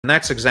And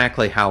that's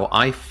exactly how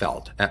I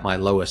felt at my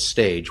lowest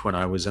stage when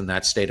I was in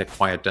that state of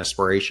quiet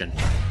desperation.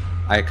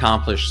 I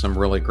accomplished some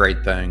really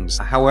great things.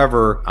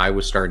 However, I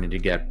was starting to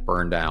get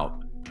burned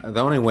out.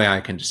 The only way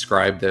I can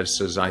describe this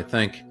is I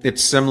think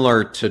it's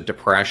similar to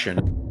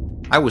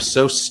depression. I was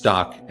so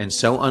stuck and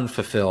so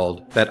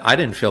unfulfilled that I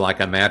didn't feel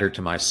like I mattered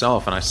to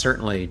myself, and I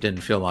certainly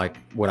didn't feel like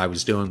what I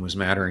was doing was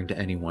mattering to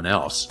anyone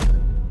else.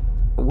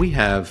 We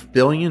have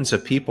billions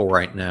of people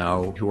right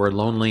now who are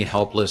lonely,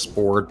 helpless,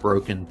 bored,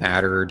 broken,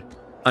 battered.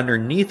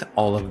 Underneath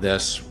all of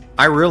this,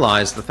 I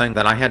realized the thing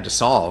that I had to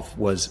solve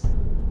was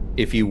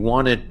if you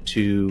wanted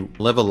to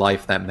live a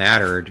life that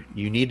mattered,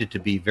 you needed to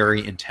be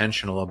very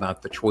intentional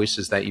about the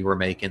choices that you were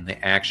making,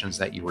 the actions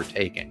that you were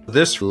taking.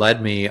 This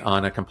led me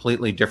on a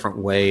completely different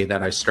way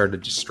that I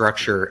started to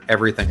structure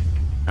everything.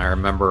 I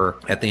remember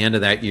at the end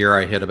of that year,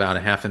 I hit about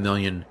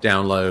 500,000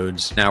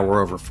 downloads. Now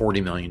we're over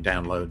 40 million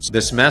downloads.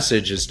 This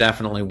message is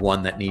definitely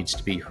one that needs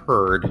to be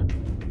heard.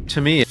 To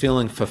me,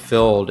 feeling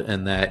fulfilled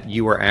in that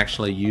you are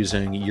actually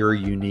using your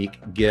unique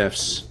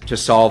gifts to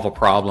solve a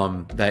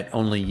problem that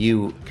only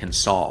you can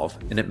solve.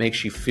 And it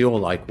makes you feel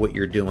like what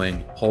you're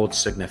doing holds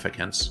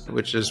significance,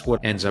 which is what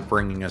ends up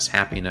bringing us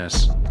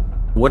happiness.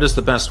 What is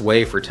the best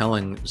way for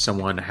telling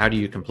someone how do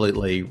you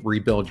completely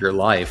rebuild your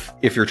life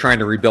if you're trying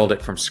to rebuild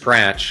it from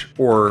scratch?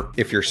 Or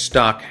if you're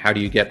stuck, how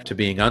do you get to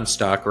being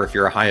unstuck? Or if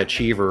you're a high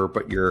achiever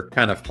but you're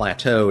kind of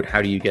plateaued,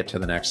 how do you get to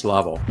the next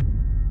level?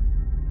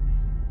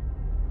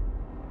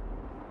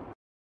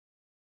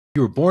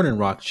 You were born in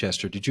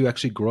Rochester. Did you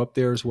actually grow up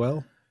there as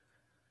well?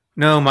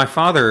 No, my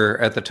father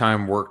at the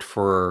time worked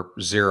for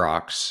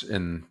Xerox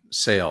in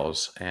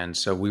sales. And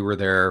so we were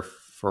there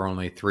for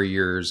only 3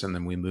 years, and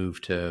then we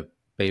moved to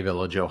Bay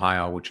Village,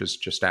 Ohio, which is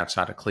just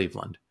outside of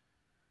Cleveland.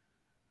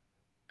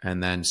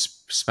 And then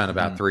spent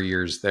about 3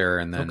 years there,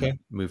 and then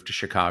moved to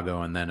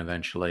Chicago, and then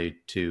eventually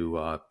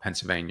to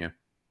Pennsylvania.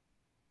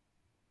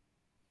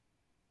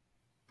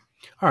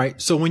 All right.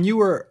 So when you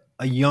were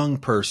a young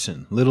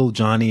person, little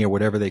Johnny or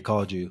whatever they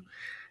called you,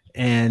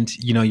 and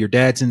your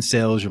dad's in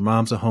sales, your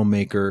mom's a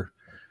homemaker,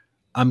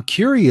 I'm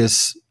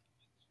curious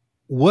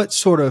what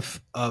sort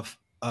of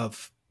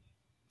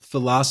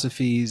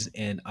philosophies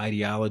and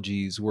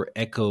ideologies were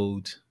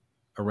echoed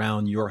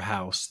around your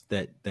house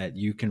that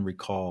you can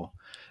recall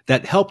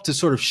that helped to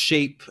sort of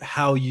shape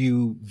how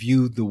you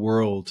viewed the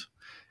world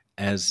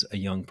as a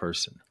young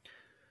person?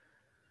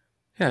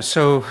 Yeah,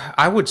 so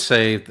I would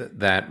say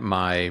that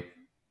my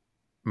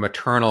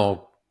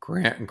maternal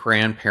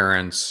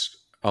grandparents,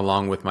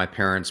 along with my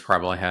parents,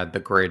 probably had the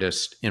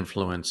greatest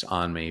influence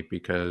on me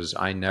because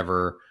I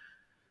never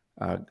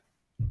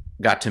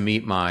got to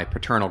meet my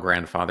paternal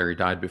grandfather. He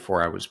died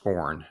before I was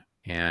born.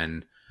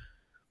 And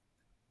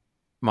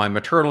my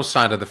maternal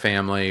side of the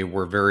family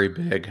were very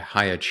big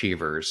high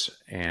achievers.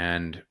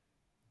 And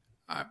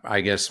I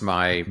guess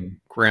my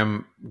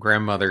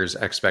grandmother's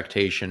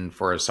expectation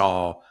for us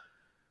all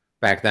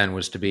back then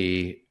was to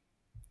be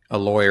a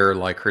lawyer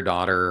like her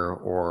daughter,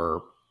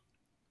 or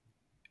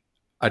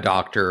a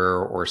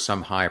doctor, or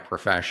some high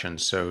profession.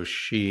 So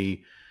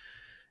she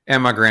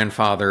and my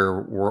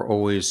grandfather were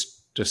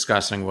always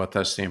discussing with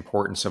us the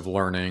importance of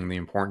learning, the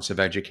importance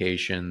of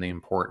education, the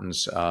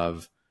importance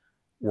of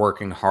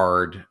working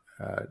hard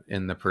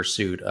in the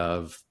pursuit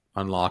of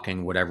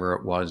unlocking whatever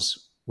it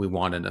was we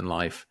wanted in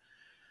life.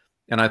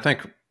 And I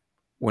think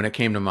when it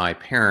came to my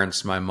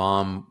parents, my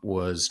mom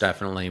was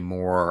definitely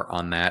more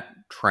on that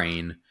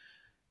train,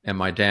 and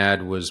my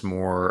dad was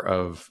more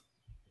of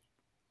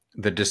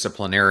the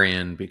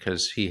disciplinarian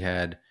because he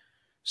had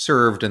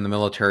served in the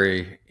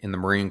military, in the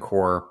Marine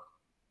Corps,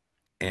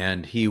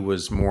 and he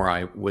was more,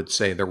 I would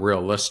say, the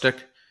realistic,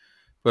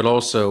 but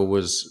also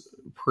was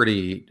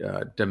pretty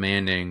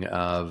demanding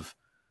of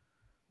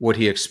what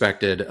he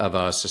expected of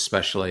us,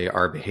 especially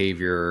our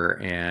behavior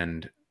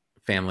and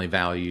family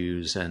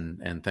values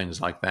and things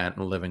like that,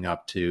 and living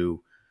up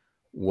to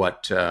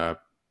what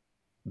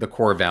the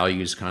core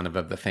values kind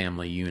of the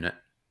family unit.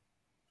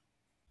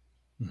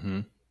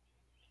 Mm-hmm.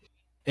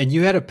 And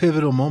you had a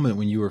pivotal moment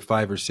when you were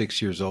 5 or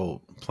 6 years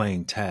old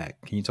playing tag.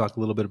 Can you talk a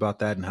little bit about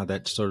that and how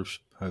that sort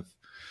of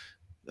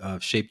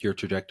have shaped your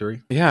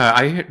trajectory? Yeah,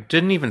 I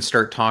didn't even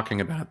start talking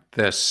about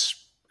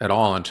this at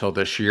all until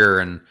this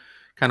year. And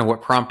kind of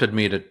what prompted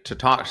me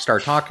to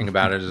start talking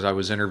about it is I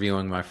was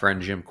interviewing my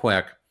friend Jim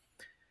Quick,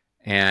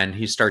 and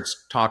he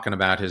starts talking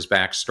about his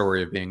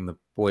backstory of being the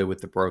boy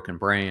with the broken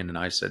brain. And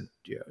I said,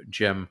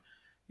 Jim,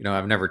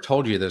 I've never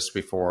told you this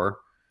before,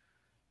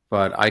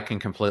 but I can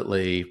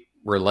completely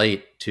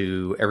relate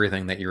to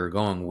everything that you're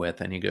going with.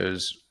 And he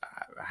goes,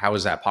 how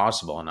is that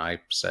possible? And I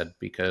said,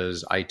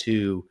 because I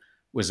too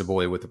was a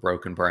boy with a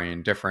broken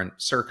brain, different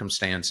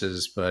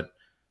circumstances, but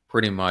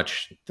pretty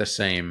much the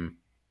same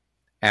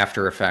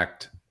after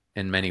effect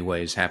in many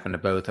ways happened to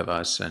both of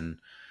us. And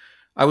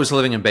I was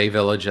living in Bay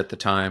Village at the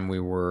time. We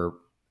were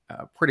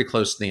pretty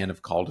close to the end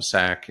of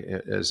cul-de-sac,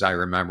 as I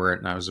remember it,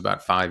 and I was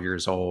about 5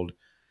 years old.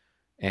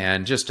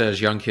 And just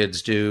as young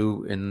kids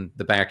do in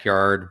the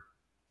backyard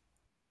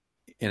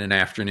in an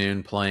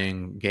afternoon,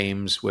 playing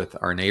games with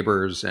our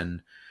neighbors.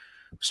 And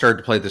started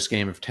to play this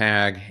game of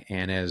tag,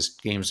 and as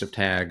games of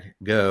tag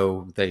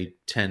go, they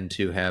tend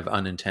to have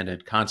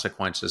unintended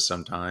consequences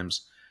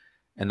sometimes.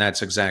 And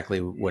that's exactly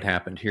what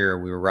happened here.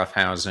 We were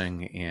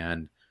roughhousing,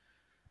 and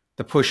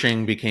the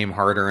pushing became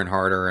harder and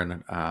harder.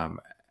 And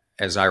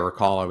as I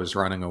recall, I was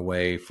running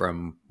away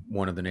from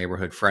one of the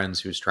neighborhood friends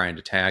who was trying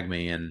to tag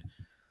me. And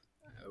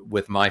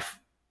with my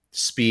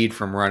speed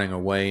from running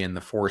away and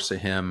the force of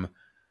him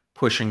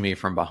pushing me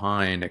from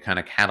behind, it kind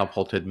of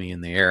catapulted me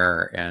in the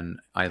air, and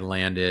I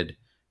landed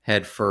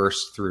head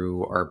first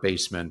through our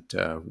basement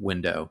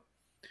window.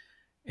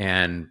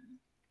 And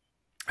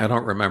I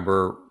don't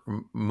remember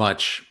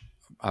much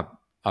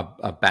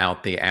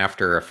about the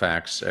after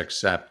effects,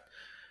 except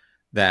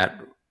that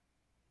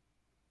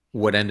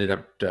what ended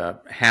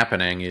up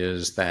happening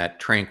is that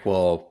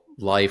tranquil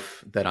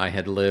life that I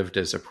had lived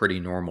as a pretty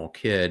normal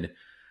kid,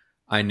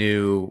 I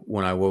knew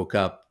when I woke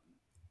up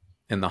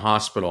in the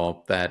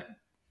hospital that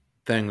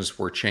things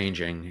were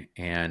changing,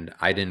 and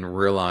I didn't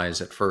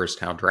realize at first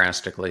how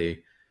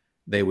drastically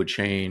they would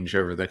change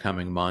over the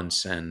coming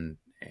months and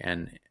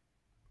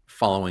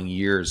following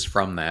years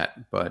from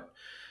that. But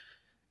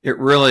it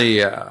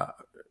really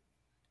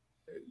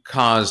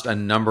caused a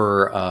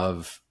number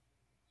of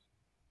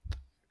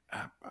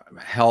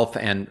health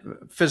and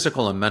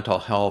physical and mental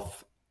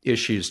health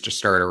issues to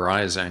start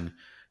arising.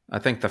 I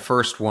think the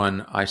first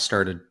one I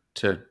started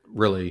to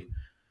really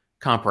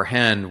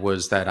comprehend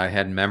was that I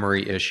had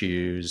memory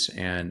issues,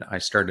 and I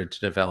started to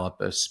develop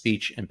a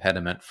speech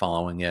impediment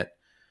following it.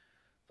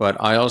 But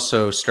I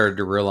also started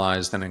to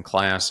realize that in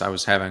class, I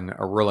was having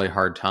a really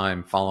hard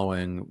time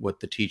following what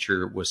the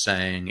teacher was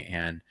saying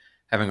and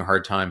having a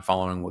hard time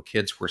following what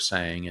kids were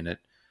saying. And it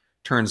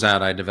turns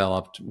out I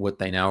developed what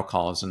they now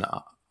call as an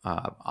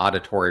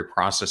auditory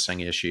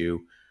processing issue,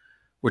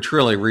 which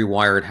really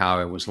rewired how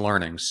I was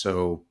learning.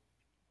 So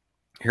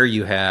here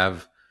you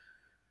have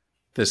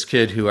this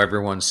kid who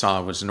everyone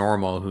saw was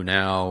normal, who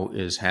now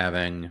is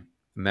having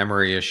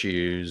memory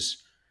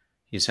issues.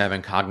 He's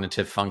having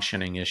cognitive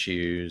functioning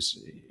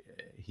issues.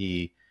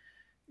 He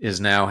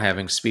is now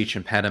having speech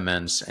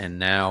impediments, and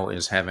now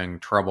is having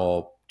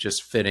trouble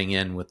just fitting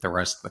in with the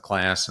rest of the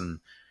class and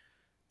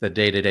the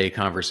day-to-day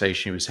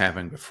conversation he was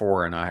having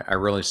before. And I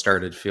really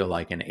started to feel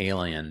like an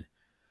alien.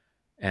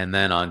 And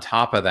then on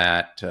top of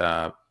that,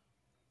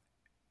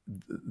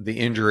 the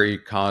injury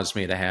caused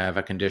me to have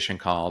a condition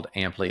called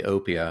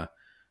amblyopia,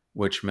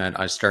 which meant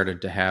I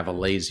started to have a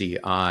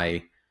lazy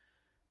eye.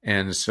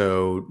 And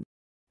so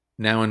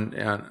now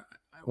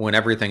when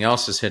everything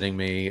else is hitting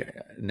me,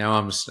 now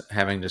I'm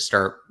having to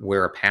start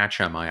wear a patch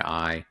on my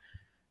eye.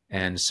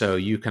 And so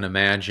you can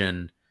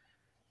imagine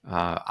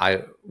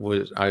I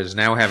was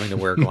now having to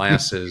wear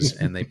glasses,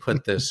 and they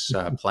put this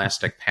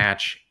plastic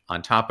patch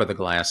on top of the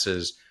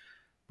glasses,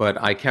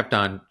 but I kept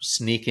on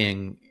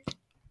sneaking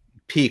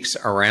peeks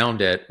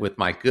around it with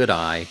my good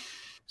eye.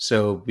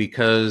 So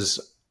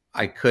because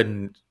I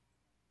couldn't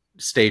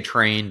stay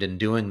trained in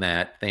doing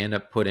that, they end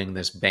up putting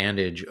this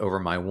bandage over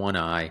my one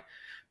eye.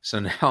 So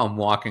now I'm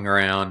walking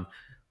around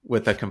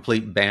with a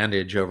complete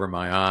bandage over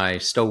my eye,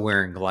 still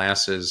wearing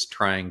glasses,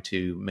 trying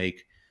to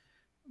make...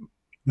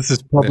 This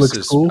is public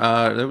school?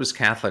 It was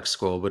Catholic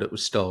school, but it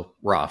was still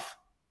rough.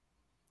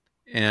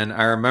 And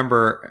I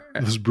remember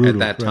it was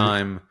brutal, at that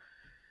time,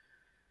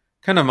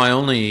 kind of my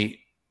only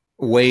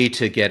way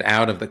to get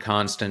out of the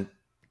constant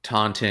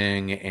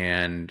taunting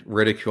and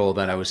ridicule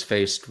that I was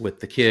faced with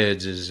the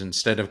kids is,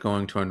 instead of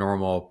going to a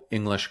normal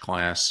English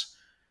class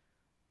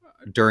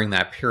during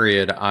that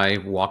period, I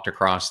walked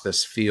across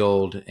this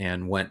field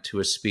and went to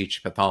a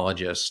speech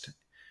pathologist,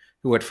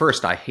 who at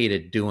first I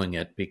hated doing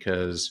it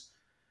because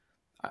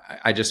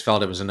I just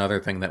felt it was another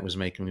thing that was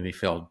making me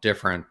feel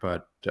different.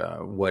 But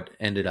what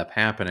ended up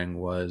happening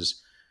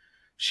was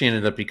she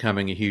ended up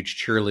becoming a huge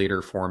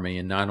cheerleader for me,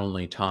 and not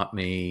only taught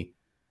me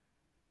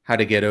how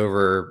to get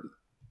over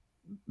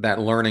that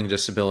learning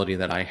disability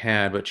that I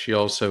had, but she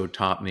also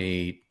taught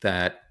me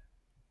that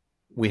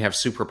we have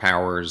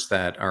superpowers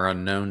that are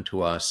unknown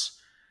to us,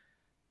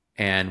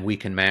 and we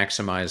can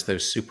maximize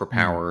those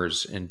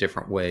superpowers in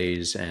different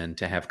ways, and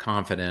to have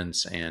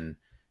confidence and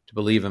to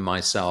believe in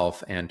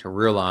myself, and to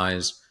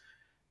realize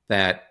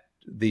that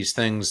these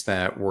things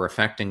that were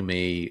affecting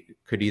me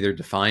could either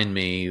define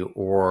me,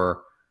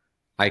 or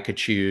I could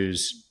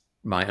choose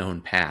my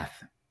own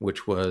path,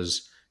 which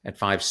was at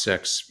 5,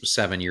 6,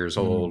 7 years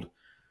old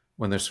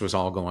when this was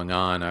all going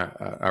on,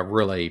 a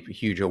really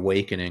huge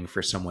awakening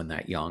for someone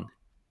that young.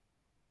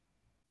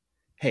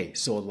 Hey,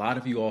 so a lot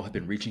of you all have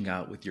been reaching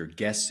out with your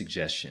guest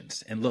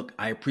suggestions. And look,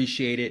 I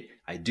appreciate it.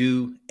 I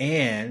do.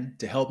 And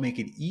to help make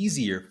it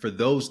easier for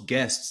those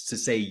guests to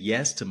say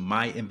yes to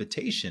my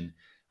invitation,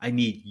 I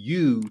need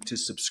you to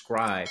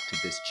subscribe to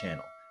this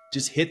channel.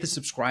 Just hit the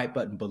subscribe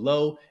button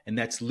below, and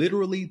that's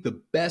literally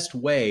the best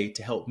way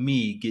to help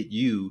me get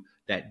you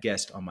that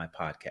guest on my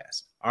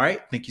podcast. All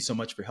right. Thank you so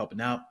much for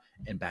helping out,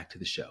 and back to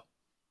the show.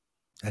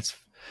 That's,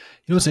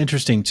 what's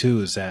interesting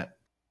too, is that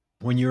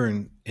when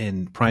you're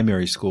in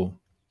primary school,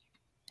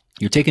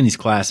 you're taking these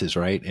classes,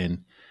 right?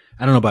 And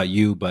I don't know about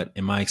you, but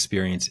in my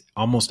experience,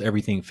 almost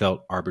everything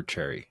felt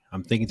arbitrary.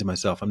 I'm thinking to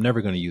myself, I'm never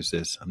going to use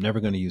this. I'm never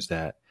going to use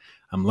that.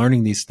 I'm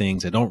learning these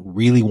things. I don't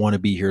really want to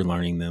be here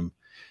learning them.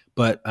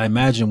 But I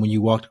imagine when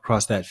you walked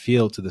across that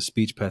field to the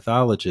speech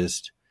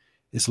pathologist,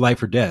 it's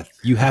life or death.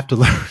 You have to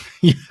learn,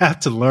 you have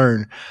to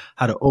learn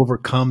how to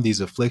overcome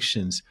these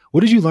afflictions.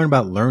 What did you learn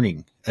about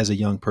learning as a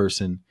young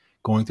person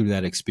going through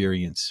that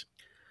experience?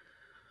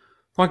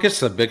 Well, I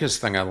guess the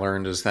biggest thing I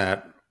learned is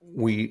that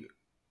we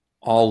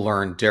all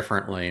learn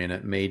differently, and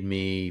it made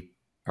me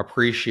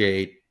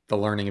appreciate the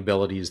learning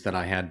abilities that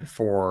I had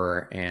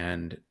before,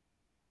 and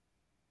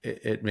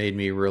it made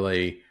me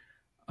really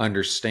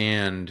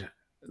understand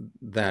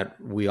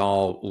that we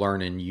all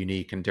learn in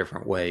unique and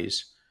different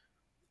ways.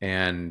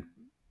 And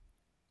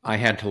I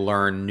had to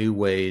learn new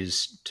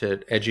ways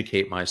to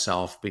educate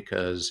myself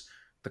because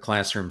the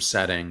classroom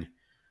setting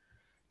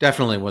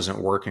definitely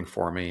wasn't working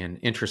for me. And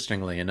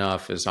interestingly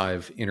enough, as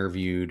I've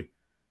interviewed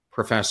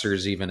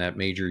professors, even at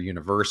major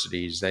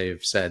universities,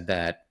 they've said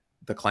that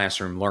the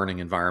classroom learning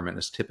environment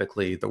is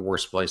typically the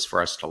worst place for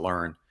us to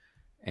learn.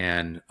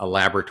 And a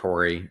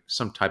laboratory,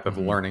 some type of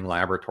learning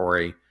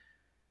laboratory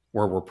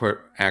where we're put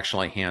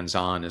actually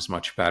hands-on is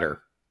much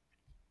better.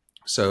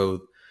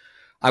 So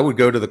I would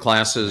go to the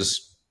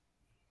classes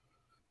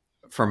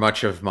for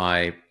much of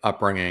my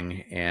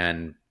upbringing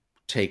and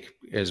take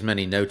as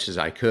many notes as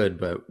I could.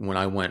 But when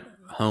I went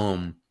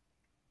home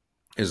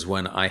is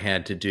when I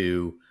had to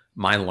do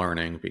my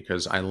learning,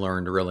 because I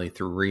learned really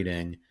through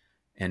reading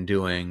and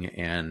doing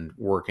and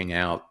working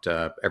out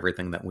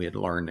everything that we had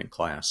learned in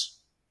class,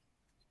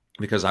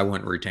 because I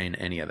wouldn't retain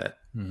any of it.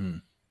 Mm-hmm.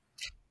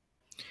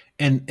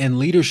 And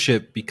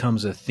leadership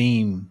becomes a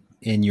theme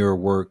in your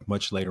work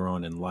much later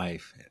on in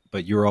life,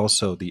 but you're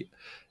also the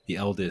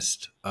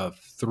eldest of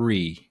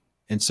three.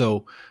 And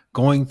so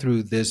going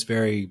through this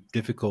very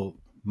difficult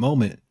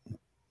moment,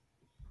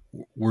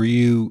 were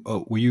you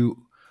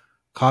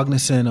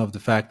cognizant of the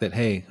fact that,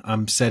 hey,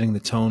 I'm setting the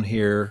tone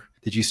here?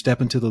 Did you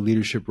step into the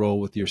leadership role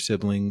with your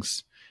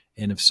siblings?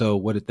 And if so,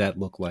 what did that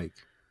look like?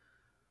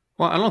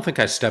 Well, I don't think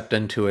I stepped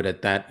into it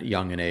at that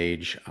young an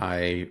age.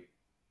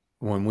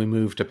 When we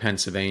moved to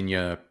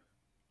Pennsylvania,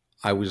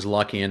 I was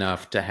lucky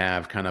enough to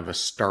have kind of a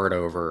start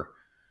over,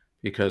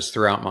 because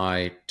throughout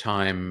my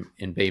time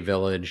in Bay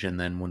Village and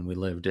then when we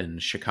lived in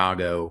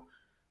Chicago,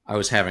 I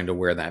was having to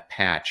wear that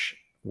patch,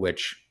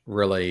 which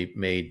really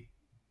made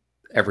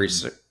every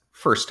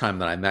first time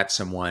that I met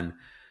someone,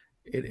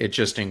 it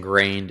just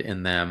ingrained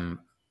in them.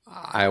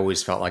 I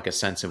always felt like a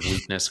sense of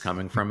weakness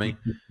coming from me.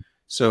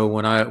 So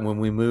when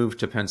we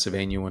moved to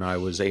Pennsylvania when I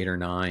was 8 or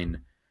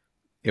 9,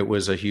 it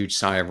was a huge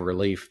sigh of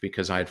relief,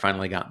 because I had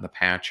finally gotten the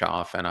patch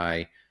off and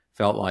I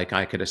felt like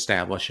I could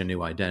establish a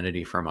new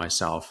identity for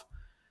myself.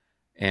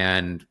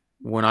 And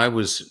when I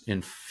was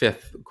in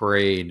 5th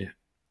grade,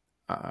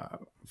 4th,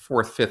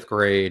 5th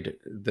grade,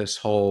 this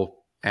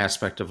whole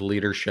aspect of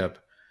leadership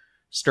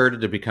started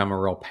to become a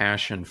real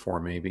passion for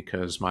me,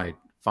 because my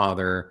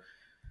father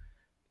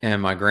and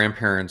my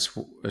grandparents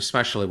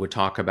especially would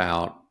talk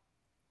about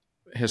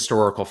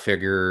historical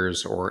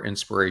figures or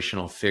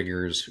inspirational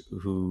figures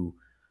who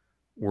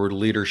were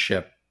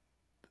leadership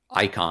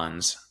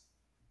icons,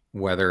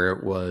 whether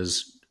it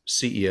was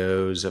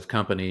CEOs of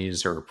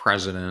companies or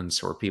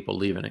presidents or people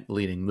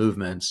leading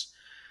movements.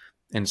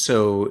 And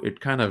so it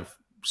kind of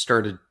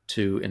started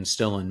to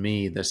instill in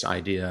me this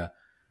idea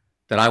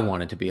that I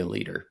wanted to be a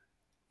leader.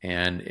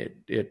 And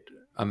it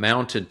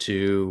amounted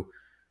to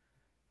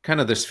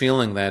kind of this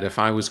feeling that if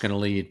I was going to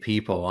lead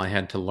people, I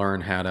had to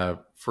learn how to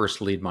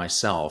first lead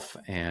myself.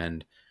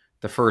 And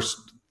the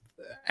first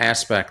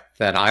aspect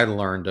that I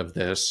learned of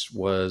this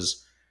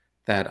was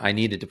that I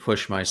needed to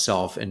push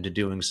myself into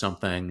doing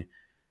something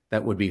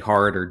that would be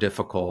hard or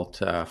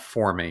difficult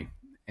for me.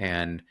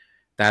 And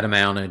that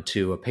amounted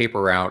to a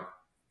paper route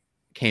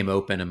came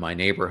open in my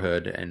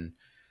neighborhood, and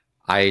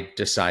I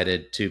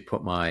decided to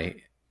put my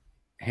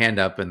hand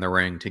up in the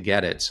ring to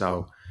get it.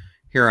 So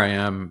here I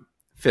am,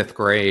 5th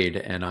grade,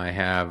 and I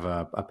have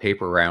a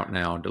paper route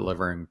now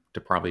delivering to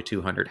probably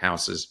 200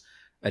 houses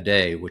a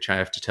day, which I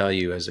have to tell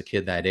you, as a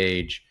kid that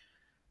age,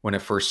 when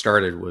it first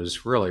started,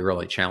 was really,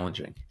 really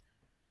challenging.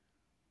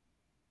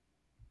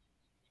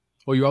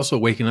 Well, you're also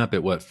waking up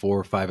at what, 4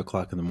 or 5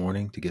 o'clock in the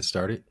morning to get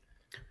started?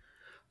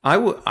 I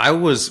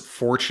was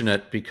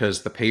fortunate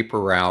because the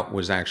paper route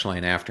was actually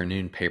an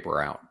afternoon paper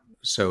route.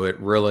 So it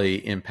really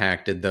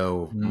impacted,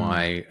 though,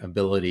 my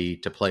ability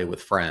to play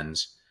with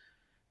friends.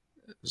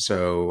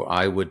 So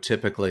I would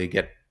typically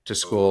get to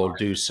school,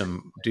 do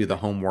the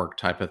homework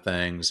type of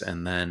things,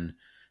 and then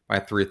by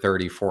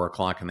 3:30, 4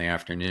 o'clock in the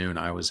afternoon,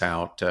 I was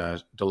out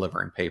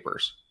delivering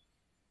papers.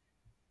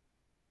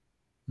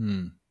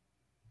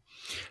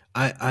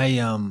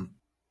 I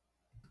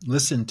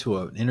listened to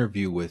an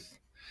interview with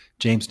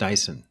James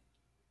Dyson,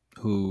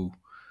 who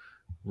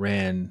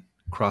ran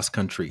cross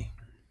country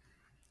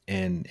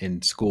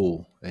in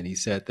school, and he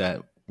said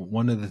that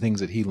one of the things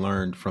that he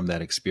learned from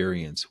that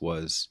experience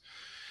was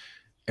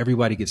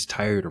everybody gets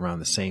tired around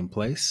the same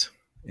place.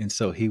 And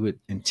so he would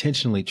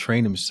intentionally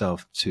train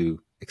himself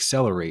to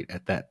accelerate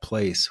at that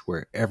place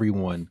where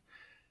everyone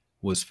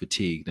was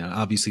fatigued? Now,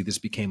 obviously, this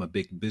became a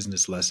big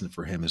business lesson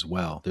for him as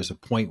well. There's a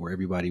point where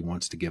everybody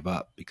wants to give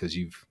up because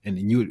you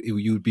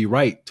would be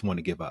right to want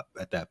to give up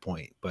at that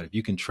point. But if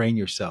you can train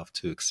yourself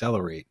to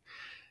accelerate,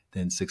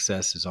 then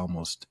success is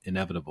almost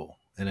inevitable.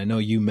 And I know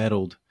you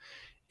medaled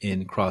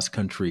in cross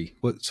country.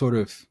 What sort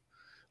of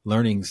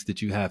learnings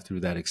did you have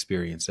through that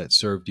experience that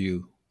served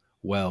you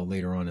well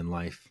later on in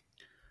life?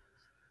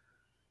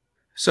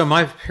 So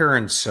my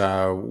parents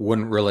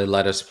wouldn't really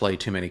let us play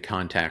too many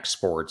contact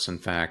sports. In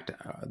fact,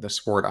 the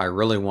sport I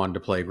really wanted to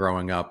play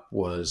growing up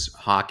was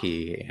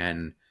hockey.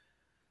 And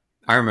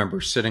I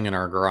remember sitting in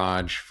our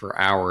garage for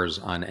hours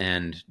on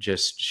end,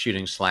 just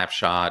shooting slap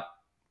shot,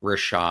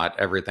 wrist shot,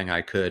 everything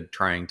I could,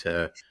 trying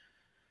to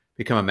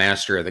become a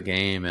master of the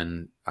game.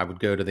 And I would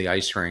go to the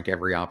ice rink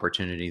every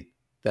opportunity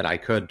that I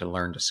could to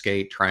learn to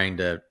skate, trying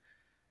to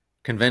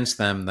convince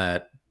them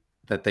that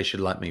they should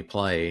let me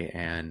play.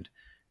 And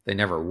they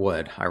never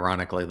would.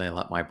 Ironically, they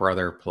let my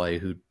brother play,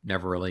 who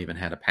never really even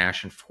had a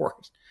passion for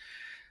it.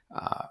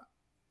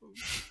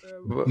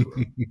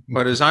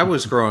 But as I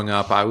was growing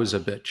up, I was a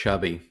bit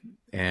chubby.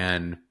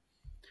 And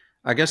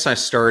I guess I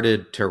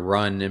started to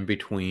run in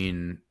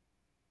between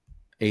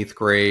 8th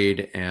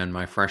grade and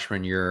my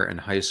freshman year in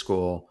high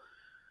school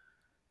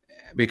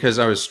because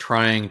I was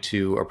trying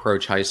to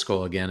approach high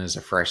school again as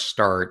a fresh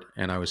start,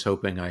 and I was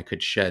hoping I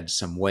could shed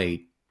some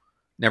weight.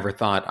 Never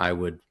thought I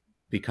would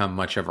become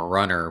much of a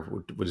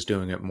runner, was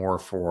doing it more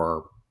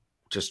for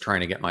just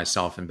trying to get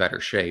myself in better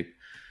shape.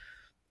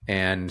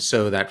 And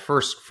so that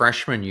first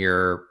freshman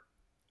year,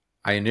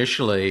 I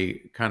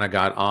initially kind of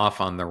got off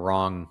on the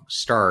wrong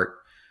start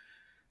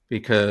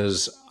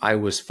because I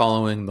was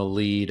following the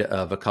lead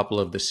of a couple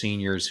of the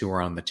seniors who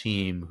were on the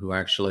team who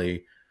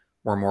actually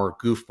were more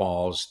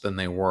goofballs than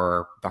they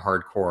were the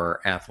hardcore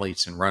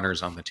athletes and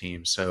runners on the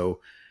team. So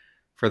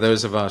for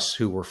those of us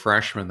who were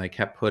freshmen, they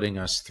kept putting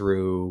us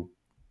through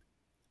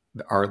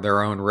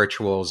their own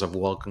rituals of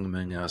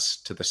welcoming us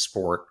to the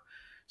sport,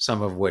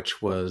 some of which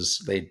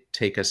was they'd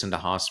take us into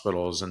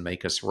hospitals and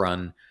make us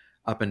run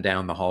up and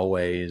down the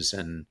hallways,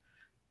 and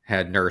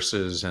had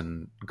nurses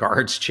and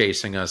guards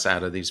chasing us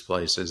out of these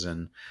places.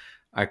 And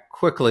I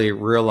quickly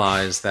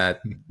realized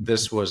that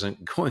this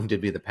wasn't going to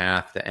be the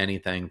path to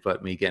anything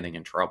but me getting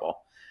in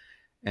trouble.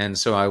 And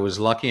so I was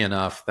lucky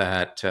enough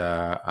that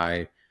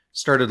I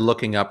started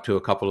looking up to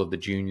a couple of the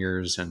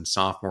juniors and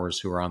sophomores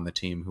who were on the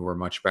team who were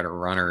much better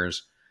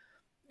runners,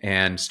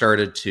 and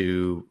started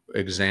to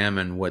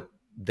examine what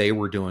they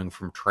were doing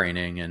from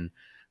training. And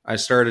I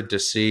started to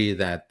see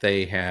that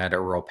they had a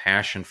real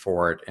passion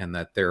for it, and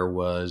that there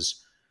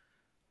was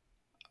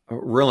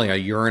really a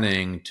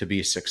yearning to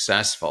be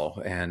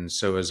successful. And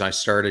so as I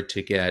started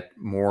to get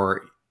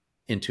more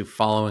into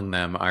following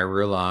them, I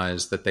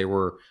realized that they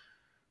were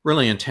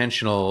really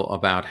intentional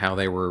about how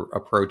they were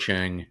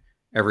approaching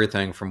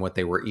everything from what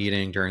they were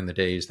eating during the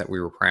days that we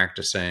were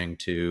practicing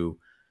to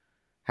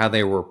how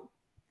they were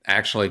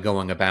actually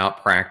going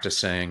about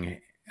practicing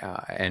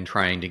and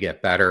trying to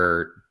get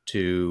better,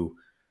 to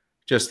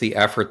just the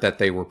effort that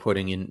they were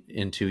putting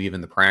into even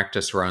the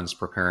practice runs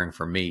preparing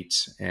for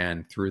meets.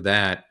 And through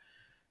that,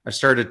 I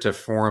started to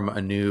form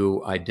a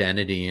new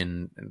identity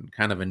and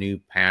kind of a new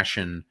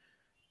passion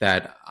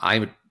that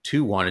I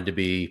too wanted to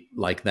be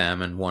like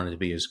them and wanted to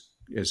be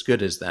as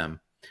good as them.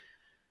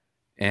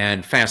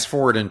 And fast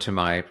forward into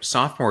my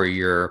sophomore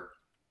year,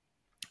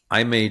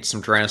 I made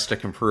some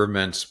drastic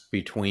improvements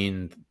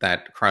between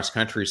that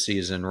cross-country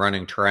season,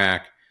 running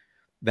track,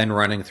 then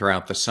running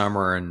throughout the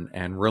summer,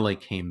 and really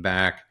came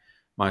back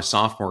my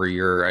sophomore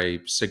year a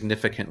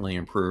significantly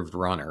improved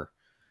runner.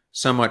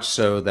 So much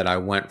so that I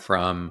went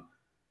from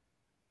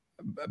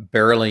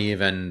barely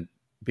even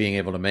being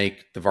able to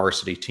make the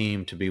varsity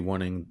team to be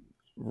running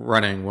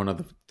one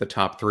of the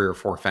top 3 or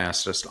 4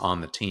 fastest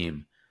on the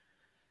team.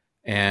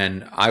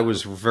 And I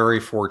was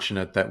very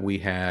fortunate that we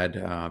had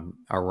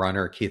a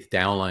runner, Keith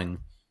Dowling,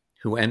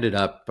 who ended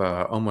up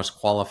almost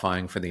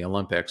qualifying for the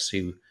Olympics.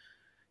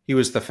 He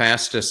was the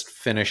fastest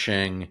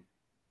finishing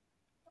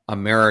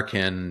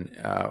American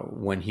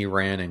when he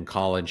ran in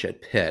college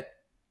at Pitt,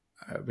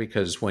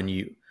 because when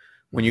you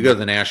go to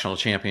the national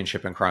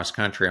championship in cross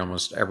country,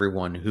 almost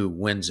everyone who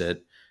wins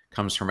it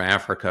comes from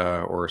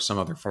Africa or some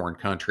other foreign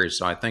country.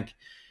 So I think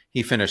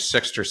he finished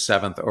 6th or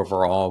 7th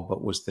overall,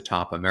 but was the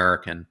top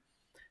American,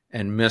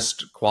 and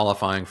missed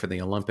qualifying for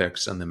the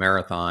Olympics and the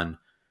marathon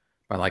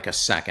by like a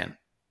second.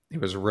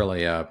 It was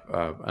really an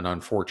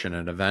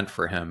unfortunate event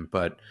for him.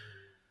 But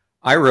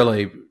I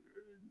really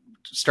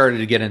started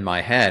to get in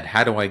my head,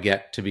 how do I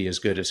get to be as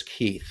good as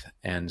Keith?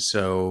 And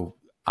so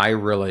I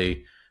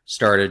really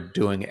started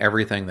doing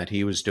everything that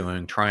he was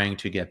doing, trying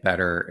to get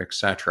better,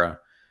 etc.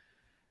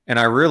 And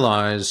I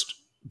realized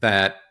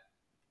that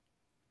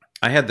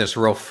I had this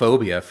real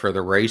phobia for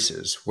the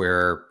races,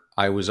 where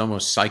I was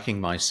almost psyching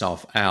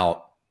myself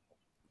out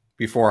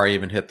before I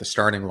even hit the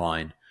starting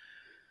line.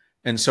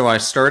 And so I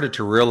started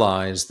to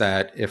realize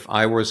that if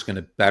I was going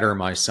to better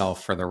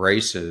myself for the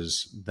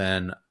races,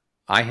 then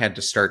I had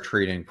to start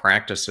treating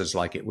practices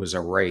like it was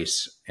a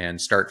race and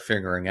start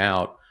figuring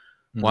out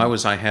why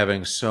was I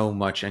having so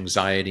much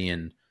anxiety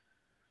and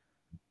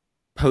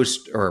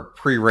post or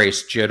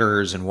pre-race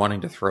jitters and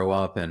wanting to throw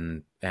up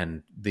and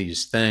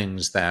these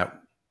things that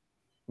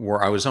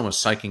were I was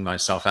almost psyching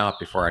myself out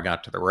before I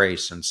got to the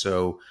race. And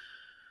so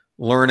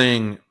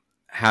learning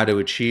how to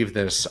achieve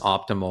this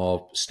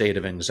optimal state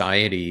of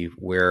anxiety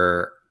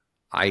where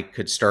I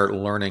could start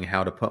learning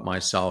how to put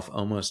myself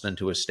almost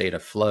into a state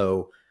of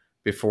flow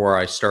before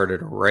I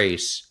started a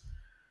race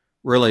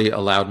really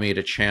allowed me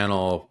to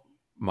channel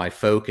my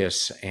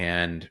focus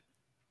and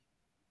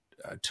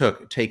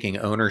taking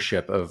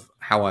ownership of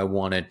how I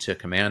wanted to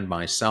command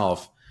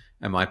myself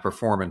and my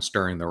performance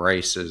during the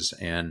races.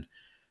 And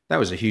that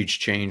was a huge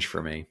change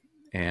for me.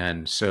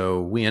 And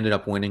so we ended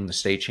up winning the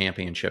state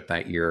championship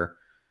that year.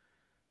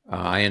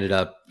 I ended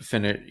up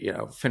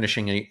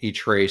finishing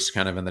each race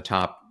kind of in the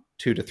top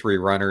 2 to 3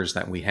 runners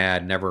that we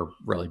had, never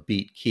really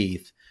beat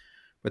Keith.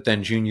 But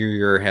then junior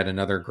year had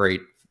another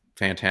great,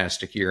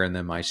 fantastic year. And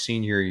then my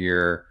senior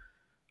year,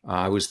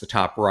 I was the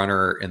top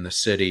runner in the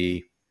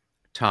city,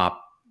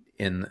 top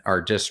in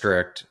our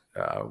district,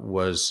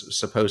 was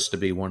supposed to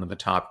be one of the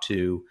top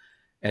 2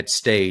 at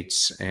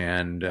states,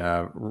 and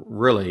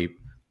really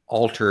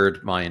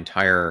altered my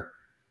entire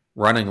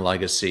running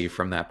legacy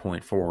from that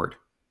point forward.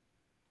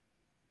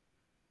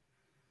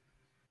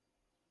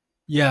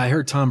 Yeah, I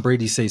heard Tom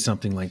Brady say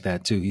something like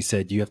that too. He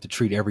said you have to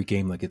treat every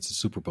game like it's a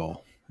Super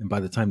Bowl. And by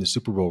the time the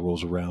Super Bowl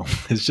rolls around,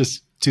 it's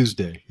just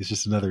Tuesday. It's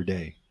just another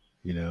day,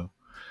 you know?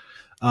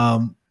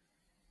 All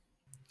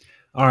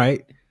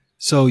right.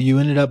 So you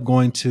ended up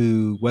going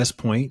to West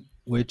Point,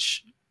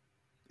 which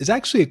is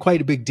actually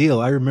quite a big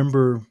deal. I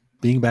remember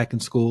being back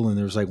in school and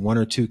there was like 1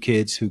 or 2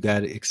 kids who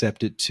got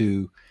accepted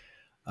to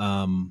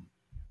a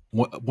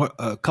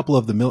couple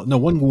of the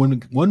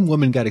one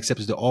woman got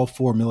accepted to all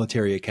 4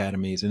 military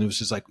academies, and it was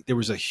just like there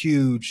was a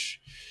huge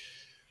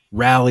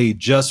rally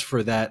just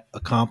for that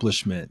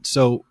accomplishment.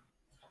 So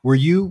were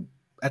you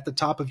at the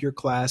top of your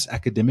class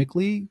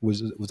academically?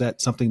 Was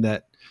that something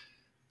that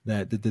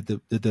did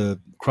the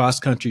cross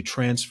country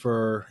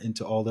transfer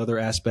into all the other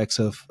aspects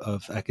of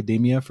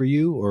academia for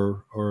you,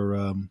 or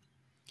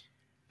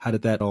how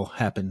did that all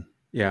happen?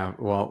 Yeah,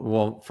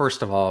 well,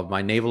 first of all,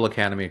 my Naval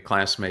Academy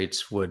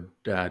classmates would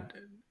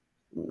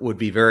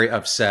be very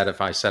upset if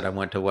I said I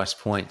went to West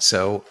Point.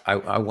 So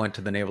I went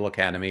to the Naval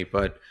Academy.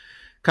 But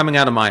coming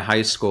out of my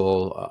high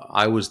school,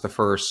 I was the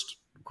first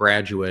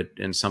graduate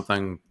in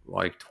something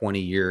like 20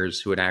 years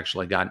who had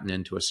actually gotten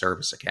into a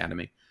service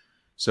academy.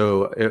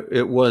 So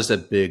it was a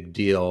big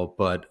deal,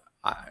 but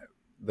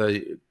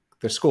the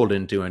school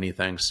didn't do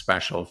anything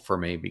special for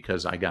me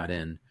because I got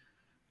in.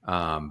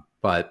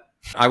 But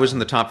I was in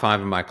the top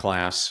 5 in my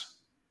class.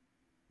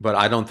 But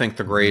I don't think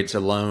the grades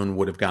alone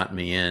would have gotten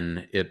me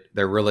in.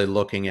 They're really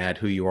looking at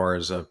who you are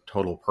as a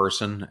total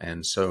person.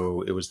 And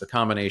so it was the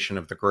combination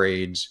of the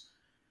grades,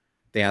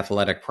 the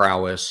athletic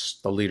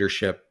prowess, the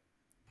leadership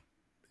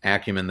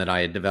acumen that I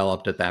had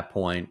developed at that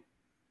point,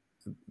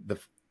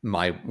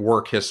 my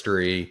work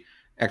history,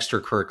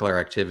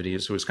 extracurricular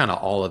activities. It was kind of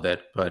all of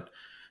it. But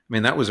I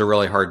mean, that was a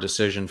really hard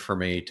decision for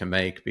me to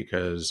make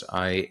because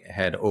I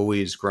had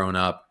always grown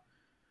up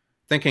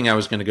thinking I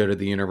was going to go to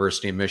the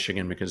University of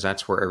Michigan because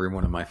that's where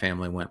everyone in my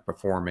family went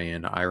before me.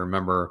 And I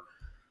remember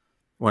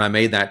when I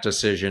made that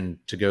decision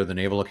to go to the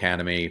Naval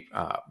Academy,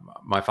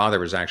 my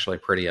father was actually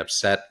pretty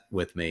upset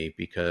with me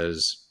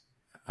because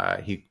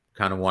he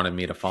kind of wanted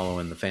me to follow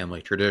in the family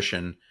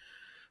tradition.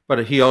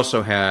 But he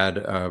also had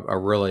a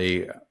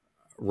really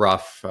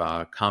rough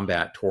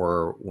combat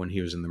tour when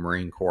he was in the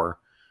Marine Corps.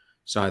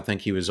 So I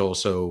think he was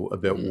also a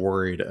bit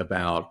worried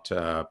about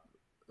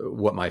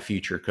what my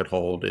future could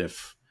hold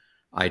if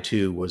I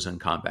too was in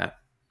combat.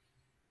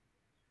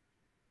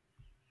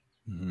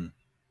 Mm-hmm.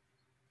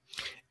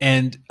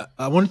 And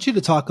I wanted you to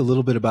talk a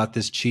little bit about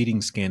this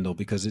cheating scandal,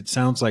 because it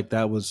sounds like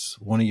that was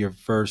one of your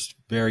first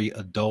very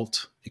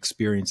adult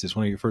experiences,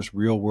 one of your first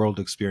real world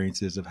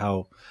experiences of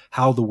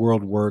how the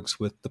world works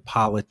with the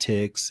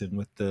politics and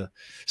with the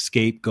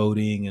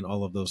scapegoating and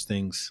all of those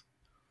things.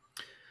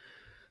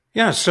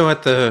 Yeah. So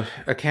at the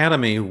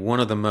Academy, one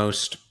of the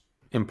most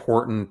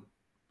important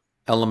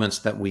elements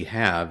that we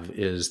have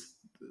is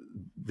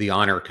the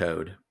honor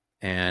code.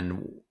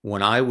 And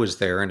when I was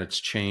there, and it's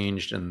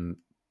changed in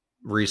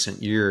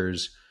recent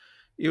years,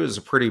 it was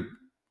a pretty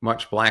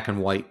much black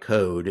and white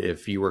code.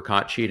 If you were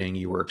caught cheating,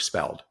 you were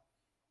expelled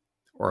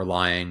or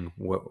lying.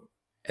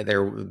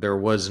 There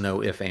was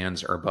no ifs,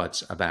 ands, or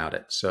buts about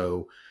it.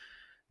 So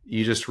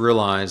you just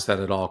realized that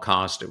at all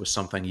costs, it was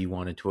something you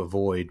wanted to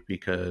avoid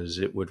because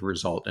it would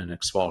result in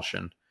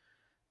expulsion.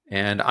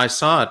 And I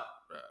saw it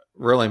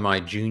really my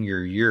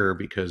junior year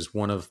because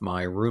one of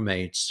my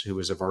roommates, who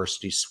was a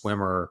varsity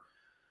swimmer,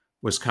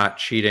 was caught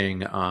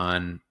cheating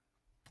on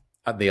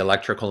the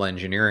electrical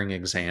engineering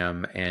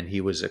exam, and he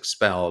was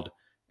expelled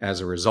as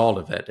a result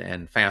of it.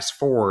 And fast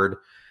forward,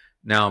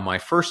 now my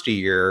first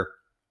year,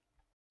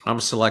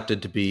 I'm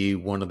selected to be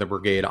one of the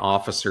brigade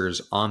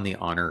officers on the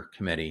honor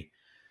committee.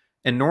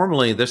 And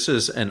normally this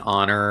is an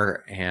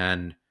honor,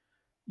 and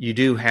You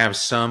do have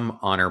some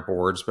honor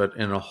boards, but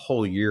in a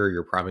whole year,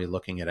 you're probably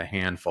looking at a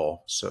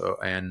handful. So,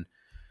 and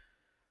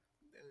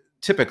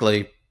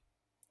typically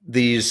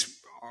these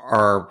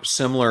are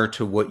similar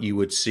to what you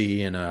would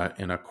see in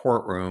a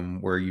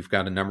courtroom, where you've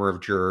got a number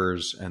of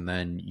jurors and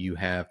then you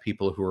have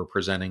people who are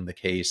presenting the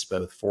case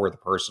both for the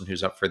person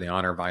who's up for the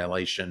honor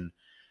violation,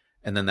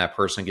 and then that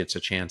person gets a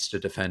chance to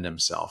defend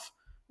himself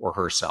or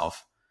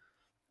herself.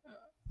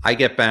 I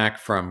get back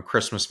from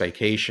Christmas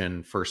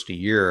vacation first a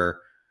year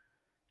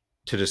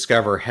to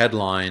discover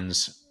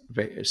headlines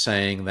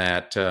saying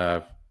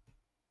that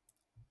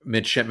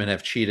midshipmen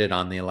have cheated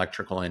on the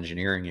electrical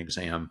engineering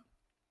exam.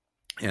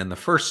 And the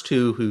first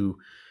two who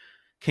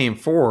came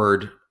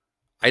forward,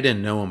 I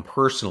didn't know them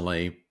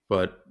personally,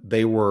 but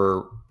they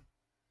were,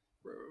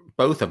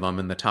 both of them,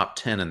 in the top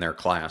 10 in their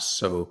class.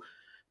 So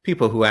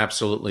people who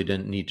absolutely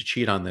didn't need to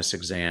cheat on this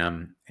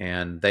exam.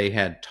 And they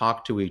had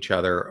talked to each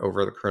other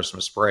over the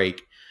Christmas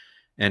break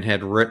and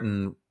had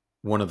written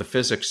one of the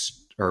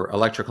physics or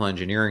electrical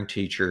engineering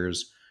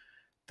teachers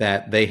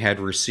that they had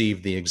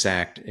received the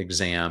exact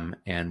exam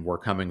and were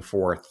coming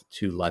forth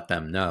to let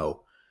them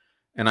know.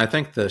 And I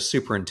think the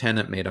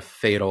superintendent made a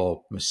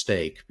fatal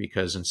mistake,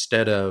 because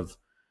instead of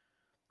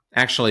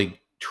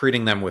actually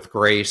treating them with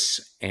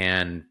grace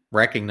and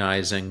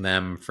recognizing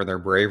them for their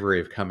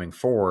bravery of coming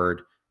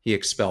forward, he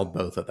expelled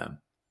both of them.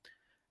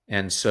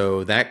 And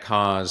so that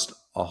caused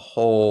a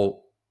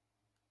whole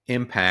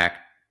impact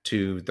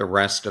to the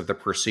rest of the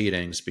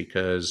proceedings,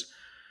 because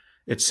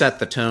it set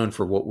the tone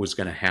for what was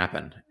going to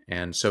happen.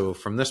 And so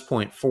from this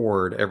point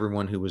forward,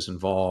 everyone who was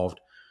involved,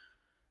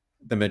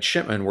 the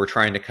midshipmen, were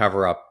trying to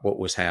cover up what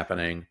was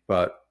happening,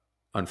 but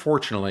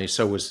unfortunately,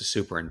 so was the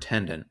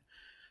superintendent,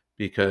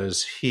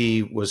 because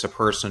he was a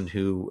person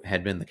who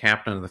had been the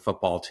captain of the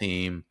football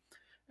team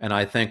and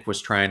I think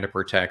was trying to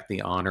protect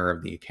the honor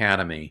of the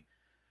academy.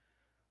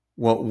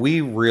 What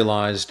we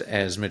realized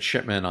as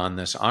midshipmen on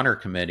this honor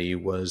committee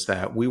was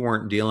that we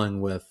weren't dealing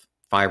with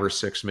 5 or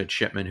 6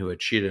 midshipmen who had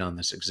cheated on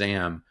this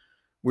exam.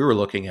 We were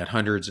looking at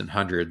hundreds and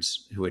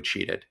hundreds who had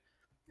cheated.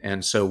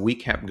 And so we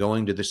kept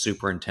going to the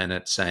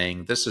superintendent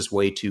saying, this is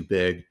way too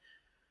big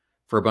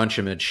for a bunch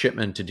of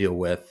midshipmen to deal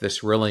with.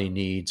 This really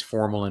needs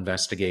formal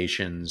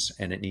investigations,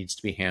 and it needs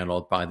to be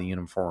handled by the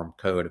Uniform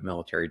Code of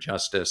Military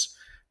Justice,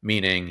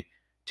 meaning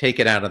take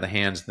it out of the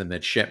hands of the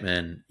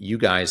midshipmen. You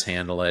guys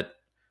handle it,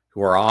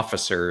 who are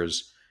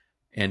officers,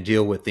 and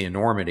deal with the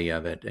enormity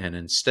of it. And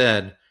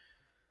instead,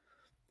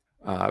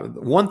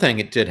 one thing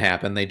it did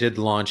happen, they did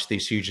launch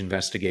these huge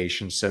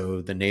investigations.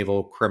 So the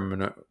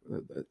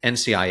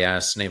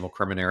NCIS, Naval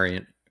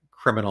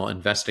Criminal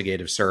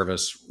Investigative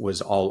Service,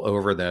 was all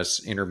over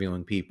this,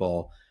 interviewing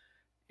people,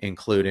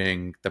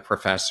 including the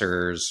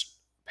professors,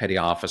 petty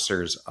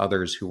officers,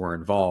 others who were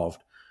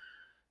involved,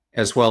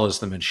 as well as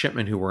the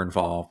midshipmen who were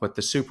involved. But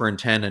the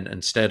superintendent,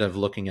 instead of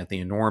looking at the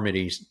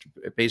enormities,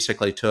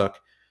 basically took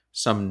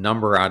some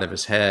number out of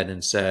his head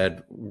and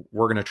said,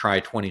 we're going to try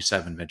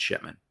 27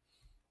 midshipmen.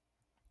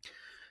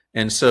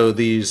 And so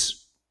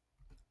these,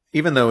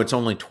 even though it's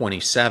only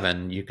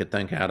 27, you could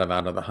think out of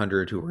the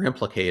 100 who were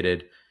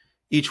implicated,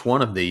 each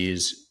one of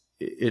these,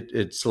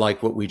 it's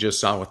like what we just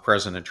saw with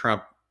President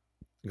Trump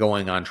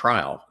going on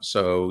trial.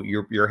 So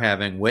you're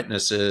having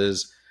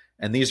witnesses,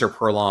 and these are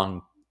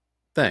prolonged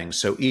things.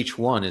 So each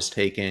one is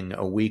taking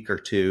a week or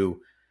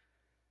two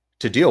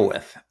to deal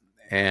with.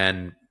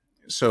 And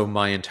so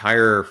my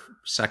entire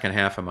second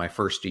half of my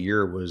first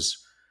year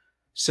was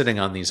sitting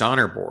on these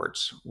honor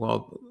boards.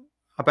 Well,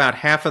 about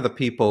half of the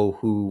people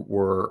who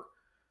were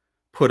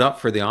put up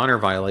for the honor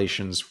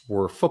violations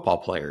were football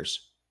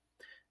players.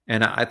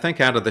 And I think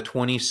out of the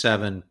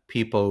 27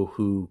 people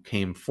who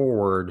came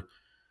forward,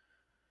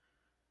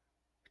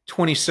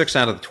 26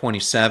 out of the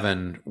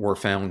 27 were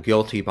found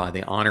guilty by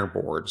the honor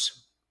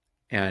boards.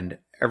 And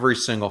every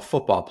single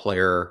football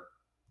player's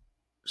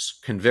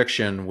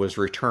conviction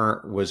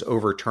was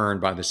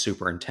overturned by the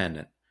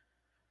superintendent.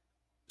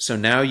 So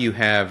now you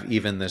have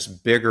even this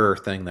bigger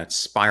thing that's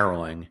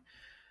spiraling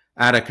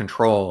out of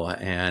control.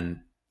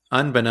 And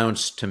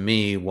unbeknownst to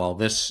me, while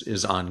this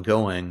is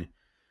ongoing,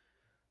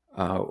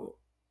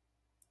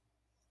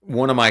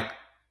 one of my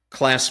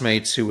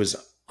classmates who was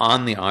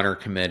on the honor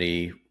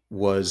committee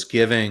was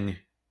giving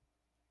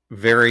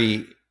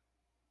very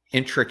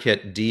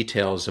intricate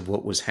details of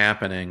what was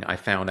happening. I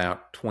found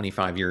out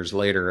 25 years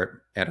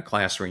later at a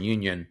class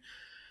reunion,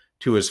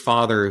 to his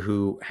father,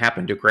 who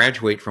happened to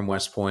graduate from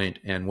West Point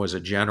and was a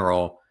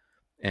general.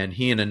 And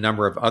he and a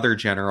number of other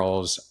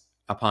generals,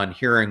 upon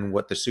hearing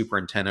what the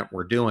superintendent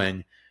were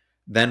doing,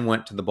 then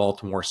went to the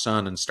Baltimore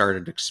Sun and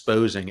started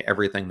exposing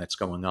everything that's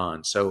going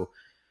on. So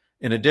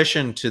in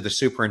addition to the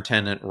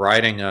superintendent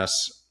writing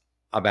us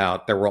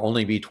about there will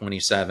only be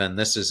 27,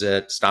 this is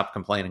it, stop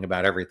complaining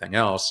about everything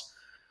else,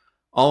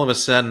 all of a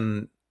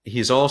sudden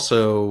he's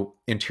also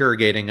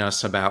interrogating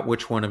us about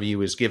which one of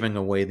you is giving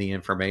away the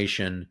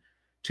information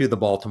to the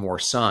Baltimore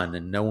Sun,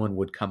 and no one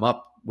would come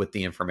up with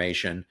the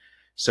information.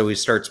 So he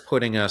starts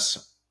putting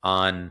us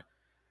on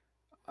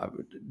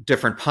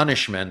different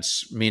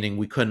punishments, meaning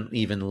we couldn't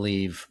even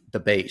leave the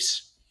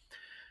base.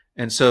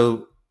 And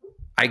so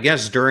I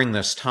guess during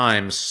this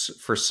time,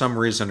 for some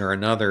reason or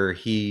another,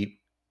 he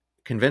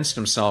convinced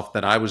himself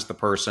that I was the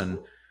person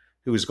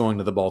who was going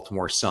to the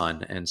Baltimore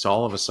Sun. And so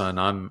all of a sudden,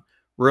 I'm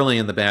really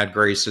in the bad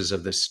graces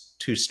of this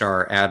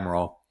 2-star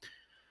admiral.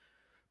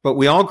 But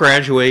we all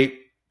graduate.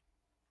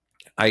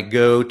 I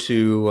go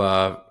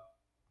to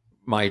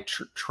my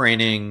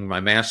training,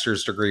 my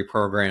master's degree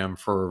program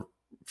for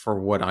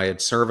what I had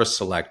service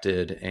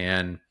selected.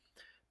 And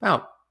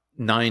about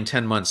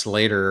 9-10 months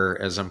later,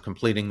 as I'm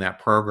completing that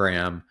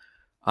program,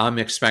 I'm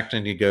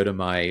expecting to go to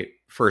my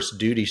first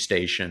duty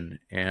station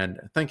and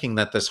thinking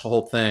that this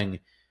whole thing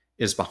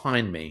is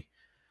behind me.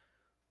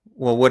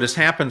 Well, what has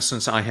happened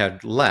since I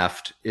had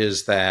left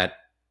is that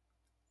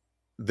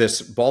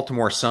this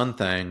Baltimore Sun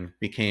thing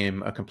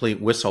became a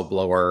complete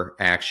whistleblower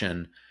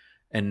action.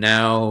 And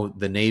now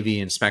the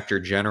Navy Inspector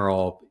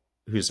General,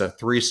 who's a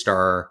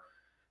 3-star,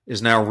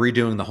 is now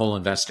redoing the whole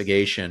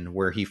investigation,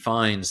 where he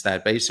finds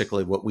that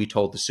basically what we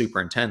told the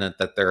superintendent,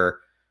 that they're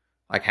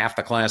like half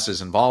the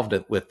classes involved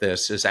with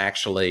this, is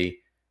actually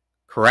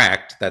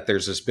correct, that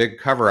there's this big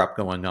cover-up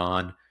going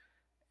on.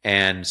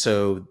 And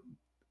so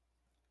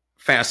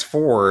fast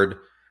forward,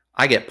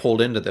 I get pulled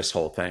into this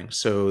whole thing.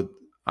 So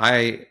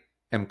I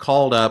am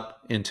called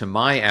up into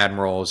my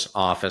admiral's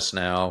office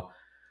now,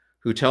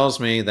 who tells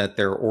me that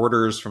there are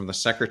orders from the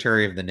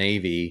Secretary of the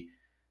Navy.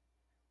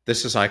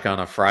 This is like on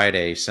a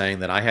Friday,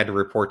 saying that I had to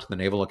report to the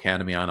Naval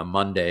Academy on a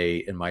Monday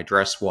in my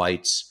dress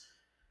whites,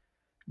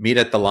 meet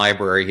at the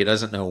library. He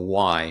doesn't know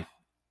why,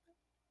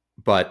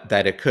 but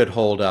that it could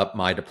hold up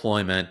my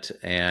deployment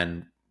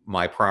and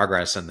my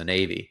progress in the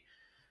Navy.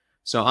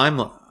 So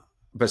I'm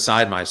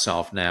beside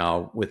myself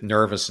now with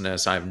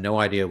nervousness. I have no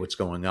idea what's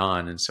going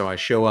on. And so I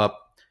show up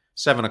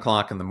 7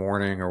 o'clock in the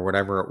morning or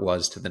whatever it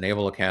was to the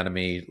Naval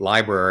Academy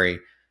library,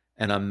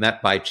 and I'm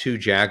met by 2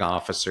 JAG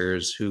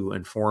officers who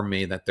inform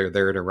me that they're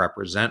there to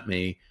represent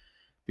me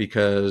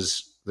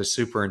because the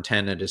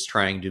superintendent is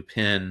trying to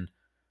pin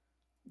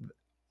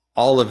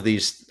all of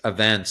these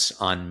events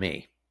on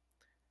me.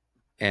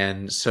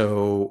 And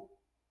so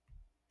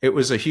it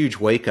was a huge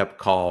wake-up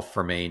call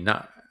for me.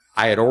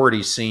 I had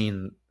already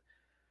seen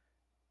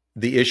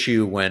the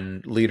issue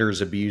when leaders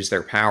abuse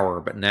their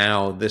power, but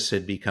now this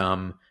had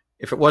become,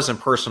 if it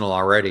wasn't personal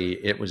already,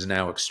 it was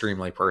now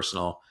extremely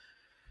personal.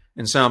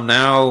 And so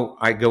now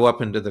I go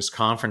up into this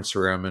conference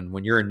room, and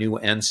when you're a new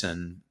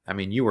ensign, I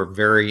mean, you were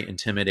very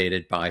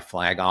intimidated by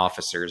flag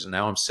officers. And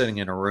now I'm sitting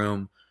in a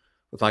room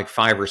with like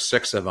 5 or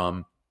 6 of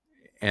them,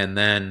 and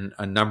then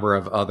a number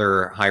of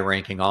other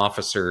high-ranking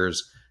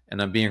officers, and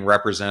I'm being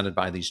represented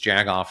by these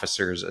JAG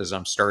officers as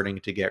I'm starting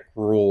to get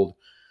ruled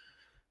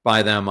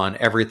by them on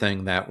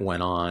everything that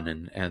went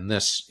on. And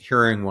this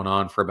hearing went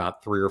on for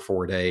about 3 or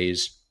 4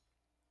 days.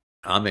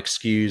 I'm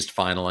excused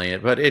finally,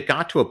 but it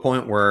got to a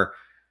point where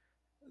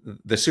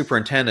the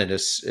superintendent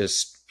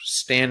is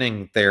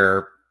standing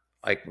there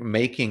like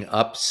making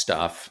up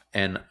stuff,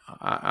 and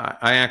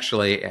I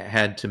actually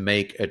had to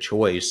make a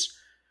choice.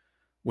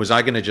 Was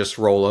I going to just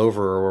roll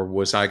over, or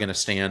was I going to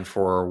stand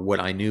for what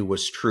I knew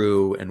was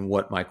true and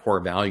what my core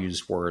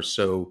values were?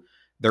 So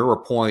there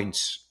were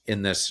points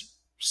in this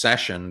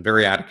session,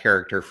 very out of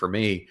character for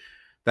me,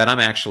 that I'm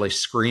actually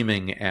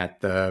screaming at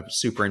the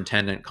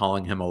superintendent,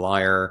 calling him a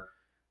liar,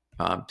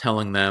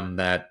 telling them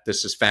that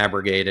this is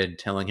fabricated,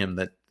 telling him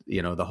that,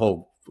 you know, the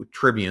whole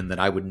Tribune, that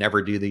I would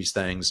never do these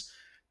things,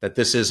 that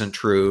this isn't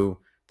true,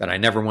 that I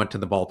never went to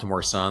the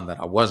Baltimore Sun,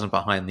 that I wasn't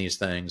behind these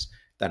things,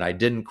 that I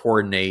didn't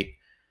coordinate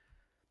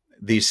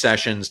these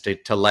sessions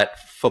to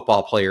let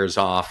football players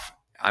off.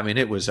 I mean,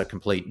 it was a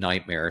complete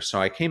nightmare. So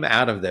I came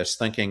out of this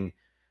thinking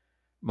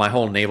my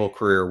whole naval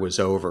career was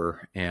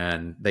over,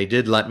 and they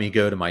did let me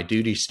go to my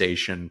duty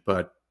station,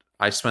 but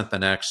I spent the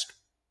next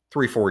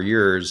 3-4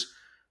 years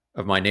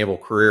of my naval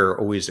career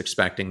always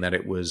expecting that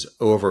it was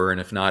over, and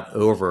if not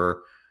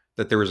over,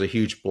 that there was a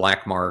huge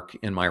black mark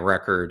in my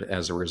record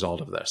as a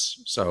result of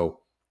this. So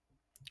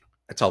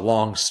it's a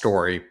long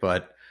story,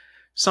 but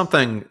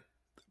something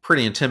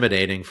pretty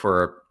intimidating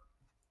for a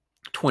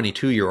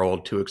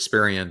 22-year-old to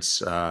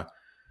experience, and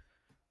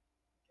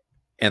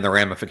the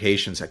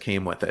ramifications that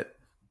came with it.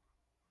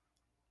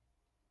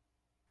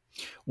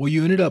 Well,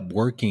 you ended up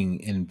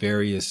working in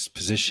various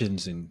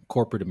positions in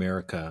corporate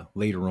America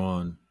later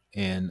on,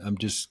 and I'm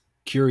just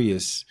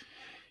curious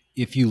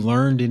if you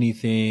learned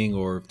anything,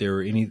 or if there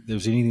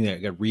was anything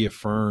that got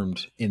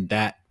reaffirmed in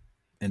that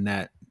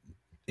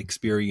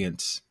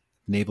experience,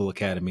 Naval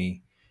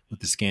Academy,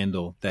 with the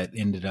scandal, that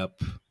ended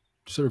up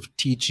sort of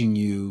teaching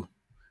you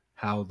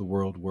how the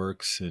world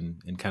works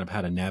and kind of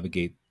how to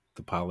navigate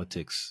the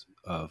politics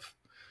of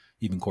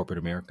even corporate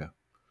America.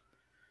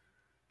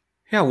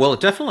 Yeah, well, it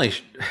definitely,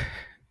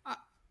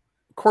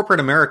 corporate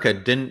America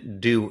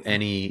didn't do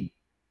any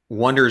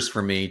wonders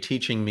for me,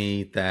 teaching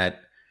me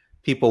that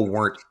people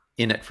weren't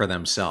in it for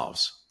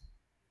themselves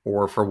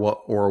or for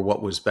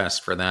what was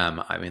best for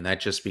them. I mean, that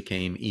just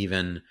became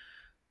even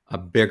a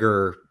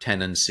bigger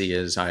tendency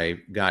as I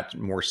got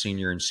more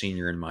senior and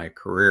senior in my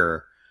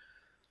career.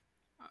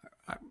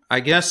 I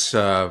guess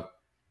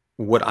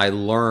what I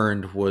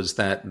learned was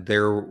that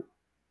there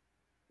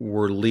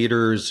were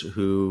leaders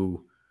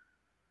who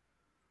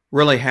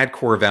really had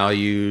core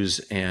values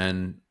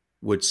and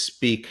would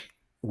speak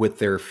with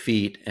their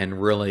feet and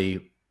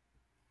really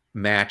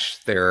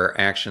match their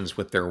actions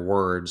with their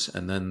words.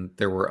 And then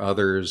there were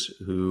others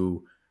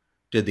who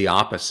did the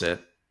opposite.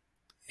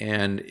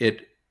 And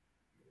it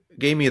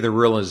gave me the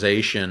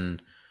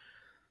realization,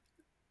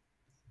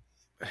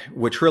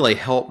 which really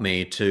helped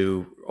me,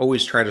 to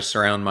always try to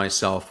surround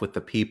myself with the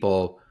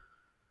people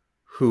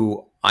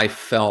who I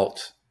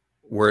felt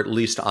were at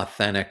least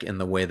authentic in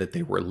the way that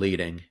they were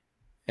leading,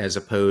 as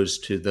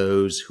opposed to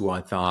those who I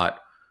thought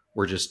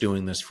were just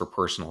doing this for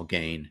personal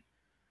gain.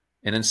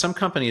 And in some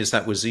companies,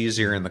 that was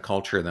easier in the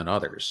culture than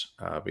others,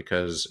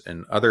 because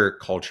in other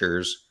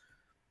cultures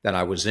that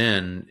I was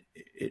in,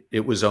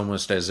 it was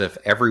almost as if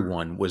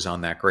everyone was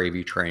on that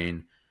gravy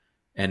train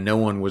and no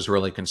one was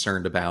really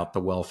concerned about the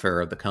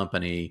welfare of the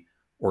company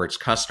or its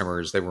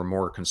customers. They were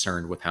more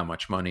concerned with how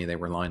much money they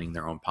were lining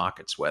their own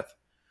pockets with.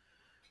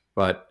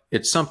 But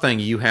it's something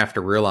you have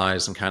to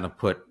realize and kind of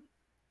put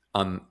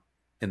on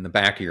in the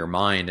back of your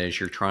mind as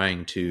you're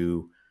trying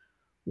to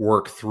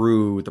work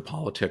through the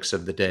politics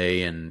of the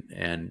day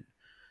and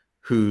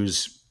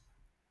who's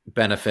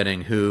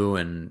benefiting who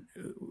and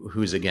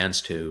who's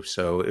against who.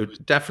 So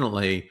it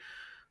definitely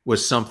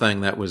was something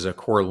that was a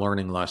core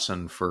learning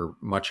lesson for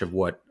much of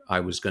what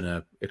I was going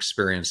to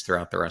experience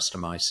throughout the rest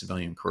of my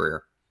civilian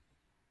career.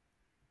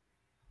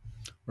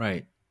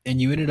 Right. And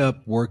you ended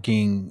up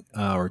working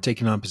or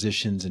taking on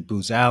positions in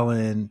Booz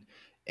Allen,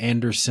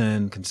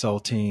 Anderson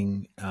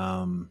Consulting,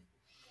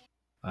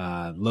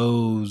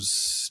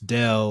 Lowe's,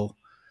 Dell,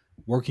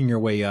 working your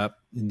way up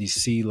in these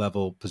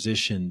C-level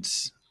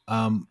positions.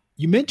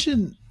 You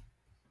mentioned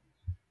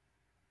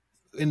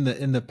in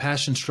the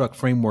Passion Struck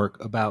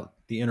framework about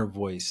the inner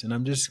voice, and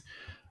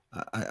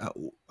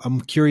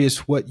I'm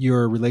curious what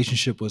your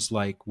relationship was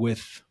like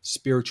with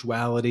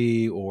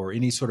spirituality or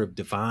any sort of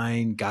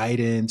divine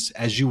guidance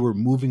as you were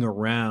moving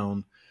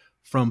around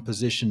from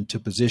position to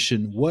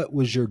position. What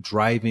was your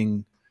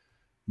driving,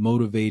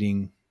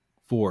 motivating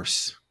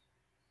force?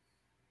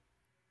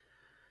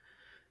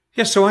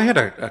 Yeah, so I had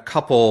a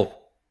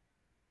couple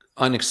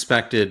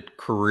unexpected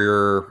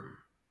career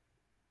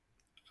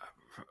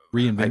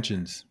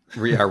Reinventions.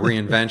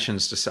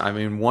 Reinventions. I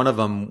mean, one of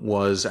them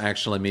was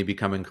actually me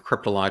becoming a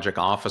cryptologic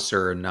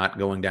officer and not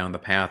going down the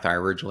path I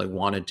originally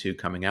wanted to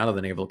coming out of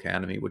the Naval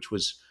Academy, which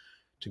was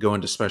to go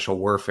into special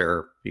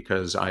warfare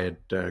because I had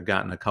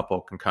gotten a couple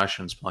of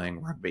concussions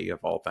playing rugby, of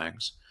all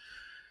things.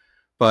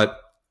 But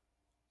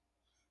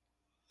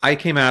I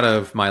came out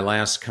of my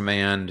last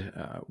command,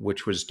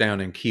 which was down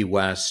in Key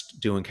West,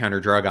 doing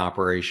counter-drug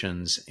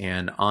operations.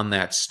 And on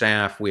that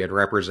staff, we had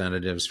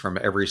representatives from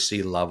every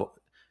C-level,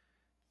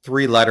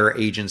 three-letter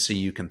agency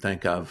you can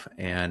think of,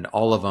 and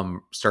all of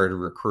them started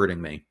recruiting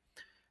me.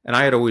 And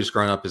I had always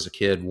grown up as a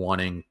kid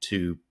wanting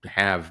to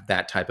have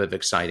that type of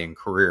exciting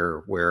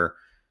career where,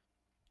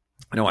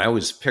 I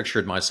always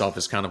pictured myself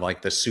as kind of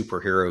like the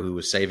superhero who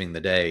was saving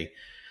the day.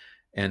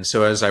 And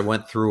so as I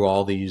went through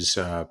all these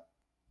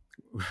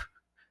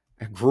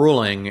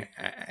grueling,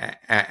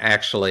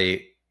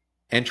 actually,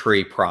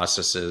 entry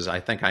processes, I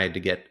think I had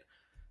to get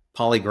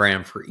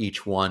polygram for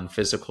each one,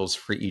 physicals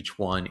for each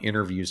one,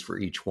 interviews for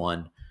each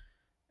one,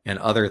 and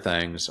other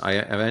things. I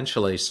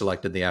eventually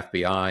selected the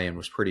FBI and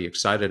was pretty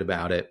excited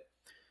about it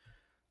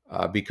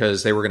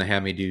because they were going to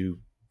have me do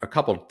a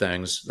couple of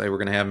things. They were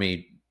going to have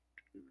me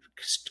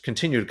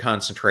continue to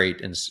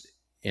concentrate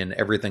in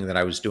everything that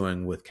I was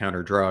doing with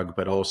counter-drug,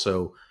 but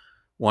also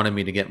wanted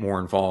me to get more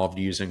involved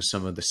using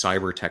some of the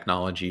cyber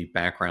technology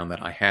background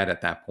that I had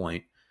at that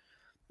point.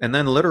 And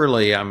then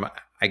literally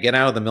I get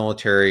out of the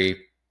military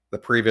the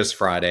previous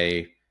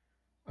Friday.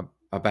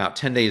 About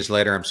 10 days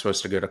later, I'm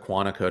supposed to go to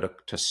Quantico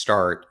to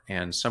start.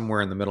 And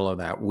somewhere in the middle of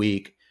that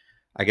week,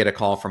 I get a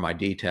call from my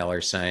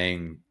detailer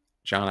saying,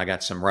 "John, I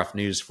got some rough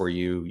news for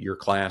you. Your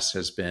class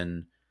has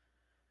been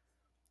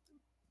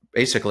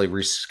basically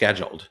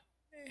rescheduled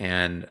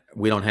and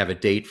we don't have a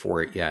date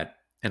for it yet."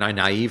 And I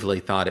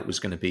naively thought it was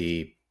going to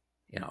be,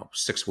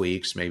 6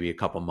 weeks, maybe a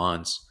couple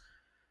months.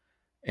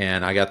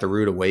 And I got the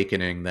rude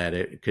awakening that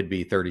it could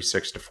be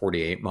 36 to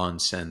 48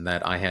 months and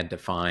that I had to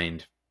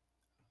find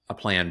a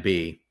plan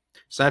B.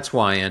 So that's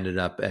why I ended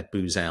up at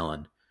Booz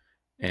Allen.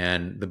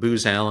 And the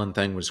Booz Allen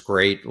thing was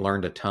great,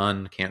 learned a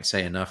ton. Can't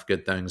say enough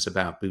good things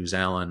about Booz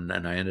Allen.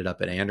 And I ended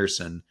up at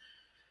Anderson.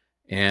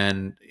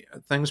 And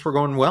things were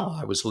going well.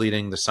 I was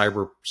leading the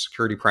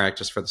cybersecurity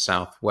practice for the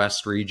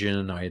Southwest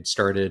region. I had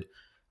started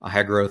a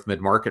high-growth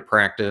mid-market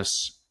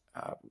practice,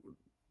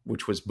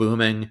 which was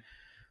booming.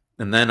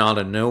 And then out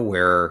of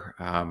nowhere,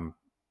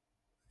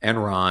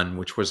 Enron,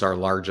 which was our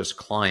largest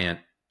client,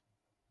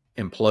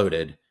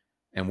 imploded.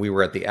 And we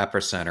were at the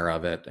epicenter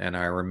of it. And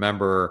I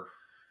remember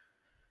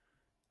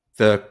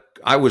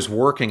I was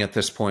working at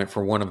this point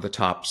for one of the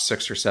top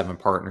 6 or 7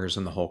 partners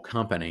in the whole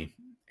company.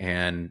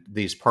 And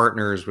these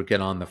partners would get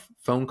on the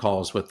phone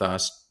calls with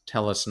us,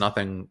 tell us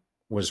nothing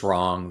was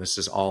wrong. This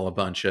is all a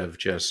bunch of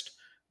just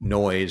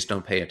noise.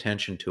 Don't pay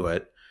attention to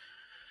it.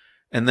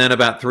 And then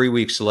about 3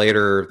 weeks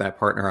later, that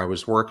partner I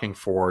was working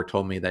for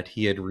told me that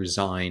he had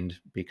resigned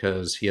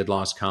because he had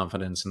lost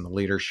confidence in the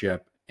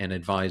leadership, and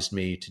advised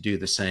me to do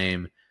the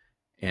same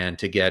and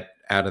to get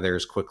out of there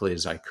as quickly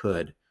as I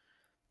could.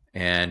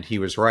 And he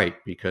was right,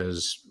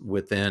 because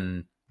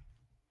within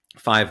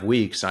 5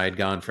 weeks, I had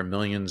gone from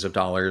millions of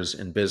dollars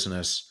in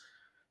business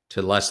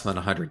to less than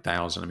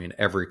 100,000. I mean,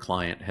 every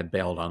client had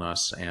bailed on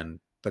us, and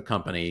the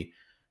company,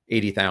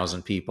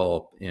 80,000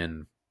 people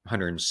in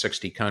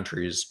 160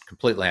 countries,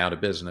 completely out of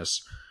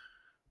business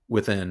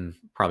within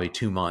probably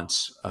 2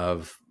 months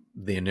of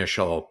the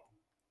initial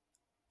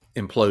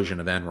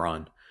implosion of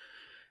Enron.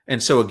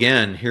 And so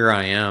again, here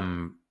I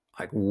am,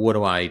 like, what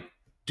do I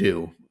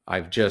do?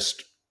 I've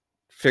just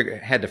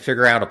had to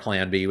figure out a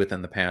plan B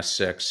within the past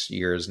 6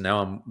 years.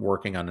 Now I'm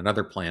working on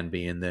another plan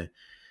B, and the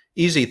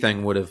easy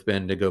thing would have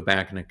been to go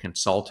back into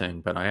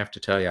consulting, but I have to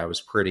tell you, I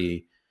was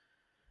pretty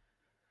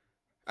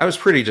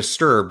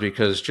disturbed,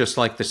 because just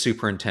like the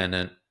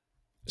superintendent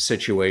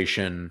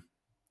situation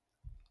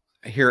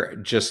here,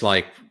 just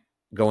like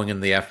going in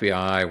the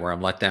FBI where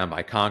I'm let down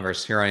by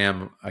Congress, here I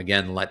am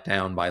again let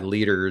down by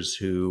leaders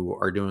who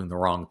are doing the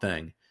wrong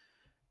thing.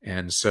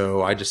 And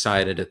so I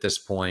decided at this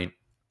point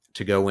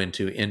to go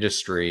into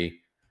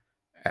industry.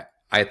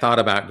 I thought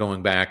about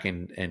going back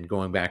and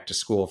going back to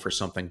school for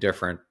something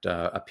different,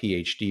 a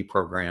PhD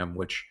program,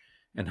 which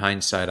in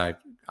hindsight,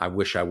 I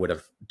wish I would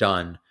have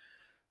done.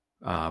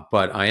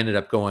 But I ended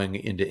up going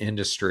into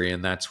industry,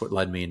 and that's what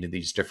led me into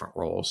these different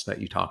roles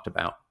that you talked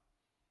about.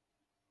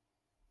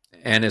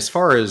 And as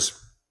far as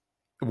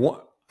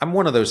I'm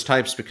one of those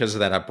types, because of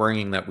that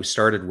upbringing that we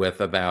started with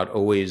about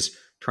always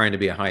trying to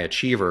be a high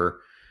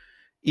achiever,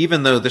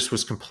 even though this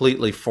was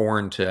completely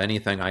foreign to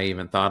anything I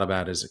even thought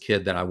about as a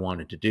kid that I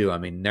wanted to do. I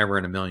mean, never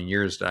in a million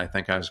years did I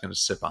think I was going to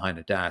sit behind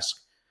a desk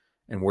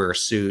and wear a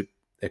suit,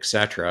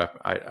 etc.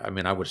 I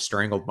mean, I would have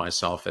strangled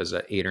myself as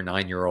an 8 or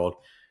 9-year-old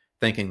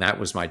thinking that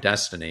was my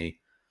destiny.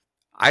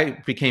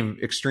 I became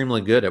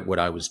extremely good at what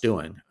I was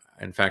doing.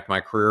 In fact, my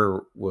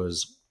career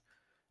was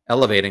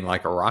elevating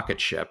like a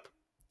rocket ship.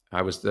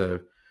 I was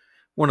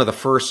one of the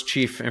first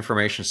chief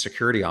information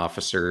security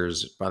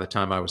officers by the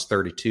time I was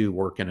 32,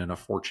 working in a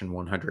Fortune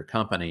 100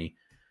 company,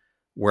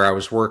 where I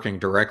was working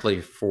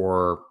directly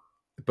for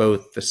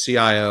both the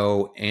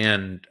CIO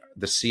and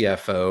the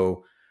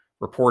CFO,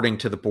 reporting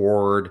to the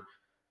board,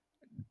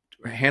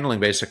 handling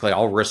basically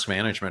all risk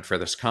management for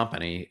this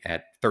company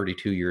at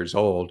 32 years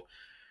old.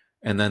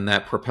 And then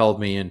that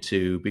propelled me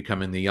into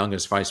becoming the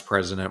youngest vice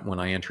president when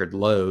I entered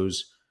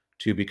Lowe's,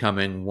 to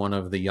becoming one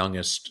of the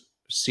youngest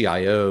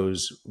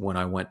CIOs when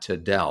I went to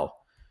Dell.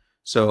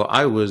 So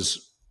I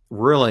was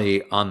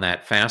really on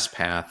that fast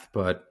path,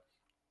 but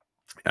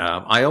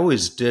I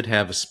always did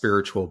have a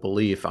spiritual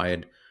belief. I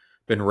had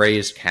been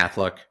raised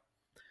Catholic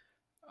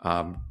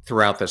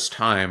throughout this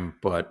time,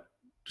 but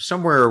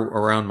somewhere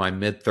around my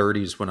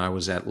mid-30s when I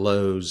was at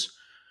Lowe's,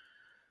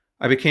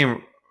 I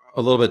became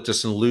a little bit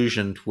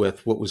disillusioned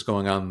with what was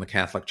going on in the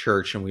Catholic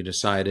Church, and we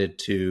decided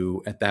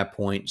to, at that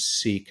point,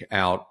 seek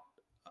out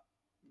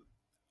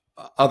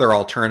other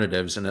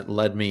alternatives, and it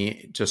led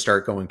me to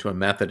start going to a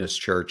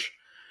Methodist church.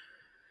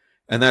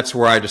 And that's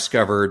where I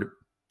discovered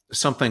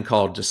something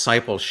called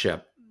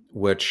discipleship,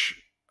 which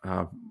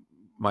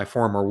my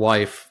former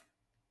wife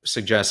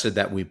suggested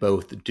that we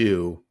both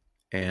do.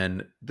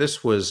 And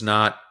this was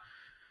not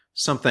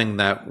something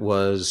that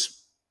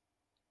was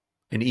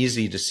an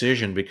easy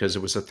decision, because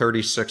it was a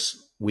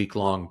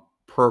 36-week-long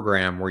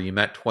program where you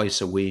met twice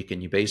a week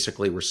and you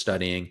basically were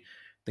studying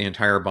the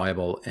entire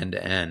Bible end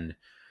to end.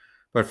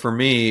 But for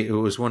me, it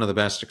was one of the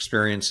best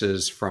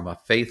experiences from a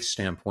faith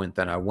standpoint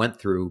that I went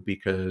through,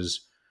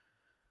 because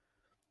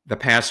the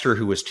pastor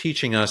who was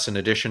teaching us, in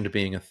addition to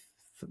being a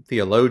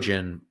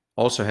theologian,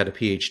 also had a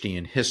PhD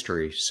in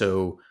history.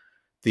 So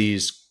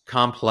these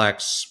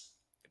complex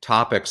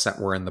topics that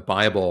were in the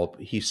Bible,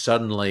 he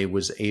suddenly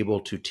was able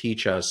to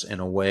teach us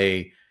in a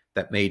way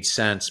that made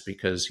sense,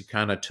 because he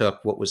kind of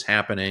took what was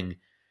happening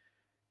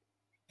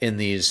in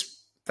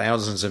these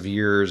thousands of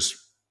years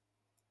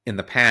in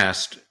the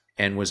past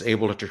and was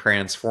able to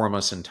transform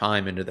us in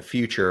time into the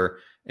future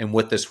and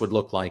what this would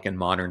look like in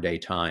modern day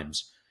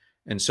times.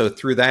 And so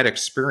through that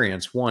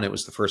experience, one, it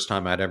was the first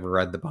time I'd ever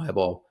read the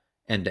Bible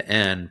end to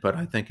end, but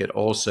I think it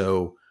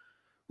also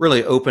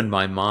really opened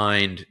my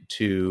mind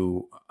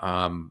to,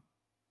 I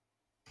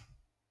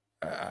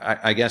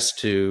guess,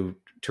 to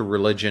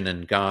religion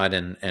and God,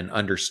 and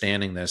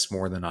understanding this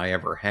more than I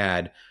ever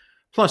had.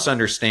 Plus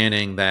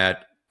understanding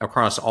that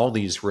across all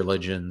these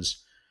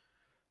religions,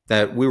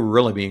 that we were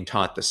really being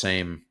taught the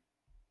same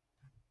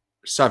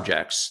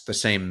subjects, the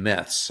same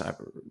myths.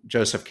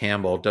 Joseph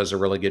Campbell does a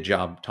really good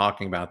job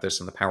talking about this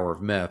in The Power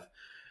of Myth.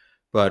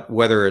 But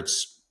whether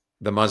it's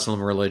the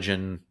Muslim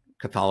religion,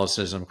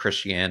 Catholicism,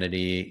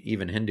 Christianity,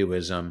 even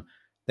Hinduism,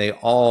 they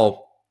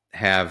all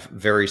have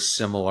very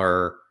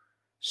similar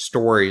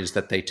stories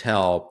that they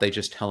tell. They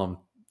just tell them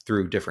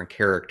through different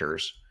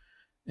characters.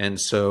 And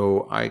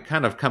so I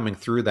kind of, coming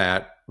through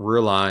that,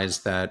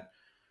 realized that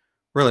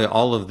really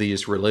all of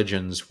these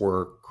religions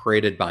were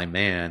created by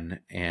man,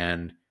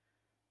 and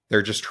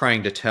They're just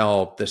trying to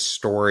tell this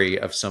story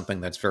of something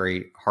that's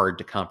very hard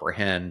to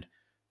comprehend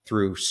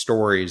through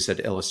stories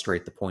that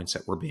illustrate the points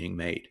that were being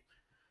made.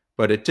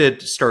 But it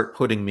did start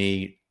putting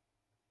me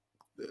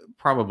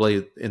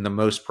probably in the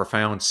most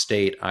profound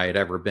state I had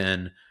ever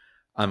been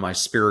on my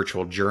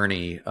spiritual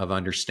journey of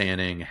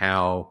understanding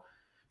how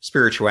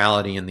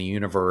spirituality in the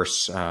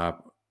universe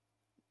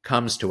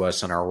comes to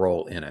us and our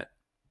role in it.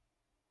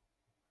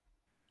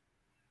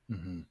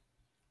 Mm-hmm.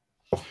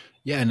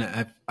 Yeah,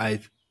 and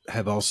I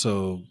have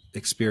also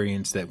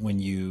experienced that when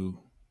you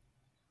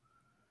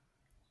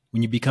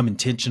become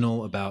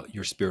intentional about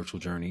your spiritual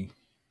journey,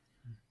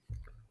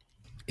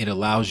 it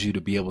allows you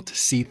to be able to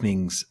see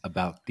things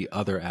about the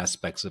other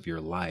aspects of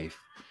your life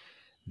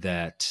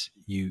that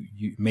you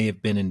may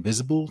have been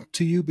invisible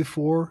to you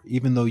before,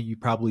 even though you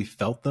probably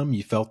felt them.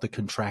 You felt the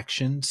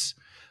contractions,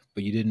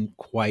 but you didn't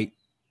quite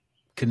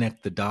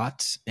connect the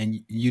dots.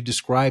 And you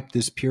described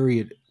this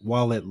period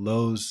while at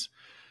Lowe's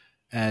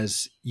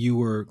as you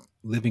were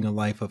living a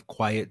life of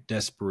quiet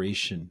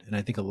desperation. And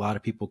I think a lot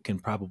of people can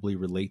probably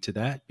relate to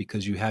that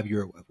because you have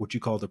your, what you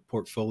call the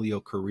portfolio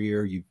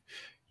career.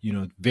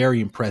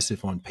 Very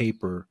impressive on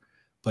paper,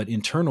 but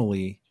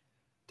internally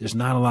there's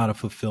not a lot of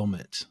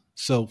fulfillment.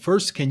 So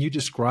first, can you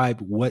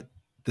describe what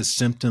the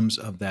symptoms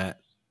of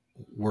that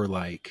were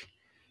like?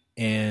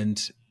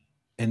 And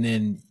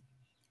then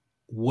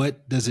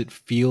what does it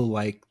feel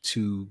like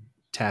to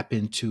tap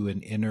into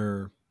an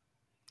inner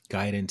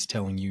guidance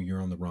telling you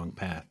you're on the wrong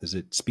path? Does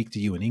it speak to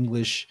you in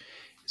English?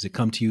 Does it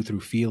come to you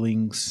through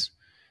feelings?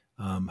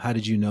 How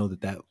did you know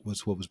that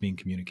was what was being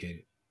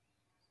communicated?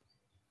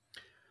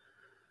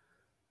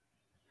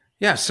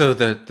 Yeah, so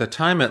the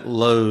time at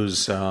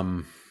Lowe's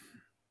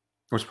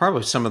was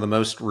probably some of the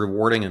most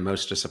rewarding and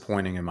most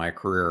disappointing in my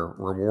career.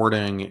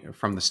 Rewarding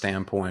from the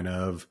standpoint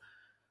of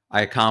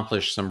I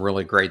accomplished some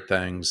really great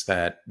things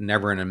that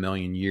never in a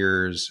million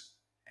years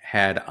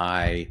had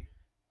I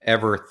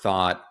ever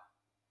thought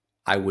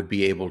I would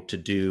be able to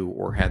do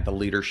or had the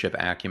leadership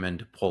acumen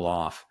to pull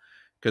off.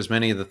 Because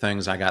many of the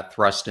things I got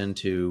thrust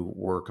into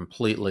were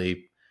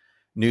completely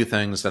new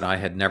things that I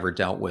had never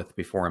dealt with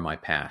before in my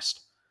past.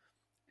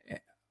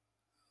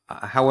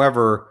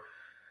 However,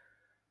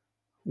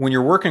 when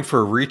you're working for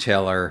a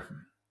retailer,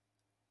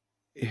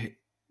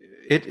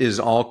 it is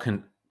all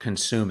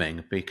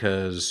consuming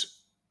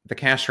because the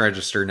cash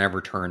register never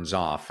turns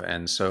off.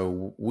 And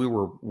so we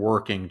were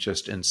working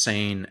just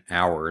insane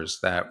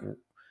hours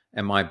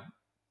and my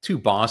two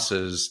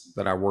bosses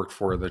that I worked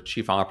for, the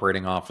chief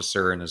operating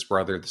officer and his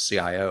brother, the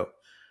CIO,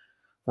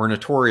 were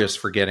notorious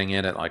for getting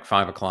in at like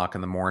 5 o'clock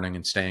in the morning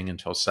and staying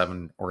until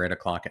 7 or 8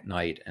 o'clock at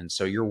night. And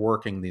so you're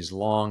working these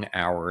long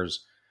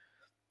hours.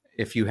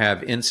 If you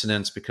have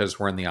incidents, because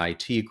we're in the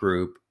IT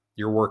group,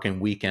 you're working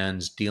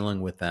weekends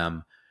dealing with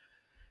them.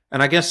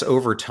 And I guess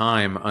over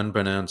time,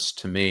 unbeknownst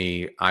to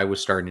me, I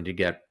was starting to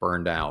get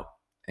burned out.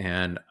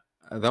 And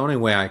the only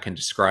way I can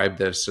describe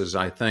this is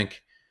I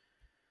think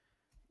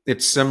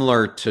it's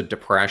similar to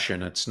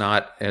depression. It's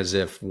not as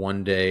if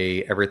one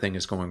day everything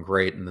is going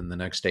great and then the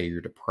next day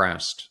you're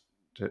depressed.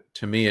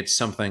 To me, it's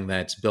something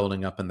that's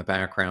building up in the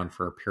background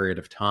for a period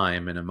of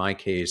time. And in my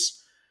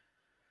case,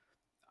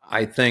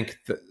 I think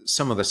that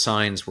some of the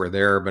signs were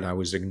there, but I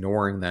was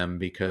ignoring them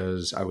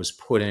because I was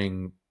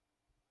putting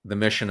the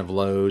mission of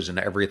Lowe's and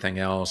everything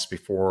else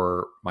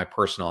before my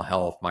personal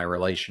health, my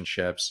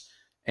relationships,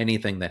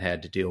 anything that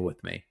had to deal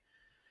with me.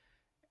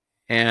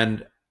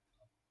 And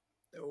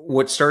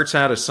what starts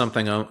out as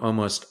something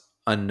almost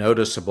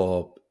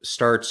unnoticeable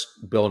starts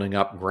building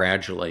up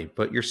gradually,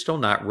 but you're still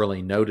not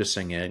really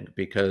noticing it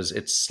because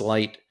it's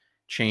slight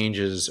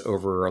changes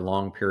over a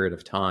long period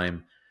of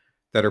time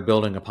that are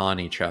building upon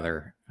each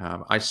other.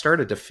 I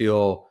started to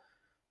feel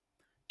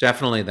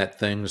definitely that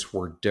things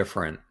were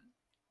different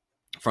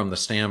from the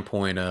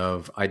standpoint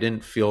of I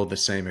didn't feel the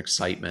same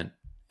excitement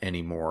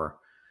anymore.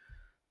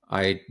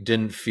 I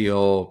didn't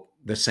feel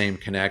the same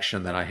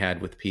connection that I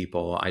had with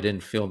people. I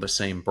didn't feel the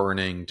same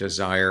burning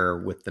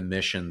desire with the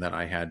mission that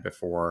I had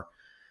before.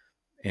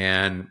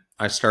 And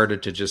I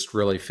started to just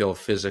really feel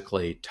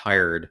physically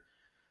tired.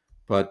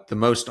 But the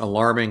most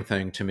alarming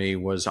thing to me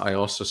was I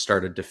also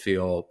started to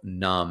feel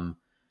numb.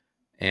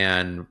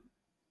 And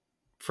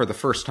for the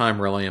first time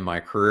really in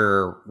my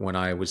career, when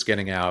I was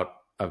getting out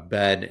of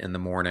bed in the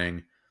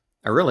morning,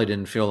 I really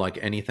didn't feel like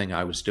anything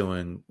I was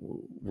doing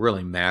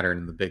really mattered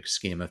in the big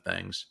scheme of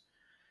things.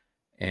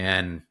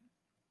 And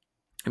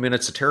I mean,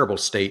 it's a terrible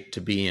state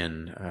to be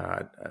in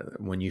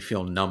when you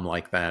feel numb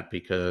like that,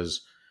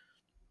 because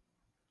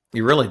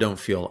you really don't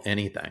feel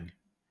anything.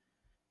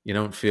 You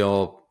don't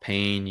feel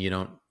pain. You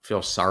don't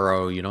feel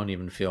sorrow. You don't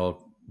even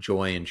feel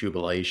joy and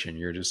jubilation.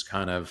 You're just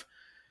kind of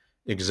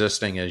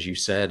existing, as you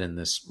said, in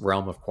this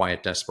realm of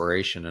quiet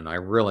desperation. And I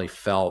really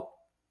felt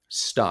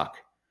stuck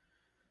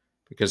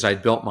because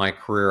I'd built my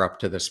career up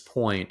to this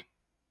point,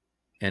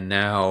 and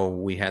now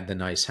we had the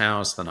nice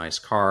house, the nice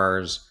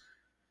cars,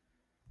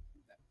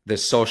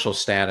 this social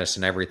status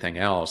and everything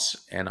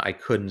else, and I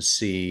couldn't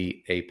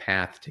see a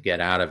path to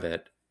get out of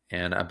it.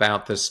 And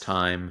about this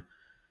time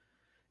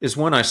is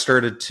when I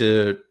started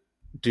to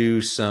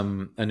do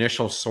some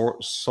initial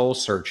soul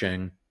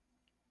searching,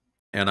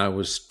 and I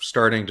was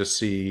starting to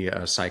see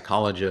a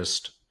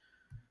psychologist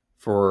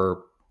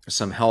for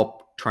some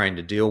help trying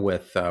to deal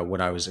with what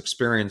I was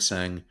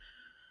experiencing,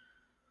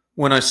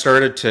 when I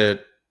started to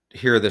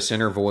hear this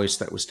inner voice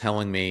that was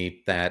telling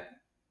me that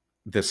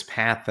this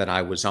path that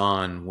I was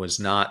on was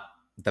not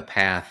the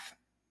path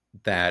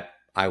that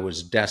I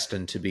was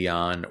destined to be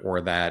on,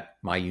 or that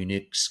my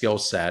unique skill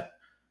set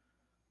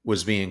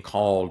was being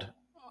called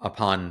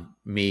upon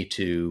me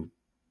to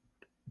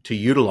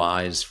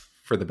utilize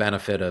for the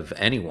benefit of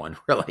anyone,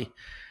 really.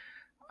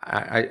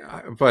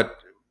 But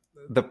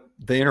the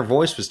inner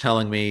voice was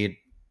telling me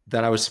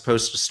that I was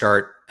supposed to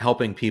start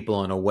helping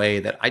people in a way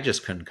that I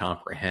just couldn't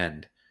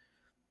comprehend.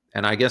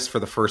 And I guess for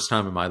the first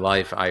time in my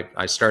life,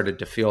 I started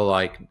to feel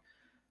like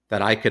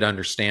that I could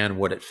understand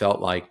what it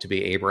felt like to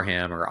be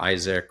Abraham or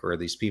Isaac or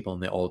these people in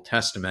the Old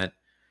Testament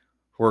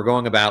who are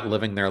going about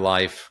living their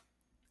life,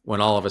 when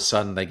all of a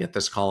sudden they get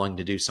this calling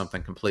to do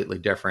something completely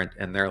different.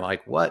 And they're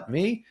like, what,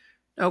 me?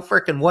 No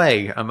freaking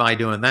way am I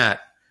doing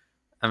that.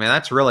 I mean,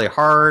 that's really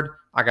hard.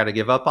 I got to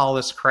give up all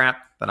this crap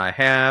that I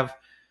have.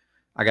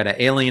 I got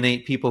to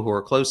alienate people who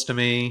are close to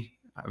me.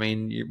 I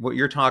mean, what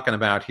you're talking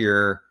about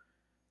here,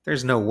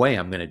 there's no way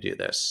I'm going to do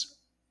this.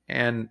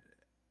 And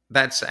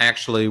that's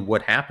actually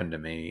what happened to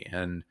me.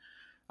 And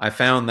I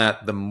found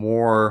that the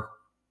more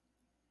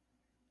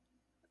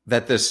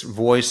that this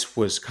voice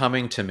was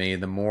coming to me,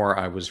 the more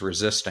I was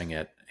resisting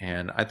it.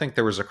 And I think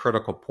there was a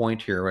critical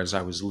point here as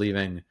I was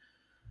leaving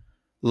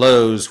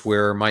Lowe's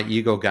where my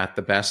ego got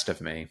the best of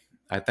me.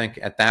 I think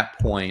at that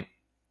point,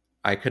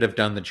 I could have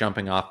done the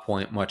jumping off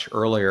point much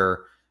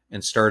earlier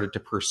and started to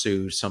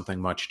pursue something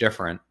much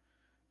different.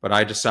 But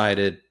I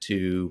decided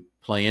to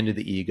play into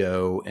the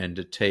ego and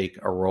to take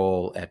a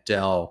role at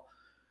Dell,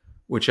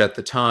 which at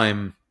the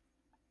time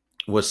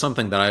was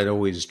something that I'd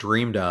always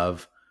dreamed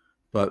of,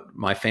 but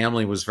my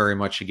family was very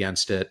much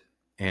against it.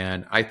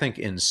 And I think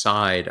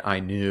inside I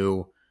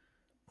knew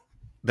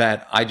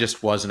that I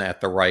just wasn't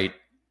at the right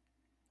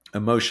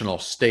emotional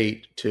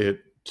state to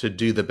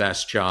do the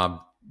best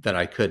job that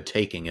I could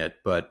taking it.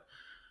 But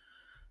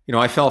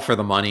I fell for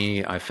the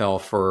money. I fell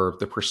for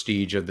the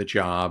prestige of the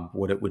job,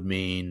 what it would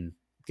mean,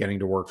 getting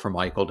to work for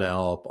Michael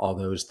Dell, all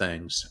those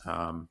things.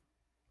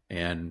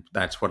 And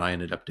that's what I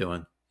ended up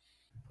doing.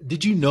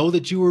 Did you know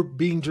that you were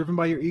being driven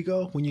by your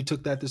ego when you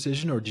took that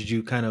decision, or did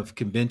you kind of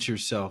convince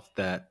yourself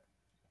that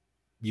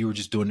you were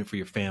just doing it for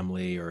your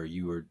family, or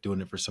you were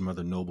doing it for some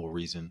other noble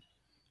reason?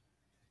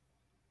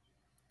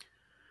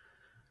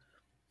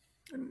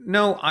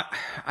 No,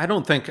 I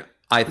don't think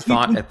I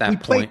thought at that we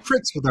play point.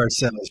 tricks with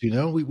ourselves,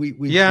 we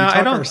Yeah, I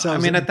talk don't. I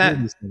ourselves mean, into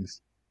doing these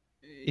things.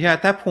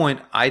 at that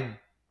point, I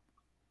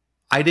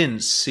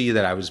didn't see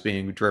that I was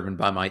being driven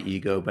by my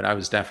ego, but I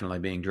was definitely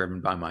being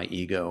driven by my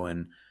ego.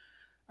 And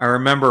I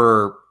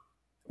remember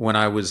when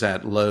I was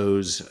at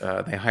Lowe's,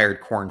 they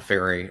hired Korn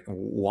Ferry.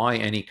 Why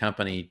any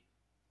company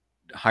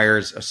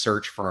hires a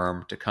search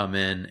firm to come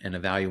in and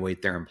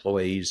evaluate their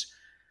employees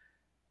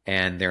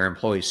and their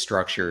employee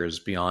structure is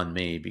beyond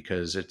me,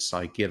 because it's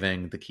like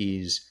giving the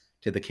keys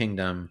to the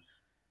kingdom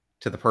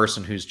to the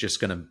person who's just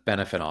going to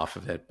benefit off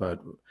of it.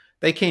 But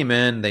they came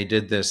in, they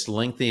did this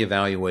lengthy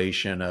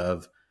evaluation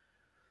of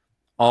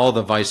all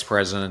the vice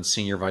presidents,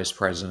 senior vice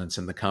presidents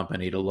in the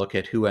company to look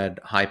at who had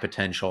high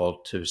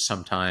potential to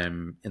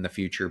sometime in the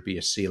future be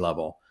a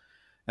C-level.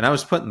 And I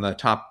was put in the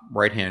top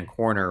right-hand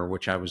corner,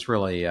 which I was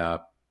really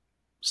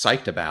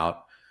psyched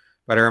about.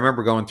 But I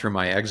remember going through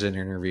my exit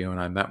interview and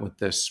I met with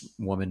this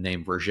woman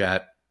named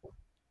Brigitte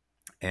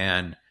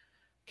and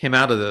came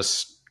out of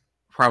this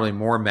probably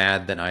more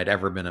mad than I'd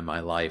ever been in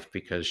my life,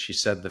 because she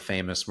said the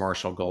famous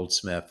Marshall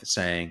Goldsmith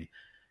saying,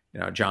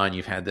 John,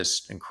 you've had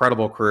this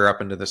incredible career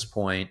up until this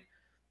point.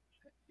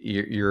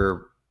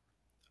 You're,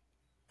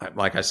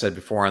 like I said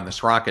before, on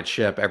this rocket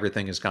ship,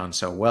 everything has gone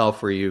so well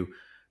for you,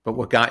 but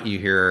what got you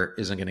here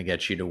isn't going to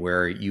get you to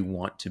where you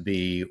want to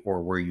be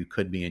or where you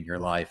could be in your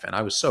life. And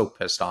I was so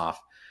pissed off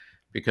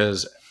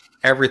because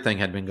everything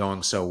had been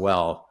going so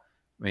well.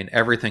 I mean,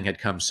 everything had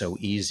come so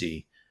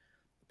easy.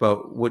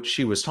 But what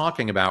she was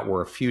talking about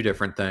were a few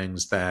different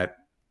things that,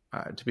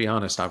 to be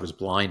honest, I was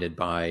blinded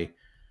by.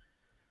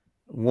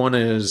 One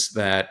is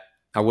that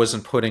I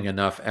wasn't putting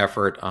enough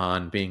effort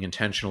on being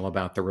intentional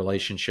about the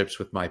relationships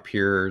with my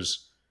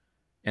peers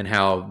and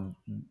how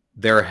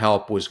their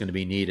help was going to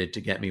be needed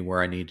to get me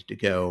where I needed to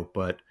go.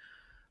 But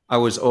I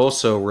was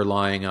also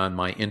relying on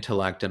my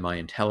intellect and my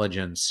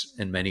intelligence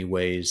in many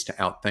ways to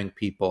outthink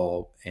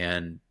people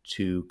and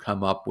to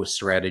come up with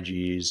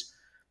strategies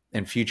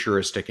and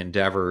futuristic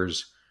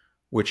endeavors,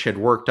 which had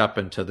worked up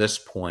until this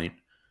point.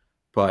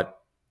 But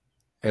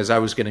as I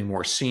was getting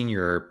more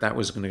senior, that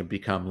was going to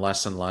become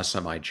less and less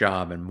of my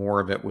job, and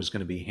more of it was going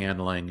to be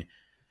handling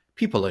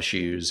people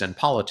issues and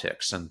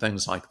politics and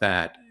things like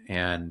that.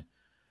 And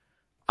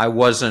I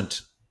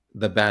wasn't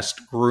the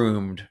best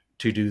groomed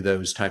to do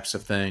those types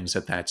of things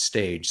at that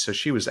stage. So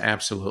she was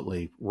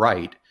absolutely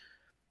right,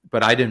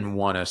 but I didn't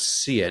want to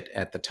see it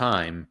at the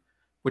time,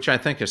 which I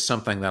think is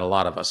something that a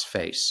lot of us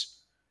face.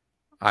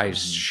 I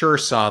Mhm. sure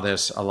saw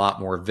this a lot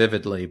more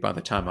vividly by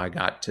the time I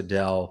got to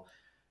Dell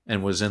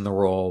and was in the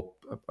role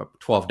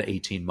 12 to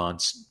 18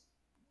 months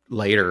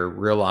later,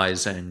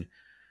 realizing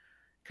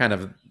kind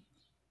of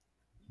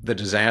the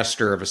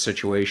disaster of a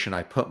situation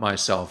I put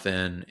myself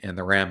in and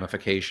the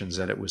ramifications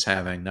that it was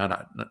having,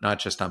 not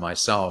just on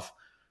myself,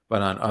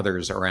 but on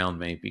others around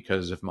me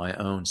because of my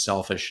own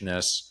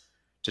selfishness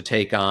to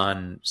take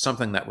on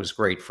something that was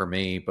great for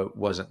me, but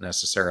wasn't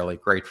necessarily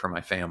great for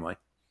my family.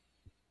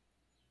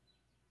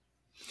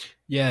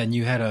 Yeah, and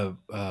you had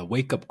a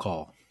wake up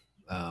call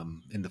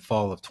in the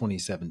fall of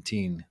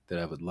 2017 that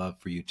I would love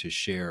for you to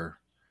share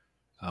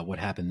what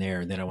happened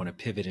there, and then I want to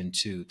pivot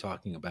into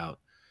talking about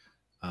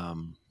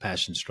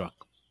Passion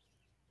Struck.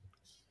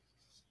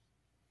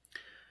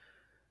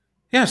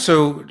 Yeah,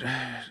 so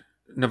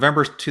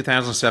November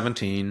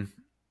 2017,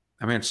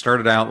 I mean, it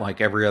started out like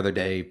every other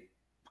day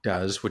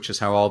does, which is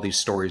how all these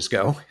stories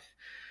go.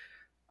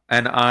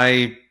 And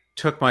I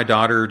took my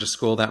daughter to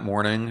school that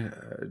morning,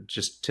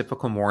 just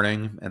typical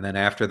morning. And then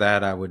after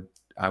that, I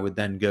would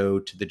then go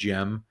to the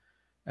gym.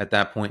 At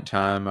that point in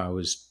time, I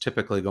was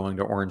typically going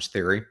to Orange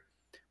Theory,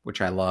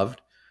 which I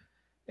loved.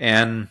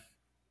 And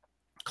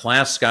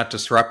class got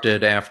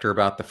disrupted after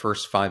about the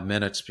first 5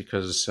 minutes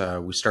because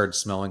we started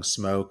smelling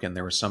smoke and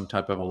there was some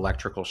type of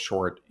electrical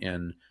short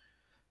in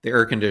the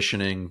air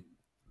conditioning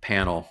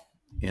panel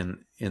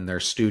in their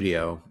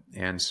studio.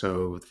 And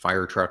so the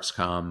fire trucks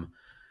come.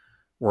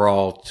 We're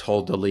all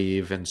told to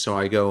leave. And so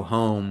I go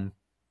home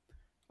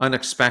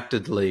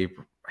unexpectedly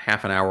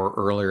half an hour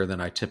earlier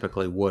than I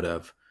typically would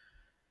have.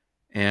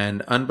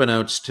 And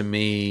unbeknownst to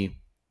me,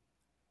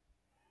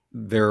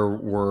 there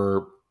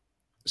were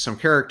some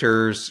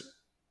characters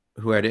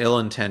who had ill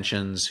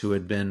intentions who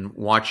had been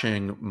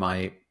watching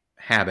my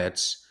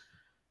habits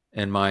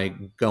and my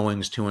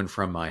goings to and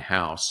from my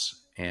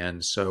house.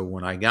 And so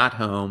when I got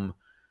home,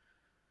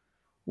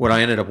 what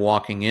I ended up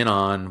walking in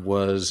on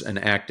was an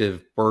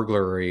active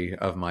burglary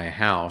of my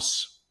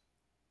house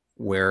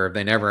where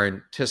they never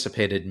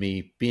anticipated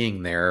me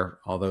being there,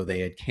 although they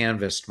had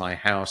canvassed my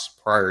house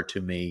prior to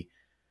me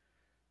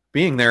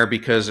being there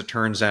because it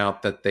turns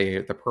out that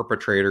the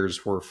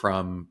perpetrators were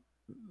from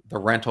the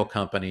rental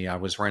company I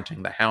was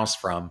renting the house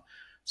from.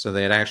 So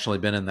they had actually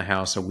been in the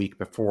house a week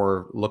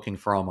before looking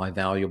for all my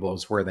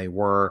valuables where they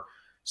were.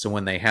 So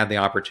when they had the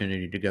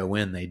opportunity to go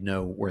in, they'd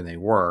know where they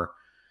were.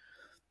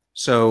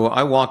 So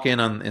I walk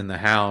in the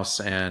house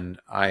and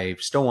I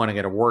still want to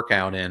get a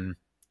workout in.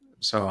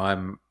 So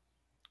I'm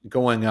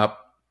going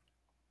up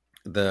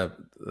the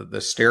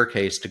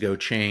staircase to go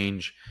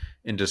change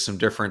into some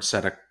different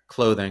set of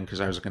clothing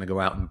because I was going to go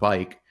out and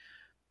bike.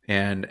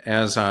 And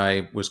as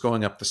I was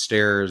going up the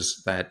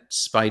stairs, that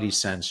spidey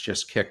sense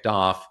just kicked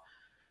off.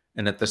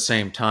 And at the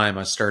same time,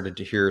 I started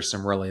to hear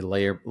some really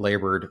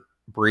labored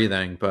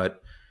breathing,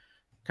 but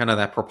kind of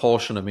that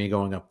propulsion of me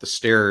going up the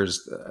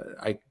stairs,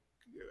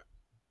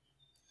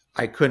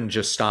 I couldn't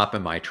just stop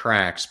in my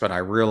tracks, but I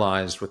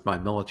realized with my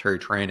military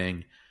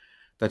training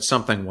that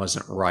something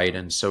wasn't right.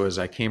 And so as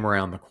I came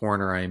around the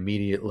corner, I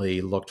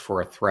immediately looked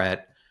for a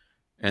threat.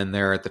 And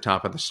there at the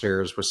top of the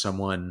stairs was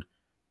someone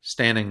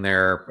standing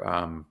there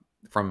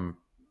from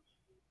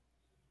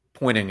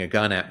pointing a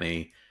gun at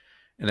me.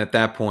 And at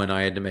that point,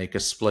 I had to make a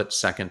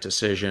split-second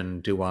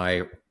decision. Do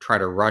I try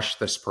to rush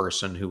this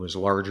person who was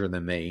larger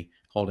than me,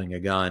 holding a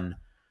gun,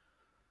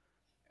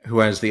 who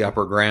has the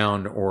upper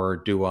ground, or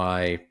do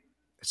I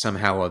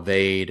somehow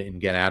evade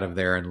and get out of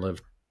there and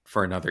live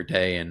for another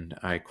day? And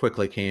I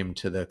quickly came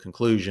to the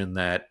conclusion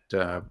that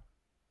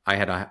I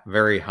had a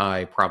very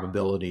high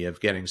probability of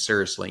getting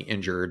seriously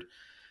injured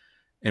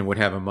and would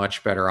have a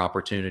much better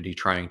opportunity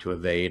trying to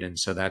evade. And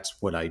so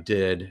that's what I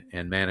did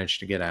and managed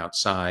to get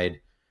outside.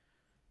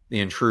 The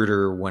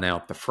intruder went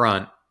out the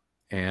front,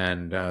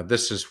 and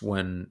this is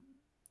when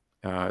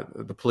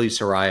the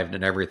police arrived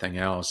and everything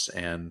else.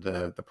 And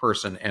the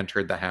person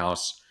entered the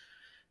house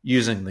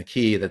using the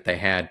key that they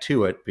had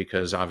to it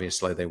because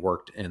obviously they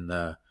worked in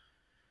the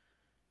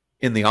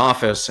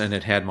office and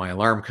it had my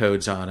alarm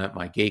codes on it,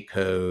 my gate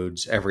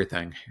codes,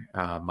 everything,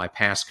 my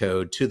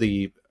passcode to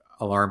the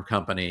alarm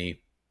company.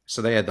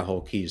 So they had the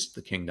whole keys to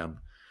the kingdom.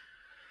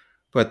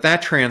 But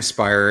that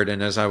transpired,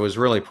 and as I was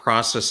really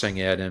processing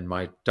it, and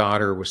my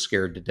daughter was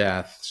scared to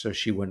death, so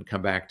she wouldn't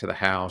come back to the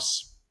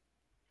house.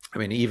 I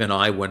mean, even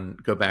I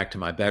wouldn't go back to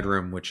my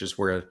bedroom, which is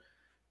where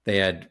they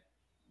had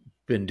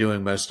been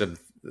doing most of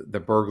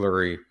the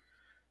burglary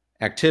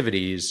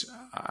activities.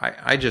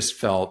 I just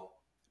felt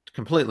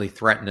completely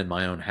threatened in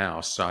my own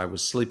house. So I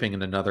was sleeping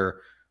in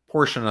another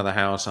portion of the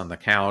house on the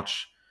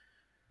couch,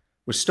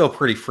 was still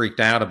pretty freaked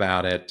out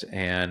about it,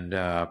 and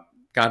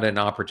got an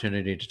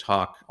opportunity to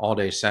talk all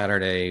day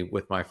Saturday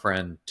with my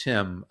friend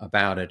Tim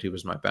about it, who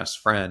was my best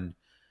friend.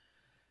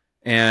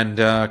 And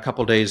a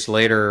couple days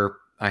later,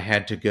 I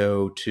had to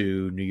go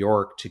to New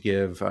York to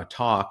give a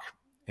talk.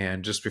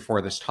 And just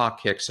before this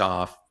talk kicks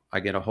off, I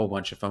get a whole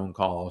bunch of phone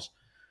calls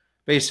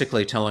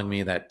basically telling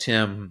me that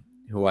Tim,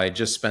 who I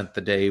just spent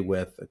the day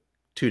with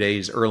 2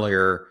 days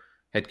earlier,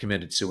 had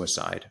committed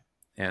suicide.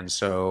 And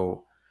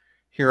so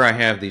here I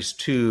have these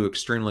two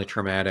extremely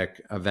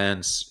traumatic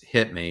events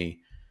hit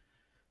me.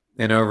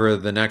 And over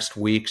the next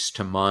weeks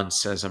to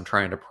months, as I'm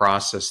trying to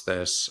process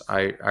this,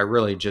 I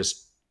really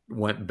just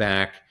went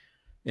back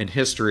in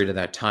history to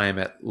that time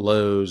at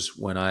Lowe's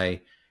when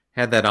I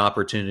had that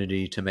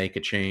opportunity to make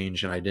a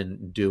change and I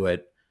didn't do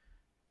it.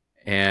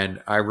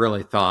 And I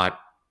really thought,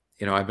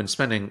 I've been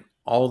spending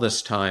all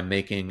this time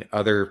making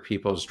other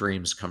people's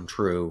dreams come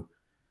true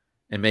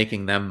and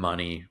making them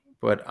money,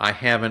 but I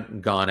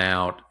haven't gone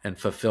out and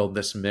fulfilled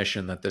this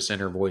mission that this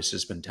inner voice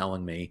has been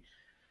telling me.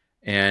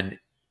 And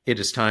it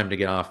is time to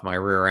get off my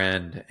rear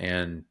end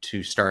and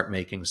to start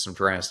making some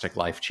drastic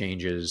life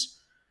changes,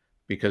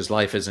 because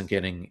life isn't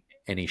getting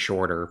any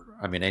shorter.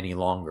 Any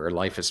longer.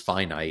 Life is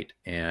finite,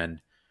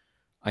 and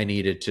I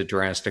needed to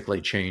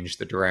drastically change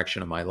the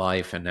direction of my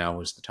life, and now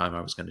was the time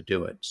I was going to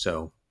do it.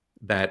 So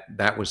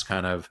that was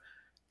kind of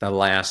the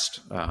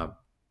last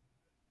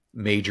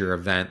major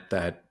event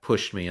that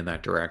pushed me in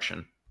that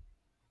direction.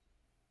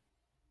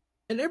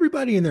 And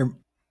everybody and their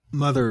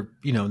mother,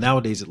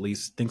 nowadays at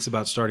least, thinks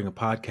about starting a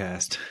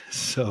podcast.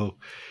 So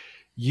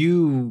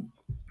you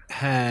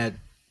had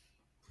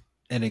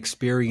an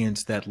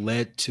experience that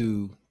led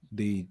to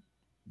the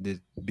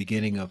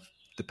beginning of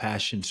the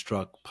Passion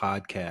Struck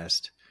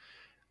podcast.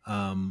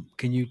 Can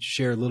you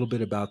share a little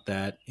bit about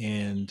that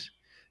and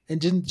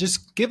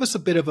just give us a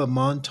bit of a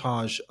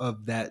montage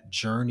of that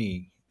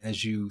journey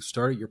as you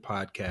started your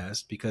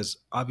podcast? Because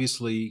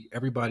obviously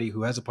everybody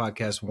who has a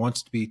podcast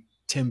wants to be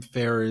Tim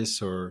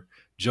Ferriss or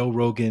Joe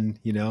Rogan,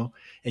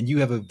 and you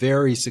have a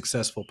very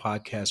successful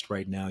podcast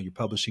right now. You're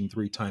publishing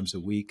 3 times a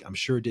week. I'm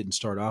sure it didn't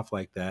start off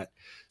like that.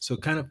 So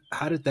kind of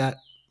how did that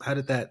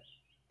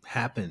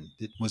happen?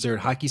 Was there a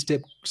hockey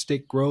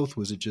stick growth?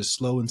 Was it just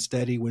slow and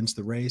steady wins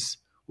the race?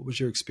 What was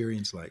your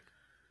experience like?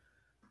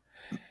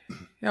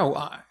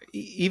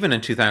 Even in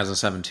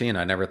 2017,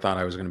 I never thought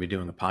I was going to be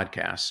doing a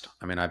podcast.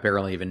 I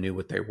barely even knew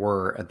what they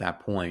were at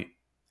that point.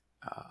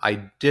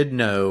 I did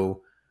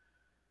know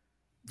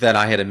that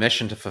I had a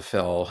mission to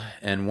fulfill.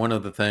 And one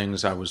of the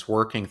things I was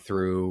working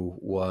through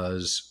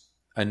was,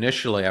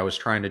 initially I was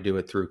trying to do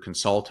it through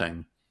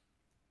consulting.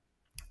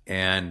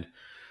 And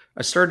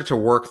I started to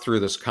work through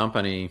this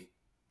company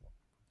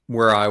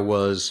where I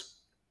was,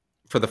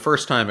 for the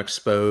first time,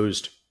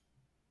 exposed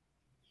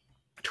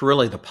to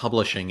really the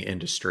publishing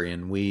industry.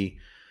 And we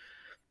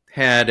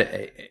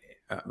had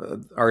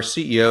our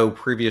CEO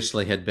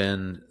previously had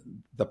been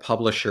the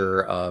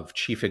publisher of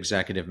Chief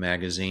Executive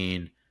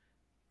Magazine,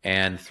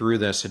 and through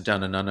this had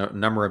done a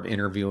number of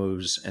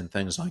interviews and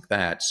things like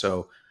that.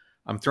 So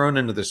I'm thrown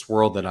into this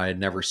world that I had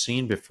never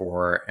seen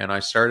before, and I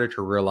started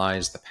to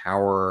realize the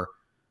power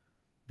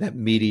that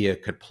media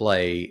could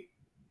play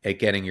at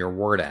getting your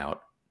word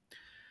out.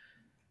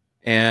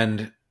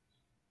 And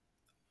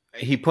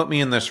he put me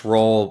in this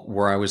role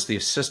where I was the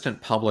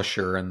assistant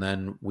publisher, and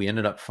then we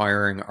ended up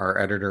firing our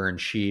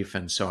editor-in-chief,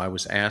 and so I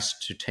was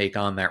asked to take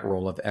on that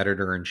role of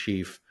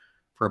editor-in-chief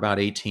for about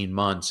 18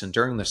 months. And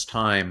during this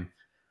time,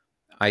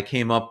 I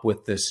came up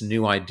with this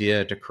new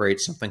idea to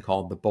create something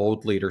called the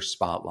Bold Leader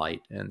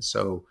Spotlight. And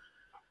so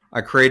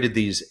I created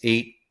these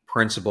 8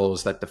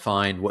 principles that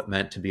defined what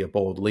meant to be a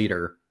bold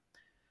leader.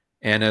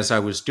 And as I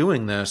was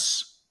doing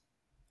this,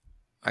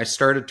 I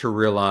started to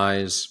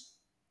realize,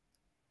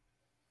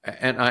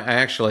 and I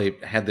actually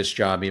had this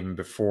job even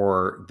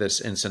before this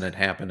incident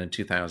happened in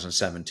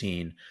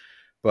 2017,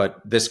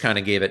 but this kind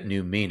of gave it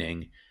new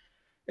meaning.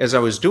 As I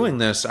was doing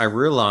this, I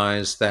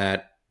realized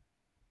that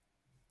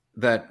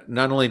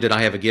not only did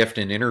I have a gift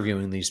in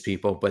interviewing these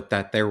people, but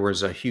that there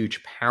was a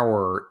huge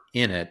power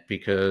in it,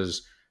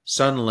 because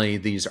suddenly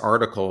these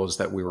articles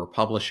that we were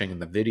publishing in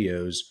the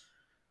videos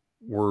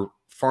were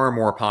far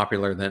more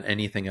popular than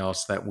anything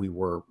else that we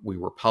were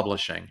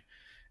publishing.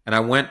 And I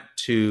went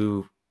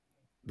to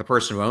the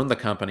person who owned the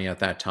company at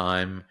that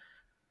time,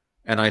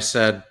 and I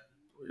said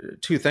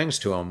 2 things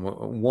to him.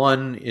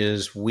 One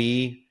is,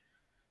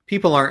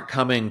 people aren't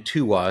coming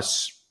to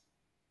us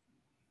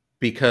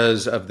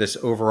because of this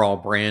overall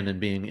brand and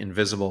being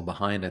invisible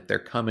behind it. They're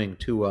coming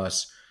to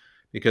us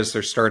because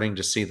they're starting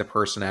to see the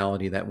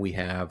personality that we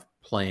have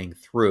playing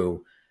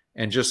through.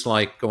 And just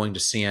like going to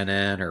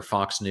CNN or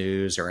Fox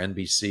News or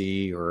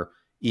NBC or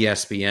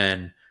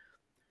ESPN,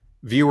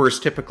 viewers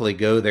typically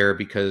go there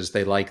because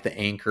they like the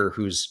anchor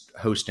who's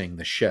hosting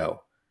the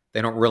show.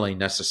 They don't really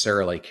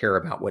necessarily care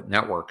about what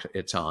network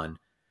it's on.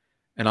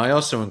 And I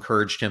also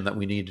encouraged him that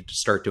we needed to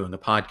start doing a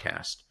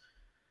podcast.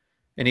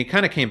 And he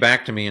kind of came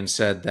back to me and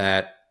said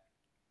that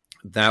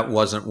that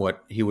wasn't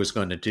what he was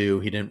going to do.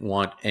 He didn't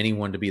want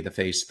anyone to be the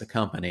face of the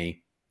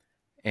company.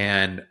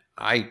 And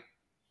I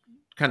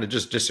kind of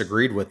just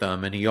disagreed with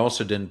him. And he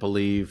also didn't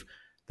believe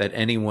that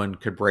anyone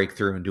could break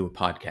through and do a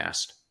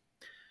podcast.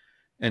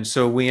 And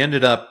so we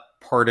ended up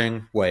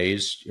parting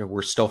ways.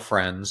 We're still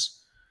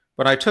friends.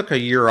 But I took a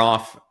year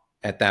off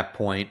at that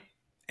point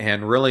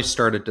and really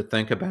started to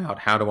think about,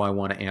 how do I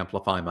want to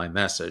amplify my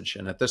message?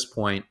 And at this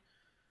point,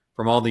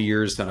 from all the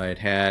years that I had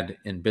had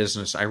in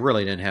business, I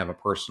really didn't have a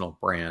personal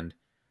brand.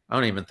 I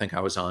don't even think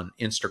I was on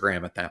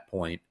Instagram at that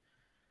point.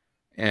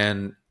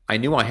 And I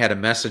knew I had a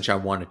message I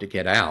wanted to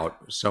get out.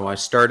 So I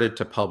started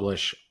to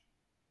publish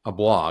a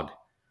blog.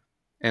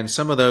 And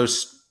some of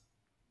those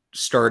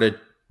started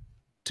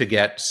to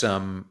get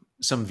some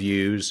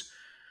views.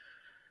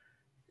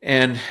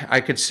 And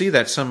I could see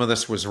that some of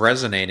this was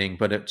resonating,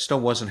 but it still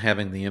wasn't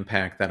having the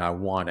impact that I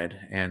wanted.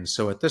 And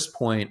so at this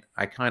point,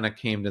 I kind of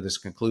came to this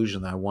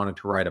conclusion that I wanted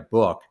to write a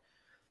book.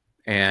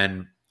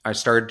 And I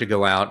started to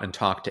go out and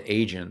talk to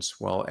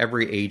agents. Well,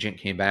 every agent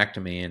came back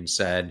to me and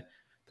said,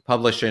 the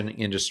publishing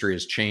industry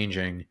is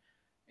changing,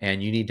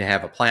 and you need to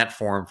have a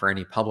platform for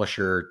any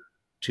publisher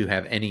to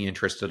have any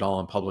interest at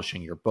all in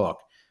publishing your book.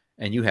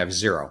 And you have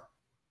zero.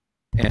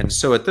 And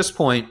so at this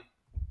point,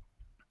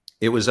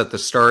 it was at the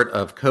start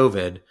of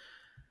COVID,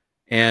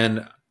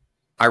 and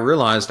I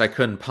realized I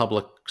couldn't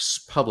public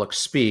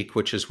speak,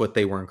 which is what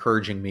they were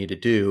encouraging me to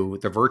do.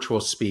 The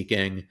virtual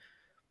speaking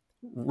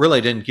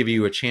really didn't give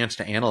you a chance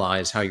to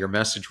analyze how your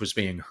message was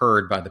being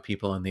heard by the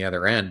people on the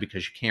other end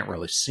because you can't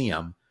really see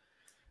them.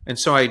 And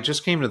so I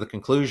just came to the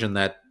conclusion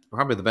that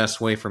probably the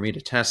best way for me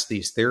to test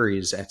these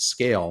theories at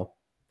scale,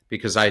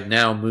 because I'd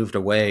now moved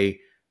away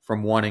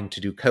from wanting to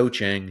do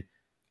coaching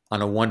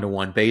on a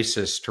one-to-one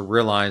basis to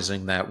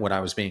realizing that what I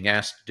was being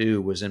asked to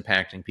do was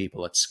impacting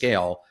people at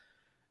scale.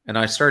 And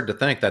I started to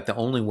think that the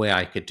only way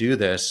I could do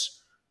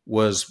this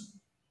was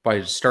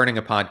by starting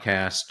a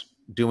podcast,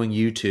 doing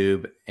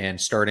YouTube,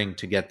 and starting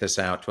to get this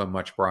out to a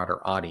much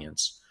broader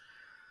audience.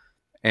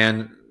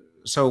 And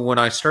so when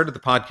I started the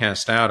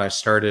podcast out, I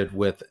started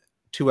with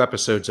 2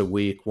 episodes a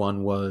week.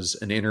 One was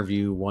an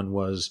interview, one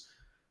was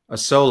a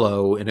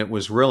solo, and it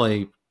was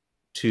really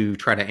to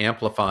try to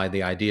amplify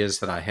the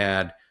ideas that I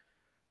had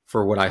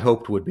for what I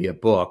hoped would be a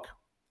book,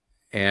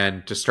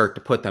 and to start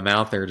to put them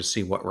out there to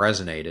see what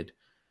resonated.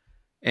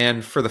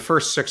 And for the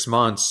first 6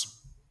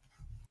 months,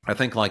 I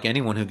think like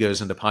anyone who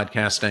goes into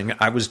podcasting,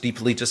 I was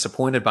deeply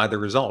disappointed by the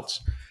results.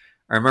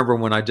 I remember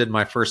when I did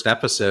my first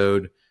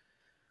episode,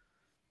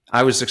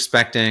 I was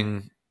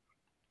expecting,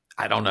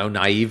 I don't know,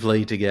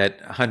 naively to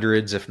get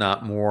hundreds, if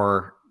not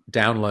more,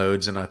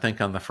 downloads. And I think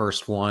on the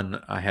first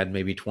one, I had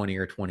maybe 20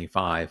 or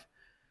 25.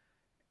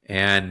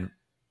 And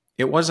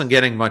it wasn't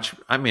getting much.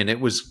 I mean,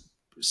 it was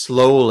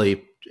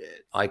slowly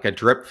like a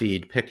drip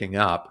feed picking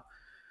up.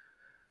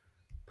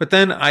 But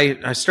then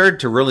I started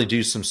to really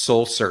do some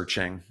soul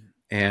searching,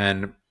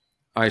 and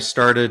I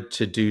started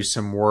to do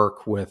some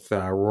work with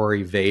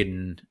Rory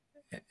Vaden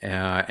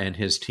and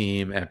his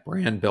team at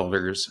Brand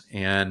Builders.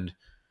 And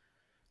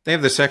they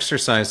have this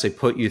exercise they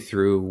put you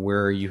through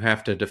where you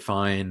have to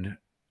define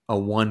a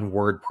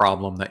one-word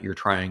problem that you're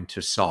trying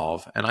to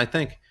solve. And I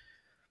think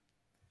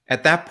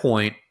at that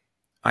point,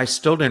 I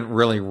still didn't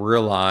really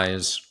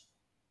realize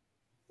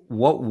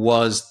what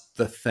was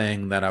the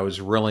thing that I was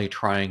really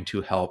trying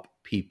to help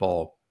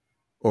people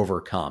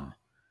overcome.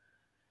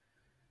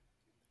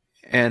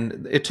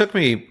 And it took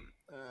me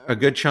a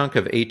good chunk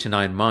of 8 to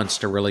 9 months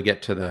to really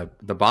get to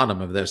the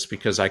bottom of this,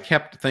 because I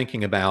kept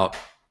thinking about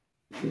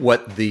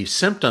what the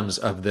symptoms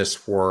of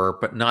this were,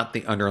 but not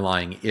the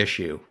underlying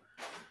issue.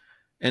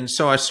 And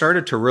so I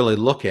started to really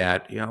look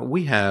at,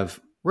 we have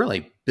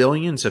really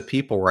billions of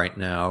people right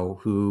now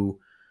who,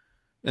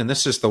 and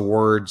this is the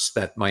words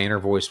that my inner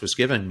voice was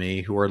giving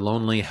me, who are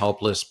lonely,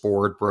 helpless,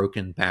 bored,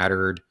 broken,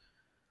 battered.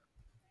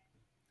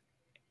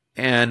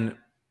 And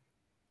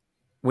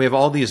we have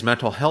all these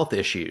mental health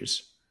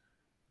issues.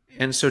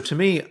 And so to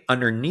me,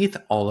 underneath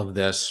all of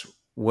this,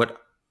 what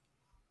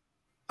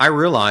I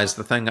realized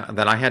the thing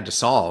that I had to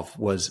solve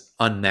was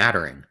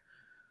unmattering.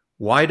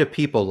 Why do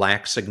people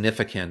lack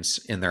significance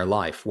in their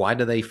life? Why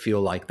do they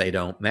feel like they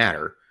don't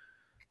matter?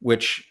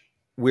 Which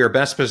we are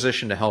best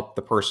positioned to help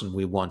the person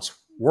we once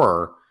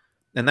were.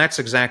 And that's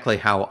exactly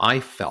how I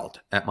felt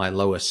at my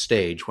lowest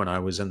stage when I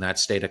was in that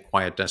state of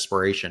quiet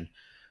desperation.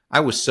 I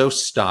was so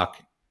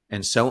stuck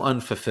and so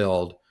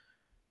unfulfilled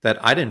that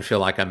I didn't feel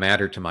like I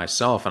mattered to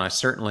myself. And I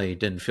certainly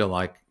didn't feel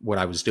like what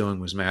I was doing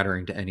was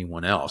mattering to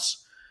anyone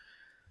else.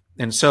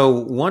 And so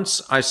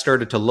once I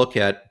started to look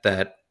at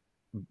that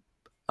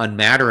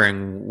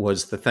unmattering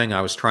was the thing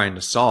I was trying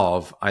to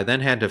solve, I then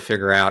had to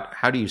figure out,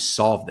 how do you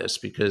solve this?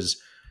 Because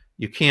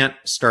you can't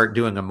start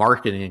doing a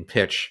marketing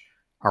pitch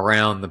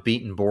around the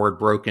beaten, bored,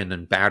 broken,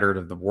 and battered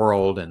of the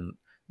world, and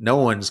no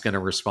one's going to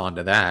respond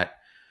to that.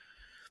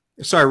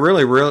 So I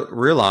really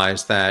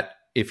realized that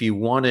if you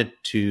wanted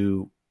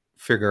to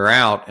figure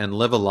out and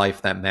live a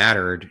life that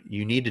mattered,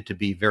 you needed to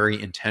be very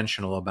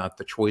intentional about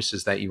the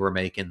choices that you were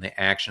making, the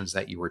actions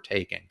that you were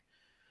taking.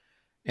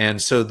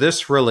 And so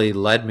this really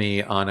led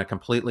me on a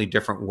completely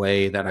different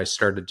way that I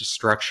started to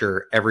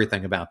structure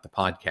everything about the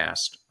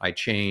podcast. I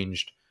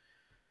changed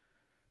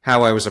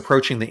how I was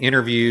approaching the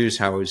interviews,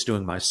 how I was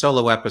doing my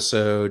solo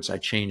episodes. I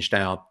changed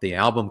out the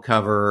album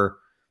cover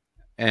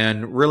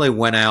and really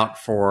went out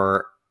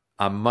for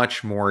a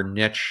much more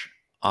niche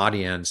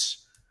audience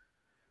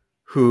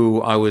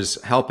who I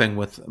was helping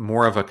with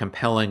more of a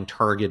compelling,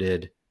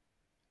 targeted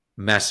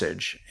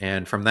message.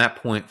 And from that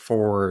point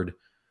forward,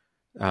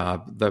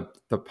 the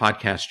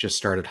podcast just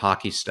started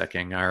hockey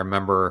sticking. I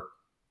remember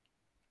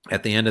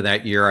at the end of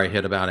that year, I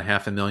hit about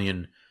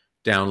 500,000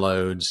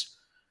 downloads.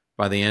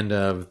 By the end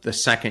of the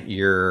second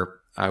year,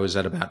 I was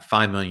at about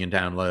 5 million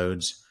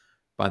downloads.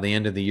 By the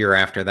end of the year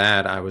after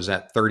that, I was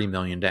at 30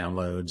 million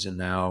downloads, and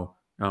now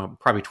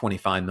probably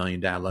 25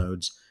 million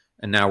downloads.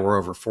 And now we're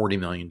over 40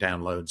 million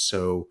downloads.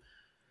 So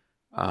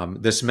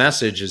this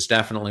message is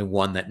definitely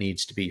one that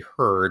needs to be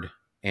heard.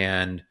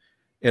 And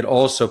it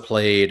also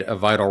played a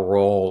vital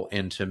role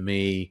into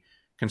me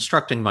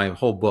constructing my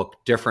whole book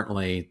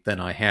differently than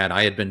I had.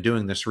 I had been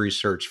doing this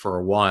research for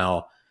a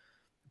while,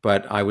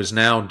 but I was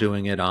now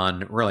doing it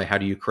on really how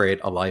do you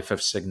create a life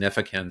of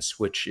significance,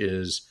 which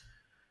is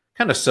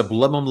kind of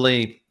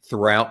subliminally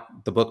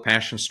throughout the book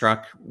Passion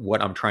Struck,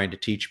 what I'm trying to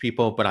teach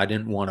people, but I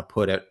didn't want to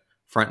put it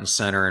front and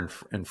center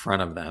in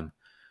front of them.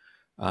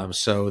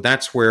 So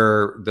that's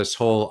where this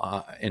whole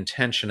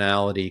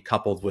intentionality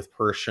coupled with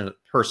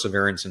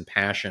perseverance and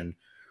passion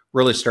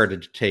really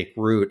started to take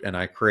root, and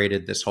I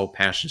created this whole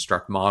Passion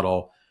Struck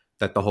model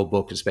that the whole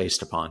book is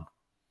based upon.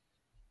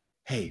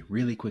 Hey,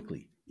 really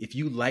quickly, if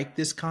you like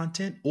this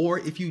content or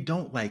if you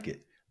don't like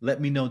it,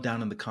 let me know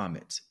down in the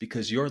comments,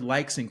 because your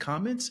likes and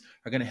comments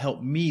are going to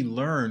help me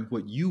learn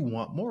what you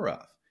want more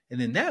of. And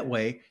then that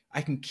way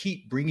I can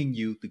keep bringing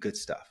you the good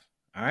stuff.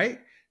 All right.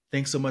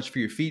 Thanks so much for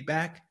your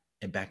feedback,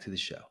 and back to the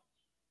show.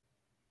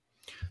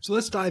 So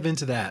let's dive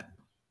into that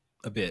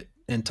a bit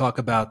and talk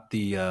about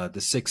the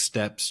 6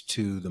 steps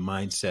to the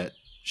mindset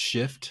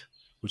shift,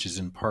 which is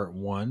in part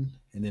 1.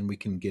 And then we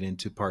can get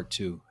into part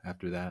 2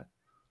 after that.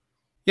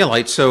 Yeah,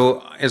 Light.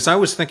 So as I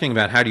was thinking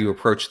about how do you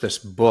approach this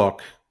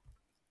book,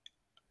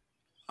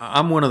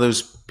 I'm one of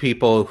those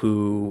people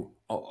who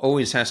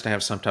always has to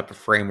have some type of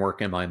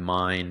framework in my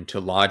mind to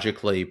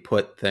logically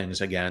put things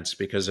against.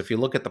 Because if you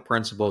look at the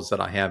principles that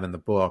I have in the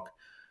book,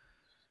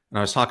 and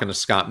I was talking to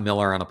Scott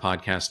Miller on a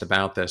podcast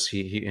about this,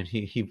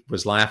 he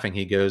was laughing.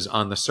 He goes,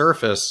 on the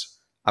surface,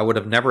 I would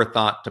have never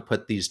thought to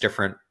put these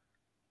different,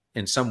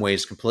 in some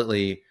ways,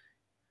 completely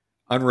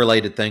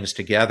unrelated things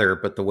together,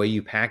 but the way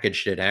you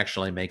packaged it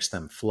actually makes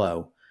them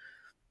flow.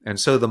 And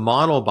so the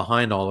model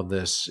behind all of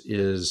this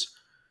is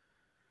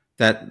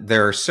that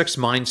there are 6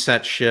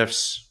 mindset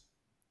shifts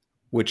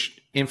which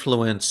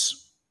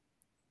influence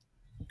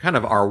kind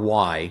of our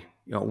why.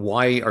 You know,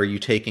 why are you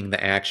taking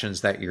the actions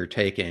that you're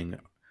taking?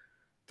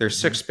 There's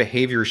 6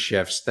 behavior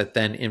shifts that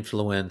then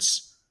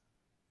influence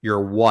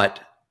your what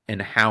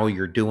and how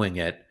you're doing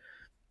it.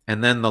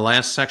 And then the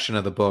last section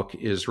of the book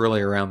is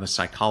really around the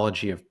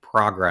psychology of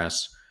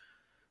progress,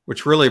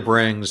 which really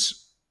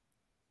brings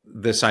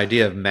this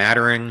idea of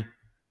mattering,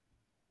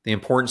 the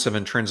importance of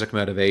intrinsic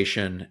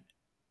motivation,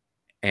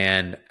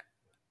 and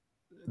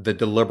the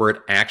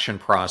deliberate action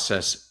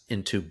process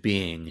into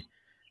being.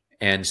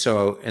 And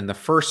so in the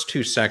first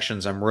 2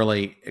 sections, I'm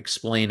really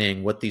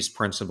explaining what these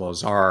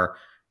principles are.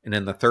 And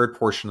in the third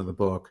portion of the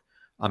book,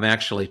 I'm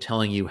actually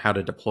telling you how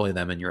to deploy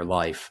them in your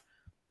life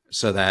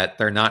so that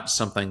they're not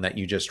something that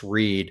you just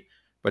read,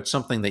 but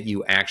something that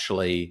you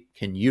actually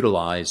can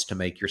utilize to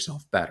make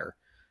yourself better.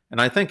 And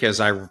I think as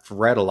I've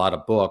read a lot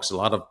of books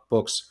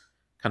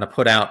kind of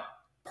put out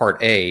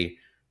part A,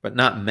 but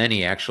not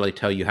many actually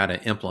tell you how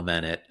to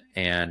implement it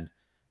and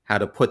how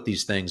to put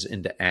these things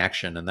into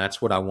action. And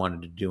that's what I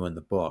wanted to do in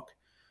the book.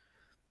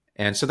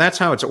 And so that's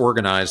how it's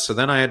organized. So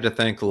then I had to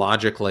think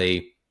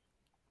logically,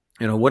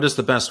 you know, what is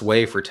the best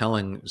way for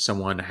telling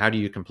someone how do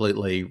you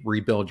completely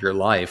rebuild your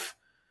life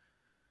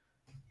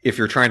if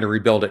you're trying to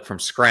rebuild it from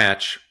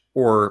scratch?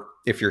 Or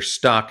if you're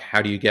stuck,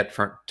 how do you get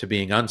to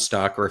being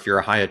unstuck? Or if you're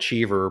a high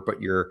achiever,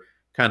 but you're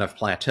kind of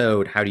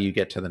plateaued, how do you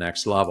get to the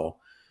next level?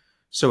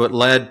 So it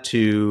led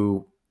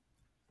to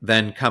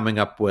then coming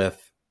up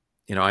with,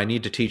 you know, I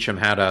need to teach them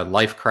how to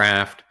life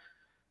craft.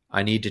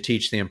 I need to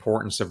teach the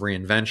importance of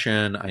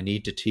reinvention. I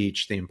need to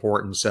teach the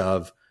importance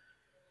of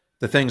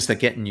the things that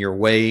get in your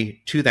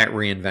way to that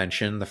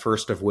reinvention, the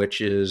first of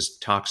which is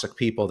toxic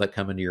people that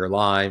come into your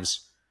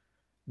lives.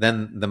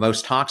 Then the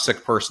most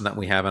toxic person that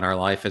we have in our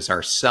life is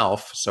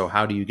ourself. So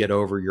how do you get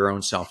over your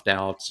own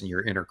self-doubts and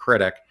your inner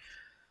critic?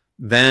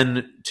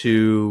 Then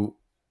to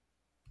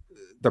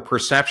the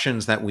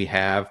perceptions that we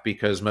have,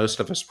 because most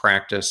of us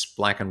practice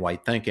black and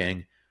white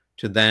thinking,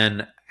 to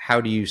then how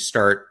do you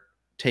start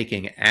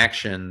taking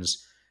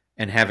actions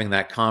and having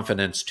that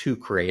confidence to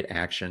create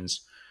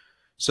actions?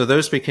 So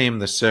those became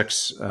the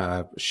 6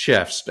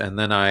 shifts. And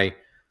then I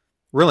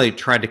really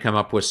tried to come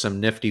up with some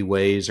nifty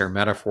ways or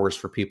metaphors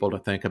for people to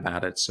think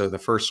about it. So the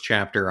first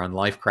chapter on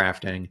life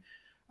crafting,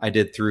 I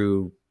did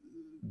through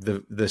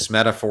this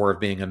metaphor of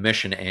being a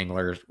mission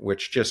angler,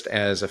 which just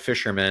as a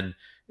fisherman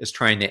is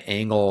trying to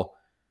angle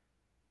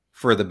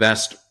for the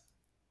best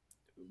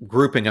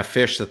grouping of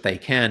fish that they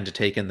can to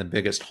take in the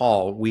biggest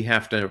haul, we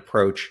have to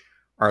approach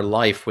our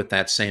life with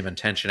that same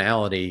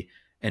intentionality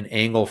and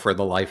angle for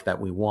the life that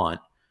we want.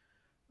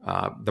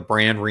 The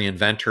brand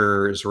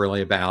Reinventor is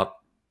really about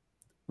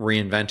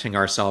reinventing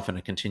ourselves in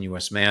a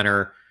continuous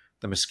manner.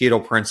 The mosquito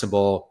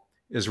principle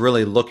is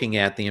really looking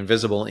at the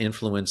invisible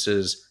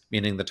influences,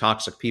 meaning the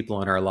toxic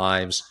people in our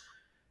lives,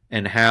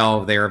 and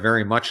how they are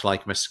very much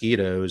like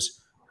mosquitoes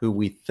who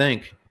we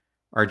think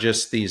are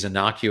just these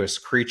innocuous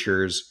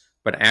creatures,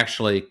 but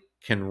actually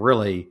can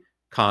really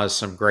cause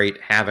some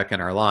great havoc in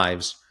our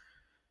lives,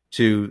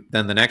 to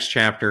then the next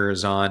chapter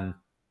is on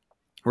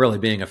really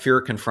being a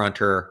fear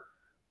confronter,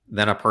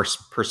 then a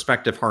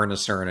perspective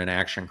harnesser and an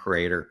action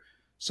creator.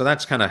 So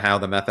that's kind of how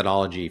the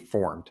methodology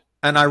formed.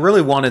 And I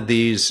really wanted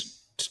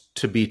these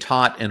to be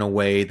taught in a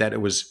way that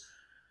it was,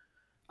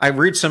 I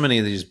read so many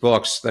of these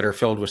books that are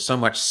filled with so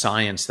much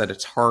science that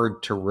it's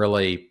hard to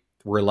really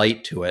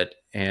relate to it.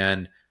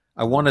 And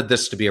I wanted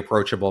this to be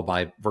approachable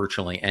by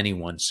virtually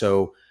anyone.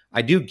 So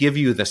I do give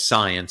you the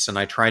science, and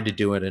I tried to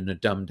do it in a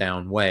dumbed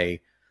down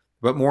way.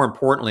 But more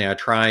importantly, I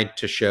tried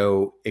to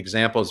show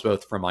examples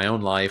both from my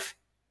own life,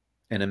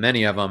 and in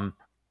many of them,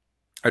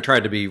 I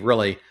tried to be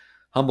really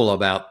humble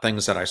about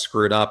things that I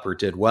screwed up or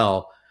did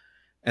well.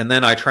 And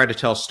then I tried to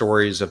tell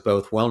stories of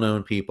both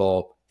well-known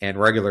people and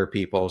regular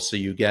people, so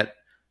you get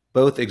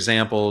both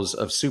examples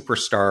of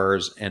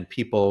superstars and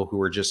people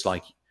who are just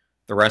like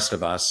the rest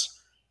of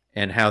us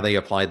and how they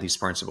applied these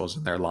principles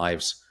in their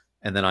lives.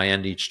 And then I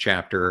end each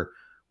chapter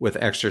with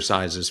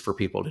exercises for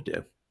people to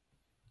do.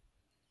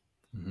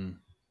 Mm-hmm.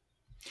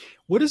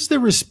 What has the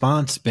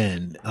response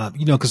been?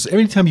 Because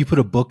every time you put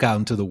a book out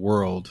into the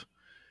world,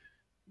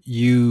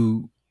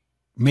 you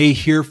may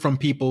hear from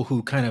people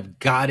who kind of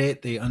got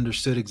it. They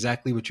understood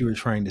exactly what you were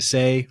trying to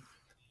say.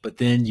 But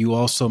then you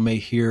also may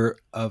hear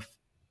of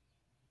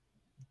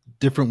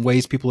different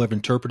ways people have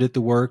interpreted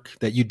the work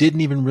that you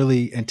didn't even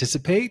really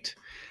anticipate.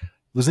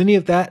 Has any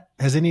of that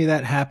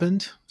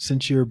happened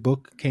since your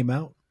book came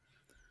out?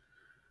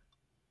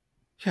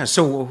 Yeah.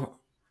 So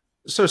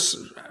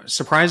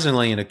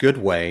surprisingly, in a good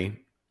way,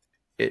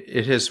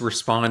 it has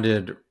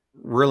responded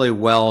really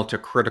well to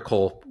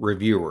critical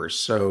reviewers.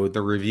 So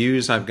the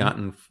reviews I've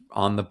gotten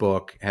on the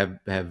book have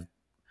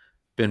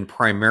been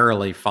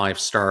primarily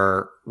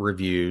 5-star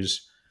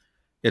reviews.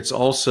 It's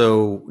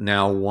also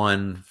now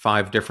won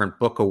 5 different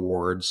book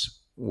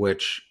awards,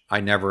 which I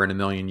never in a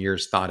million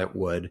years thought it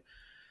would.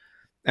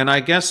 And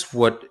I guess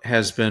what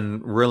has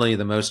been really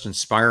the most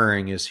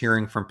inspiring is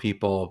hearing from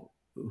people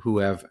who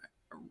have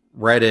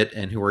read it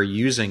and who are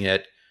using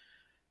it,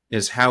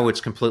 is how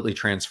it's completely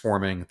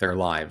transforming their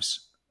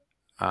lives.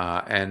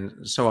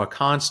 And so a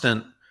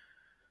constant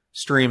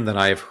stream that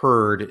I've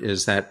heard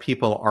is that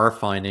people are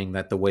finding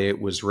that the way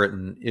it was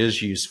written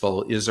is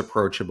useful, is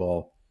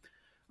approachable.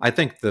 I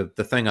think the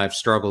thing I've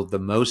struggled the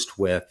most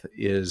with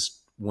is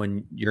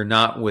when you're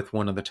not with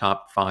one of the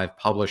top 5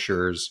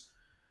 publishers,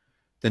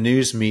 the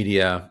news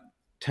media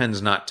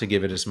tends not to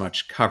give it as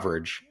much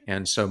coverage.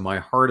 And so my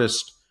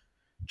hardest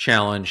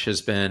challenge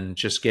has been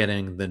just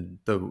getting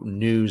the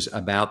news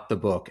about the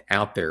book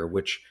out there,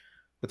 which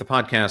with a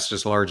podcast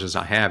as large as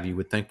I have, you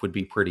would think would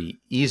be pretty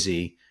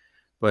easy,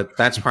 but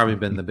that's probably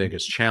been the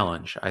biggest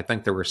challenge. I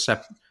think the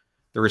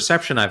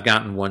reception I've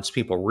gotten once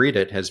people read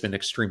it has been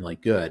extremely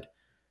good.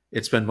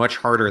 It's been much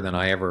harder than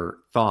I ever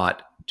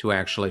thought to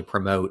actually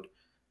promote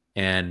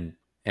and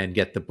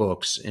get the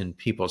books in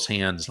people's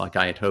hands like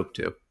I had hoped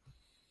to.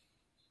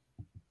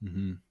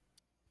 Mm-hmm.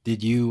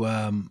 Did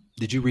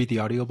you read the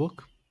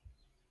audiobook?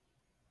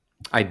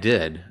 I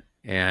did.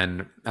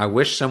 And I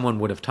wish someone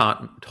would have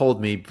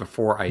told me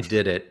before I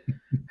did it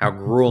how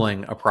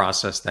grueling a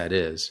process that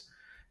is.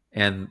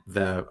 And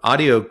the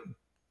audio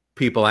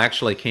people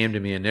actually came to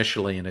me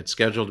initially and had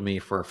scheduled me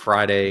for a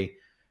Friday,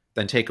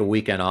 then take a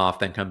weekend off,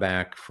 then come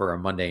back for a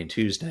Monday and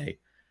Tuesday.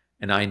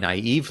 And I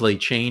naively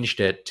changed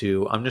it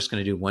to, I'm just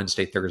going to do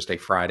Wednesday, Thursday,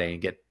 Friday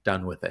and get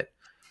done with it.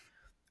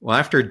 Well,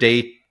 after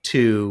day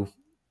 2,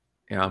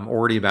 I'm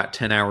already about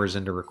 10 hours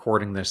into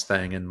recording this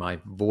thing, and my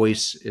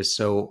voice is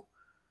so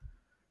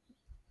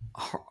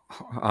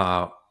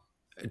I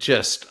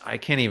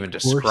can't even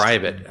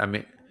describe it. I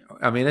mean,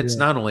 it's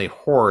not only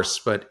hoarse,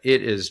 but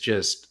it is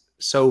just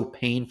so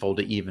painful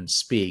to even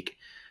speak.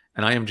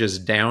 And I am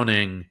just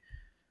downing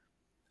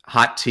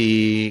hot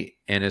tea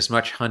and as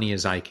much honey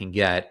as I can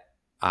get.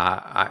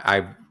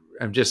 I'm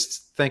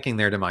just thinking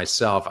there to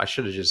myself, I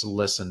should have just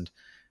listened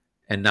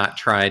and not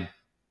tried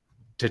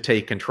to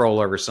take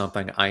control over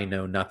something I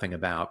know nothing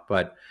about.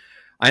 But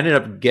I ended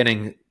up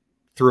getting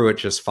through it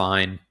just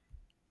fine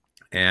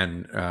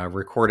and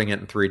recording it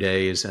in 3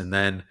 days. And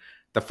then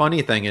the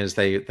funny thing is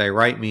they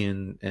write me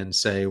and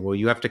say, well,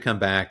 you have to come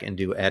back and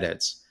do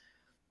edits.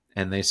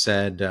 And they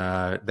said,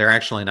 they're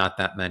actually not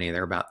that many.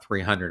 There are about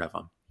 300 of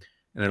them.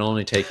 And it'll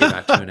only take you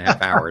about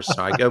 2.5 hours.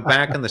 So I go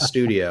back in the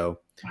studio,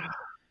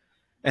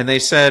 and they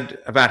said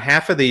about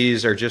half of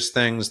these are just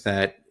things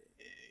that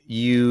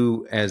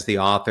you as the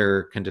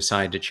author can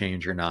decide to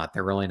change or not.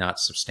 They're really not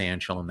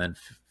substantial. And then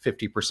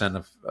 50%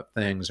 of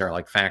things are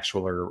like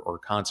factual or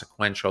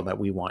consequential that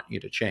we want you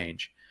to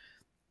change.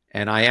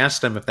 And I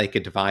asked them if they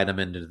could divide them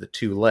into the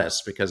 2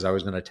 lists, because I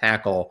was going to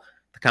tackle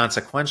the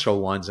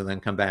consequential ones and then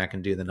come back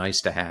and do the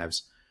nice to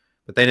haves.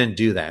 But they didn't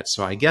do that.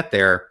 So I get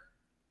there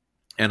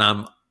and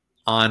I'm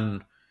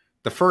on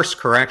the first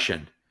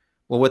correction.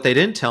 Well, what they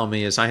didn't tell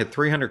me is I had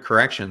 300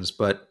 corrections,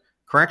 but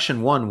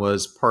correction 1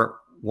 was part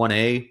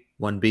 1A,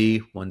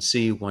 1B,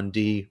 1C,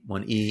 1D,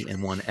 1E, and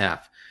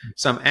 1F.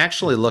 So I'm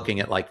actually looking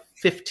at like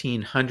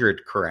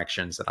 1,500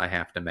 corrections that I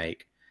have to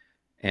make.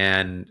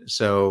 And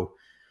so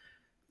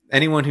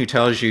anyone who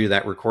tells you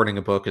that recording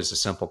a book is a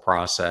simple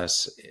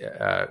process,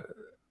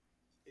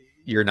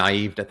 you're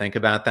naive to think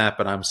about that.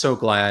 But I'm so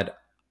glad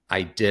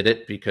I did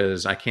it,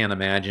 because I can't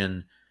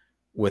imagine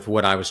with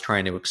what I was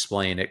trying to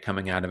explain it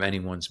coming out of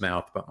anyone's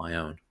mouth but my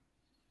own.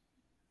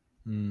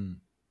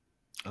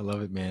 I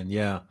love it, man.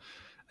 Yeah.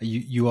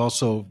 You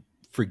also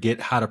forget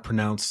how to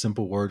pronounce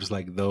simple words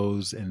like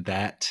those and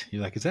that.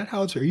 You're like, is that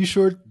how it's, are you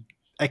sure?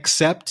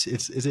 Accept.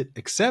 Is it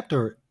accept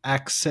or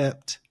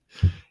accept?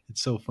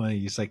 It's so funny.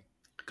 It's like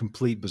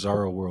complete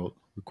bizarro world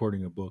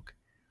recording a book.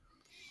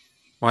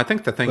 Well, I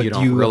think the thing But you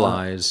don't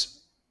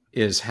realize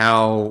is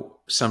how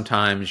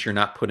sometimes you're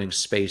not putting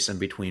space in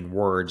between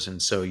words.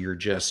 And so you're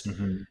just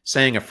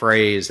saying a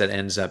phrase that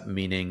ends up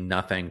meaning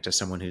nothing to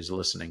someone who's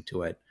listening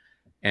to it.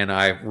 And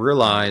I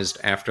realized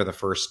after the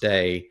first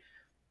day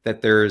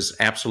that there's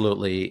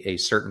absolutely a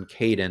certain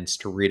cadence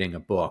to reading a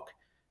book.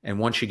 And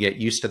once you get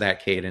used to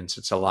that cadence,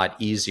 it's a lot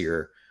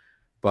easier.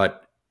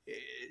 But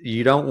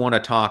you don't want to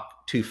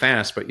talk too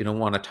fast, but you don't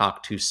want to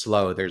talk too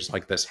slow. There's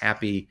like this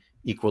happy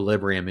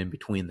equilibrium in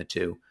between the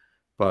two.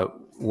 But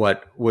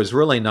what was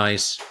really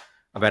nice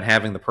about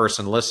having the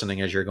person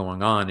listening as you're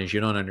going on is you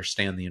don't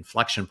understand the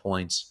inflection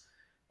points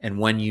and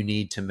when you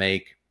need to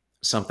make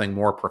something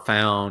more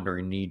profound, or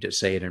you need to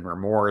say it in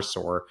remorse,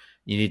 or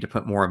you need to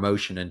put more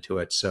emotion into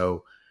it.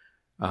 So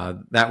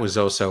that was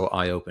also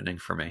eye-opening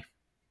for me.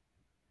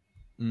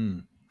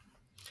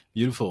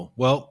 Beautiful.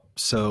 Well,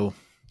 so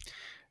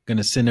going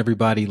to send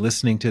everybody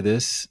listening to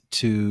this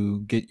to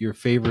get your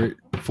favorite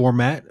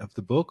format of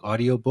the book: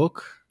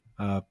 audiobook,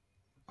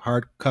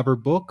 hardcover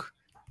book,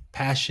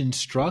 Passion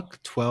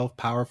Struck, 12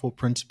 Powerful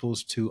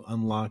Principles to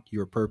Unlock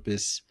Your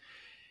Purpose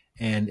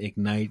and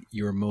Ignite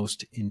Your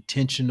Most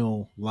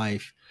Intentional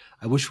Life.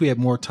 I wish we had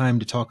more time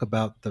to talk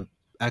about the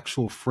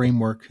actual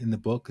framework in the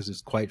book, because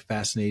it's quite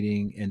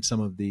fascinating, and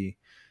some of the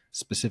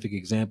specific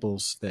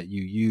examples that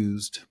you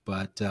used.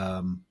 But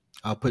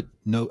I'll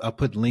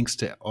put links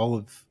to all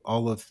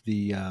of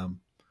the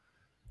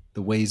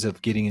ways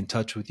of getting in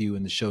touch with you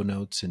in the show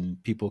notes,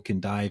 and people can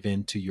dive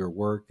into your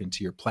work,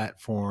 into your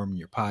platform,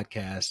 your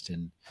podcast,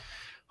 and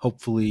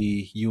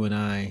hopefully you and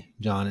I,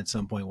 John, at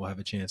some point will have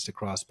a chance to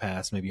cross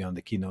paths, maybe on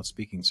the keynote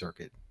speaking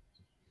circuit.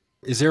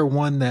 Is there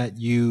one that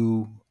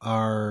you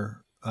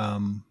are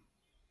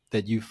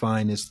that you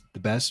find is the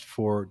best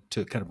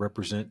to kind of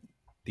represent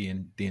the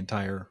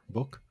entire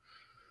book?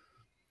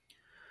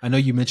 I know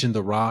you mentioned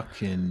The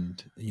Rock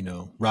and,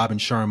 Robin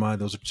Sharma.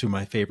 Those are two of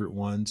my favorite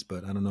ones,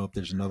 but I don't know if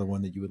there's another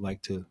one that you would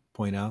like to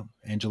point out.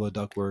 Angela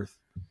Duckworth.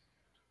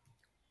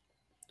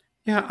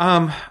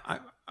 Yeah.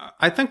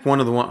 I think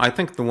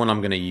the one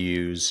I'm going to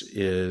use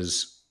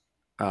is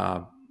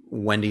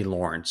Wendy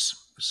Lawrence.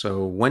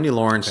 So Wendy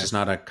Lawrence is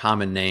not a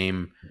common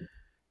name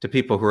to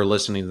people who are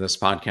listening to this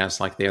podcast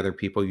like the other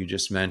people you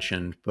just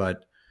mentioned,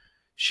 but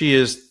she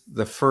is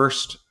the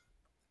first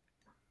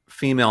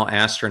female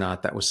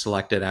astronaut that was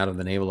selected out of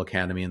the Naval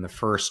Academy, and the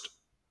first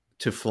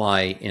to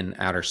fly in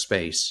outer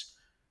space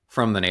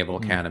from the Naval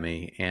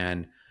Academy.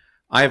 And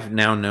I've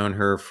now known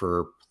her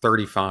for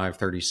 35,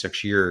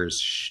 36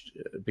 years,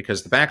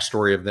 because the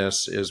backstory of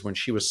this is when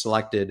she was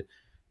selected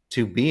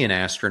to be an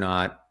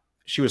astronaut,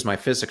 she was my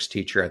physics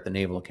teacher at the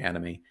Naval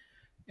Academy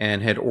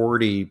and had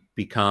already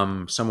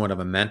become somewhat of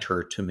a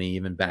mentor to me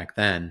even back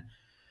then.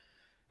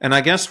 And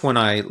I guess when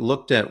I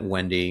looked at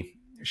Wendy,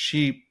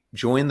 she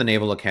joined the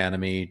Naval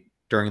Academy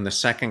during the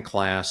second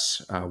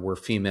class where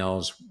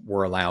females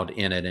were allowed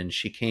in it. And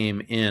she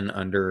came in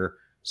under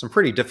some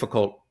pretty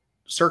difficult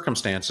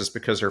circumstances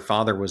because her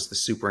father was the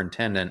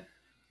superintendent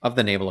of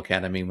the Naval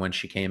Academy when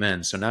she came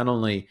in. So not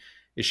only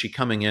is she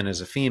coming in as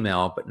a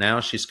female, but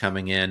now she's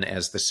coming in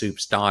as the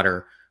soup's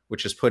daughter,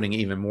 which is putting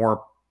even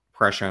more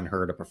pressure on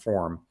her to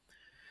perform.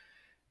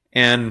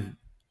 And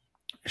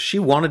she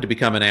wanted to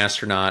become an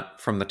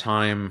astronaut from the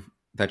time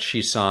that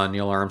she saw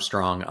Neil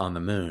Armstrong on the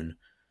moon.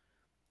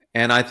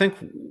 And I think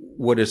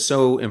what is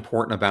so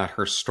important about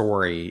her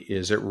story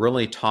is it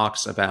really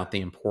talks about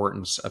the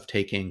importance of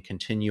taking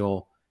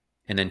continual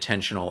and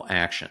intentional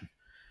action.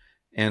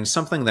 And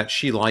something that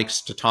she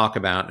likes to talk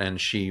about, and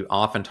she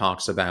often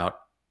talks about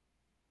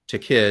to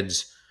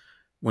kids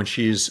when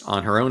she's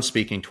on her own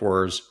speaking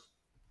tours,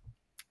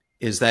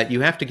 is that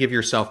you have to give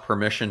yourself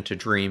permission to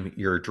dream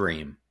your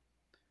dream.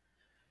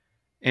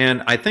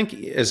 And I think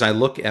as I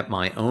look at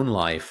my own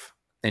life,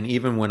 and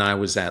even when I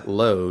was at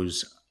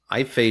Lowe's,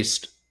 I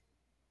faced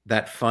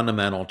that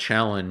fundamental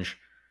challenge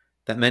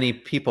that many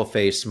people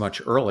face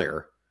much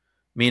earlier.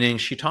 Meaning,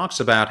 she talks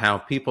about how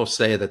people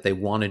say that they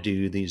want to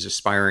do these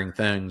aspiring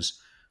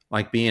things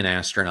like be an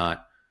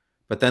astronaut,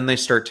 but then they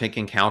start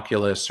taking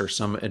calculus or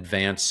some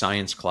advanced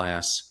science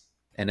class,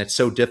 and it's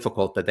so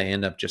difficult that they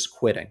end up just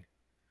quitting.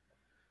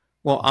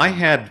 Well, I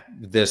had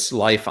this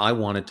life I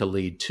wanted to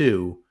lead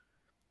too,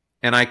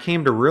 and I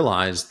came to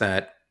realize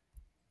that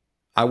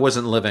I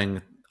wasn't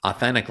living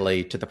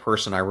authentically to the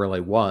person I really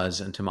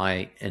was and to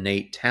my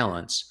innate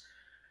talents.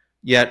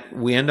 Yet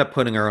we end up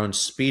putting our own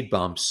speed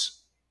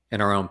bumps in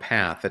our own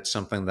path. It's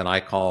something that I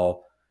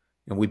call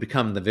And we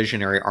become the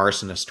visionary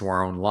arsonist to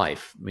our own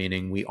life,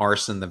 meaning we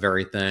arson the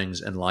very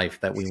things in life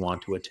that we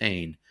want to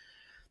attain.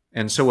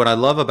 And so what I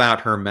love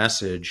about her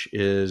message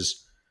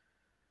is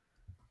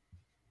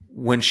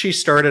when she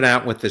started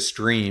out with this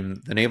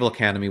dream, the Naval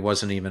Academy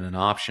wasn't even an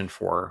option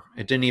for her.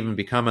 It didn't even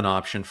become an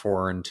option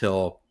for her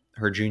until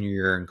her junior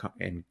year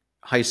in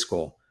high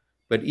school.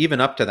 But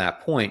even up to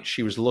that point,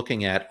 she was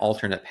looking at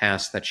alternate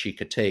paths that she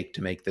could take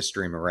to make this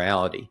dream a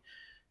reality.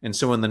 And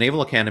so when the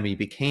Naval Academy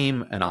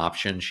became an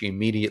option, she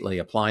immediately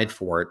applied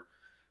for it.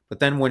 But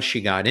then when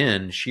she got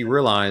in, she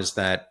realized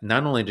that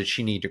not only did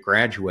she need to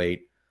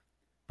graduate,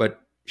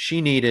 but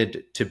she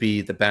needed to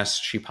be the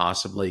best she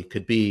possibly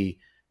could be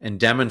and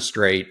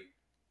demonstrate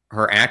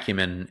her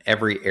acumen in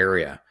every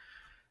area.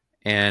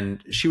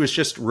 And she was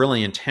just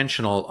really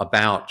intentional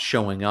about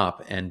showing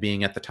up and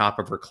being at the top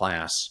of her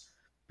class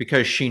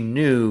because she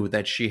knew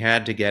that she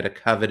had to get a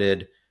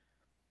coveted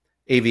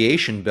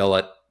aviation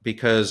billet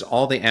because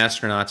all the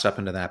astronauts up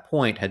until that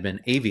point had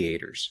been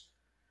aviators.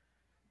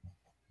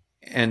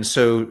 And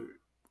so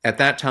at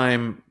that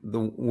time, the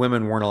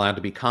women weren't allowed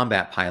to be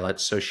combat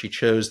pilots, so she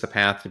chose the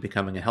path to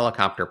becoming a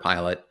helicopter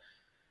pilot.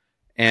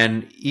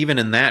 And even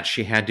in that,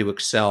 she had to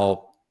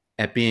excel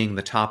at being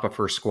the top of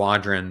her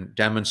squadron,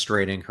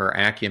 demonstrating her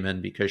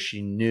acumen because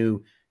she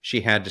knew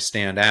she had to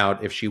stand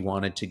out if she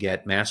wanted to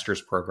get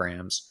master's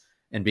programs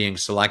and being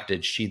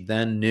selected. She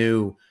then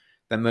knew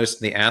that most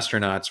of the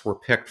astronauts were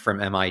picked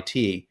from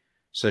MIT.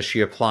 So she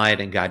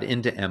applied and got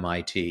into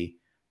MIT,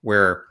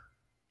 where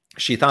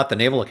she thought the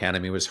Naval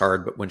Academy was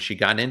hard, but when she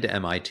got into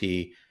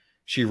MIT,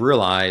 she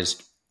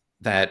realized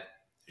that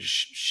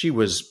she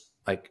was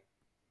like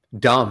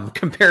dumb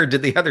compared to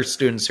the other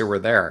students who were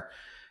there.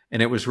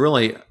 And it was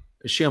really,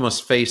 she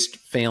almost faced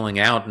failing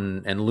out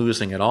and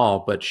losing it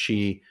all, but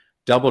she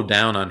doubled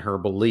down on her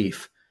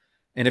belief.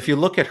 And if you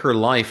look at her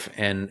life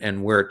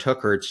and where it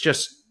took her, it's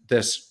just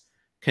this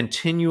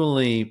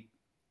continual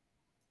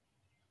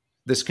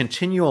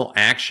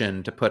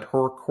action to put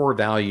her core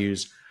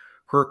values,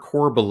 her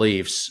core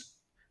beliefs,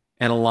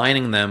 and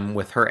aligning them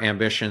with her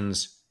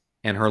ambitions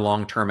and her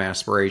long-term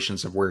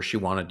aspirations of where she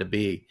wanted to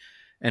be,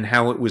 and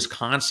how it was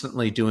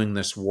constantly doing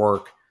this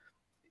work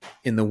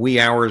in the wee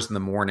hours in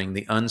the morning,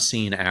 the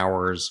unseen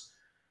hours,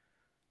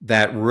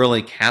 that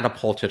really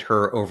catapulted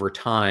her over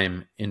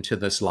time into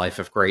this life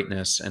of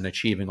greatness and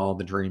achieving all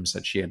the dreams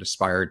that she had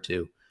aspired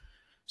to.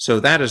 So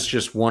that is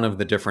just one of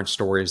the different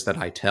stories that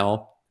I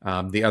tell.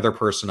 The other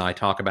person I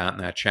talk about in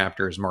that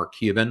chapter is Mark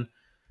Cuban,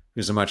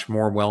 who's a much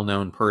more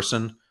well-known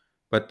person.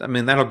 But I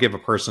mean, that'll give a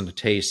person a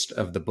taste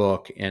of the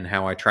book and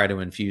how I try to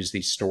infuse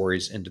these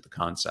stories into the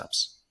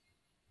concepts.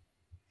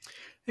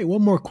 Hey,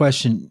 one more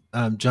question,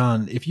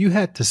 John. If you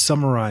had to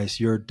summarize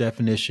your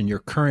definition, your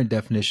current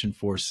definition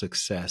for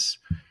success,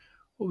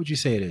 what would you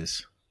say it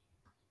is?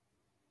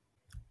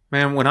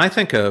 Man, when I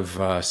think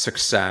of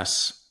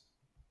success,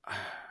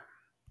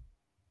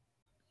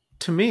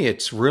 to me,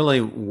 it's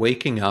really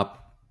waking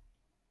up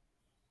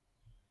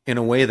in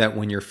a way that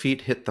when your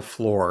feet hit the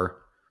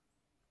floor,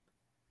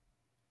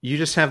 you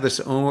just have this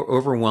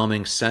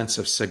overwhelming sense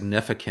of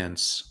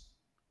significance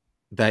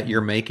that you're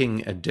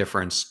making a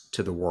difference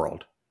to the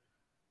world.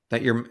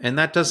 And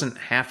that doesn't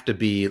have to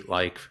be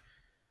like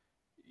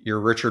you're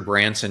Richard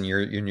Branson,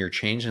 you're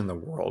changing the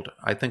world.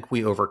 I think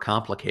we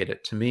overcomplicate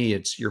it. To me,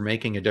 it's you're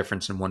making a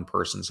difference in one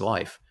person's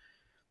life.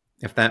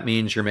 If that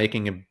means you're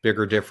making a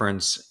bigger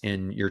difference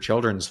in your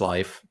children's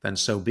life, then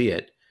so be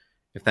it.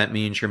 If that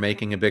means you're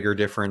making a bigger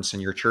difference in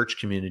your church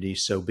community,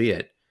 so be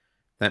it.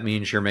 If that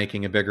means you're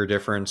making a bigger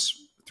difference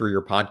through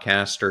your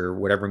podcast or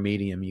whatever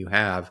medium you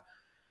have.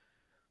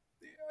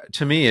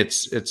 To me,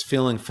 it's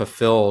feeling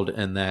fulfilled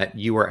in that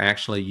you are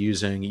actually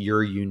using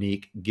your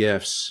unique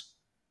gifts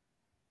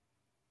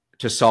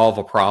to solve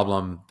a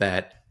problem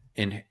that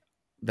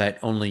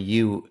only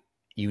you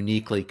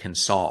uniquely can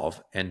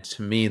solve. And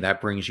to me, that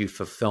brings you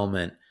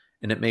fulfillment,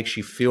 and it makes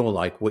you feel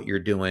like what you're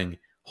doing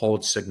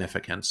holds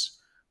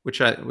significance,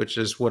 which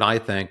is what I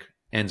think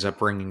ends up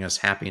bringing us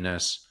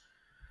happiness.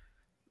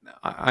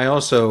 I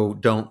also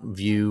don't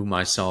view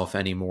myself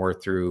anymore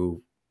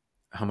through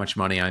how much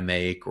money I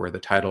make or the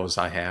titles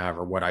I have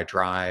or what I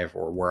drive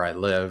or where I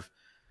live.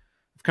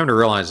 I've come to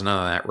realize none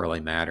of that really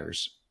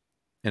matters.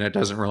 And it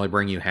doesn't really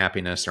bring you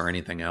happiness or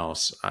anything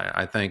else.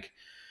 I think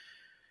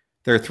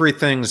there are three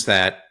things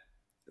that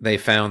they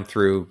found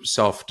through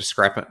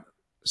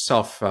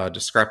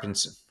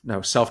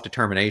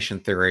self-determination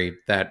theory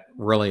that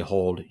really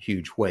hold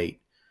huge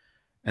weight.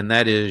 And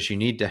that is, you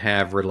need to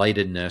have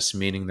relatedness,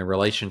 meaning the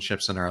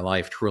relationships in our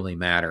life truly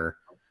matter.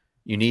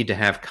 You need to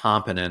have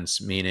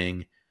competence,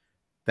 meaning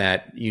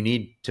that you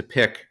need to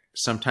pick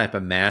some type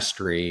of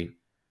mastery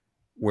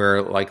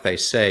where, like they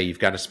say, you've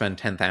got to spend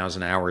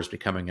 10,000 hours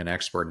becoming an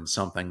expert in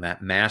something.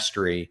 That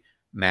mastery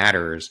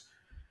matters.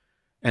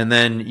 And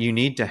then you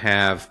need to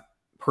have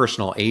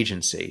personal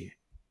agency,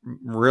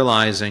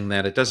 realizing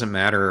that it doesn't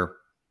matter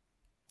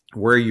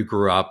where you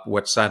grew up,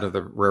 what side of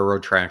the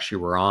railroad tracks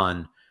you were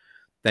on,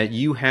 that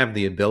you have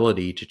the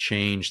ability to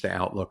change the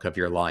outlook of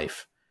your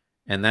life.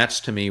 And that's,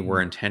 to me,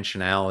 where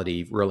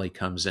intentionality really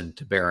comes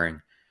into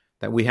bearing.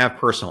 that we have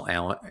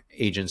personal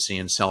agency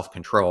and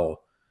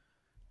self-control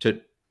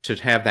to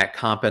have that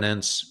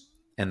competence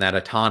and that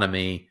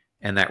autonomy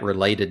and that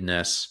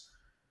relatedness,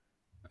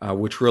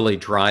 which really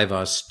drive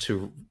us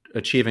to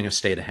achieving a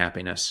state of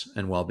happiness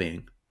and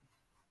well-being.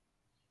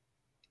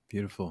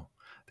 Beautiful.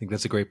 I think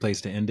that's a great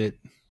place to end it.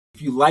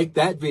 If you like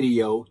that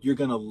video, you're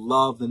going to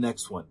love the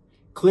next one.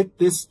 Click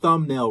this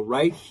thumbnail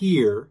right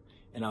here,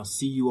 and I'll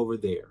see you over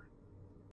there.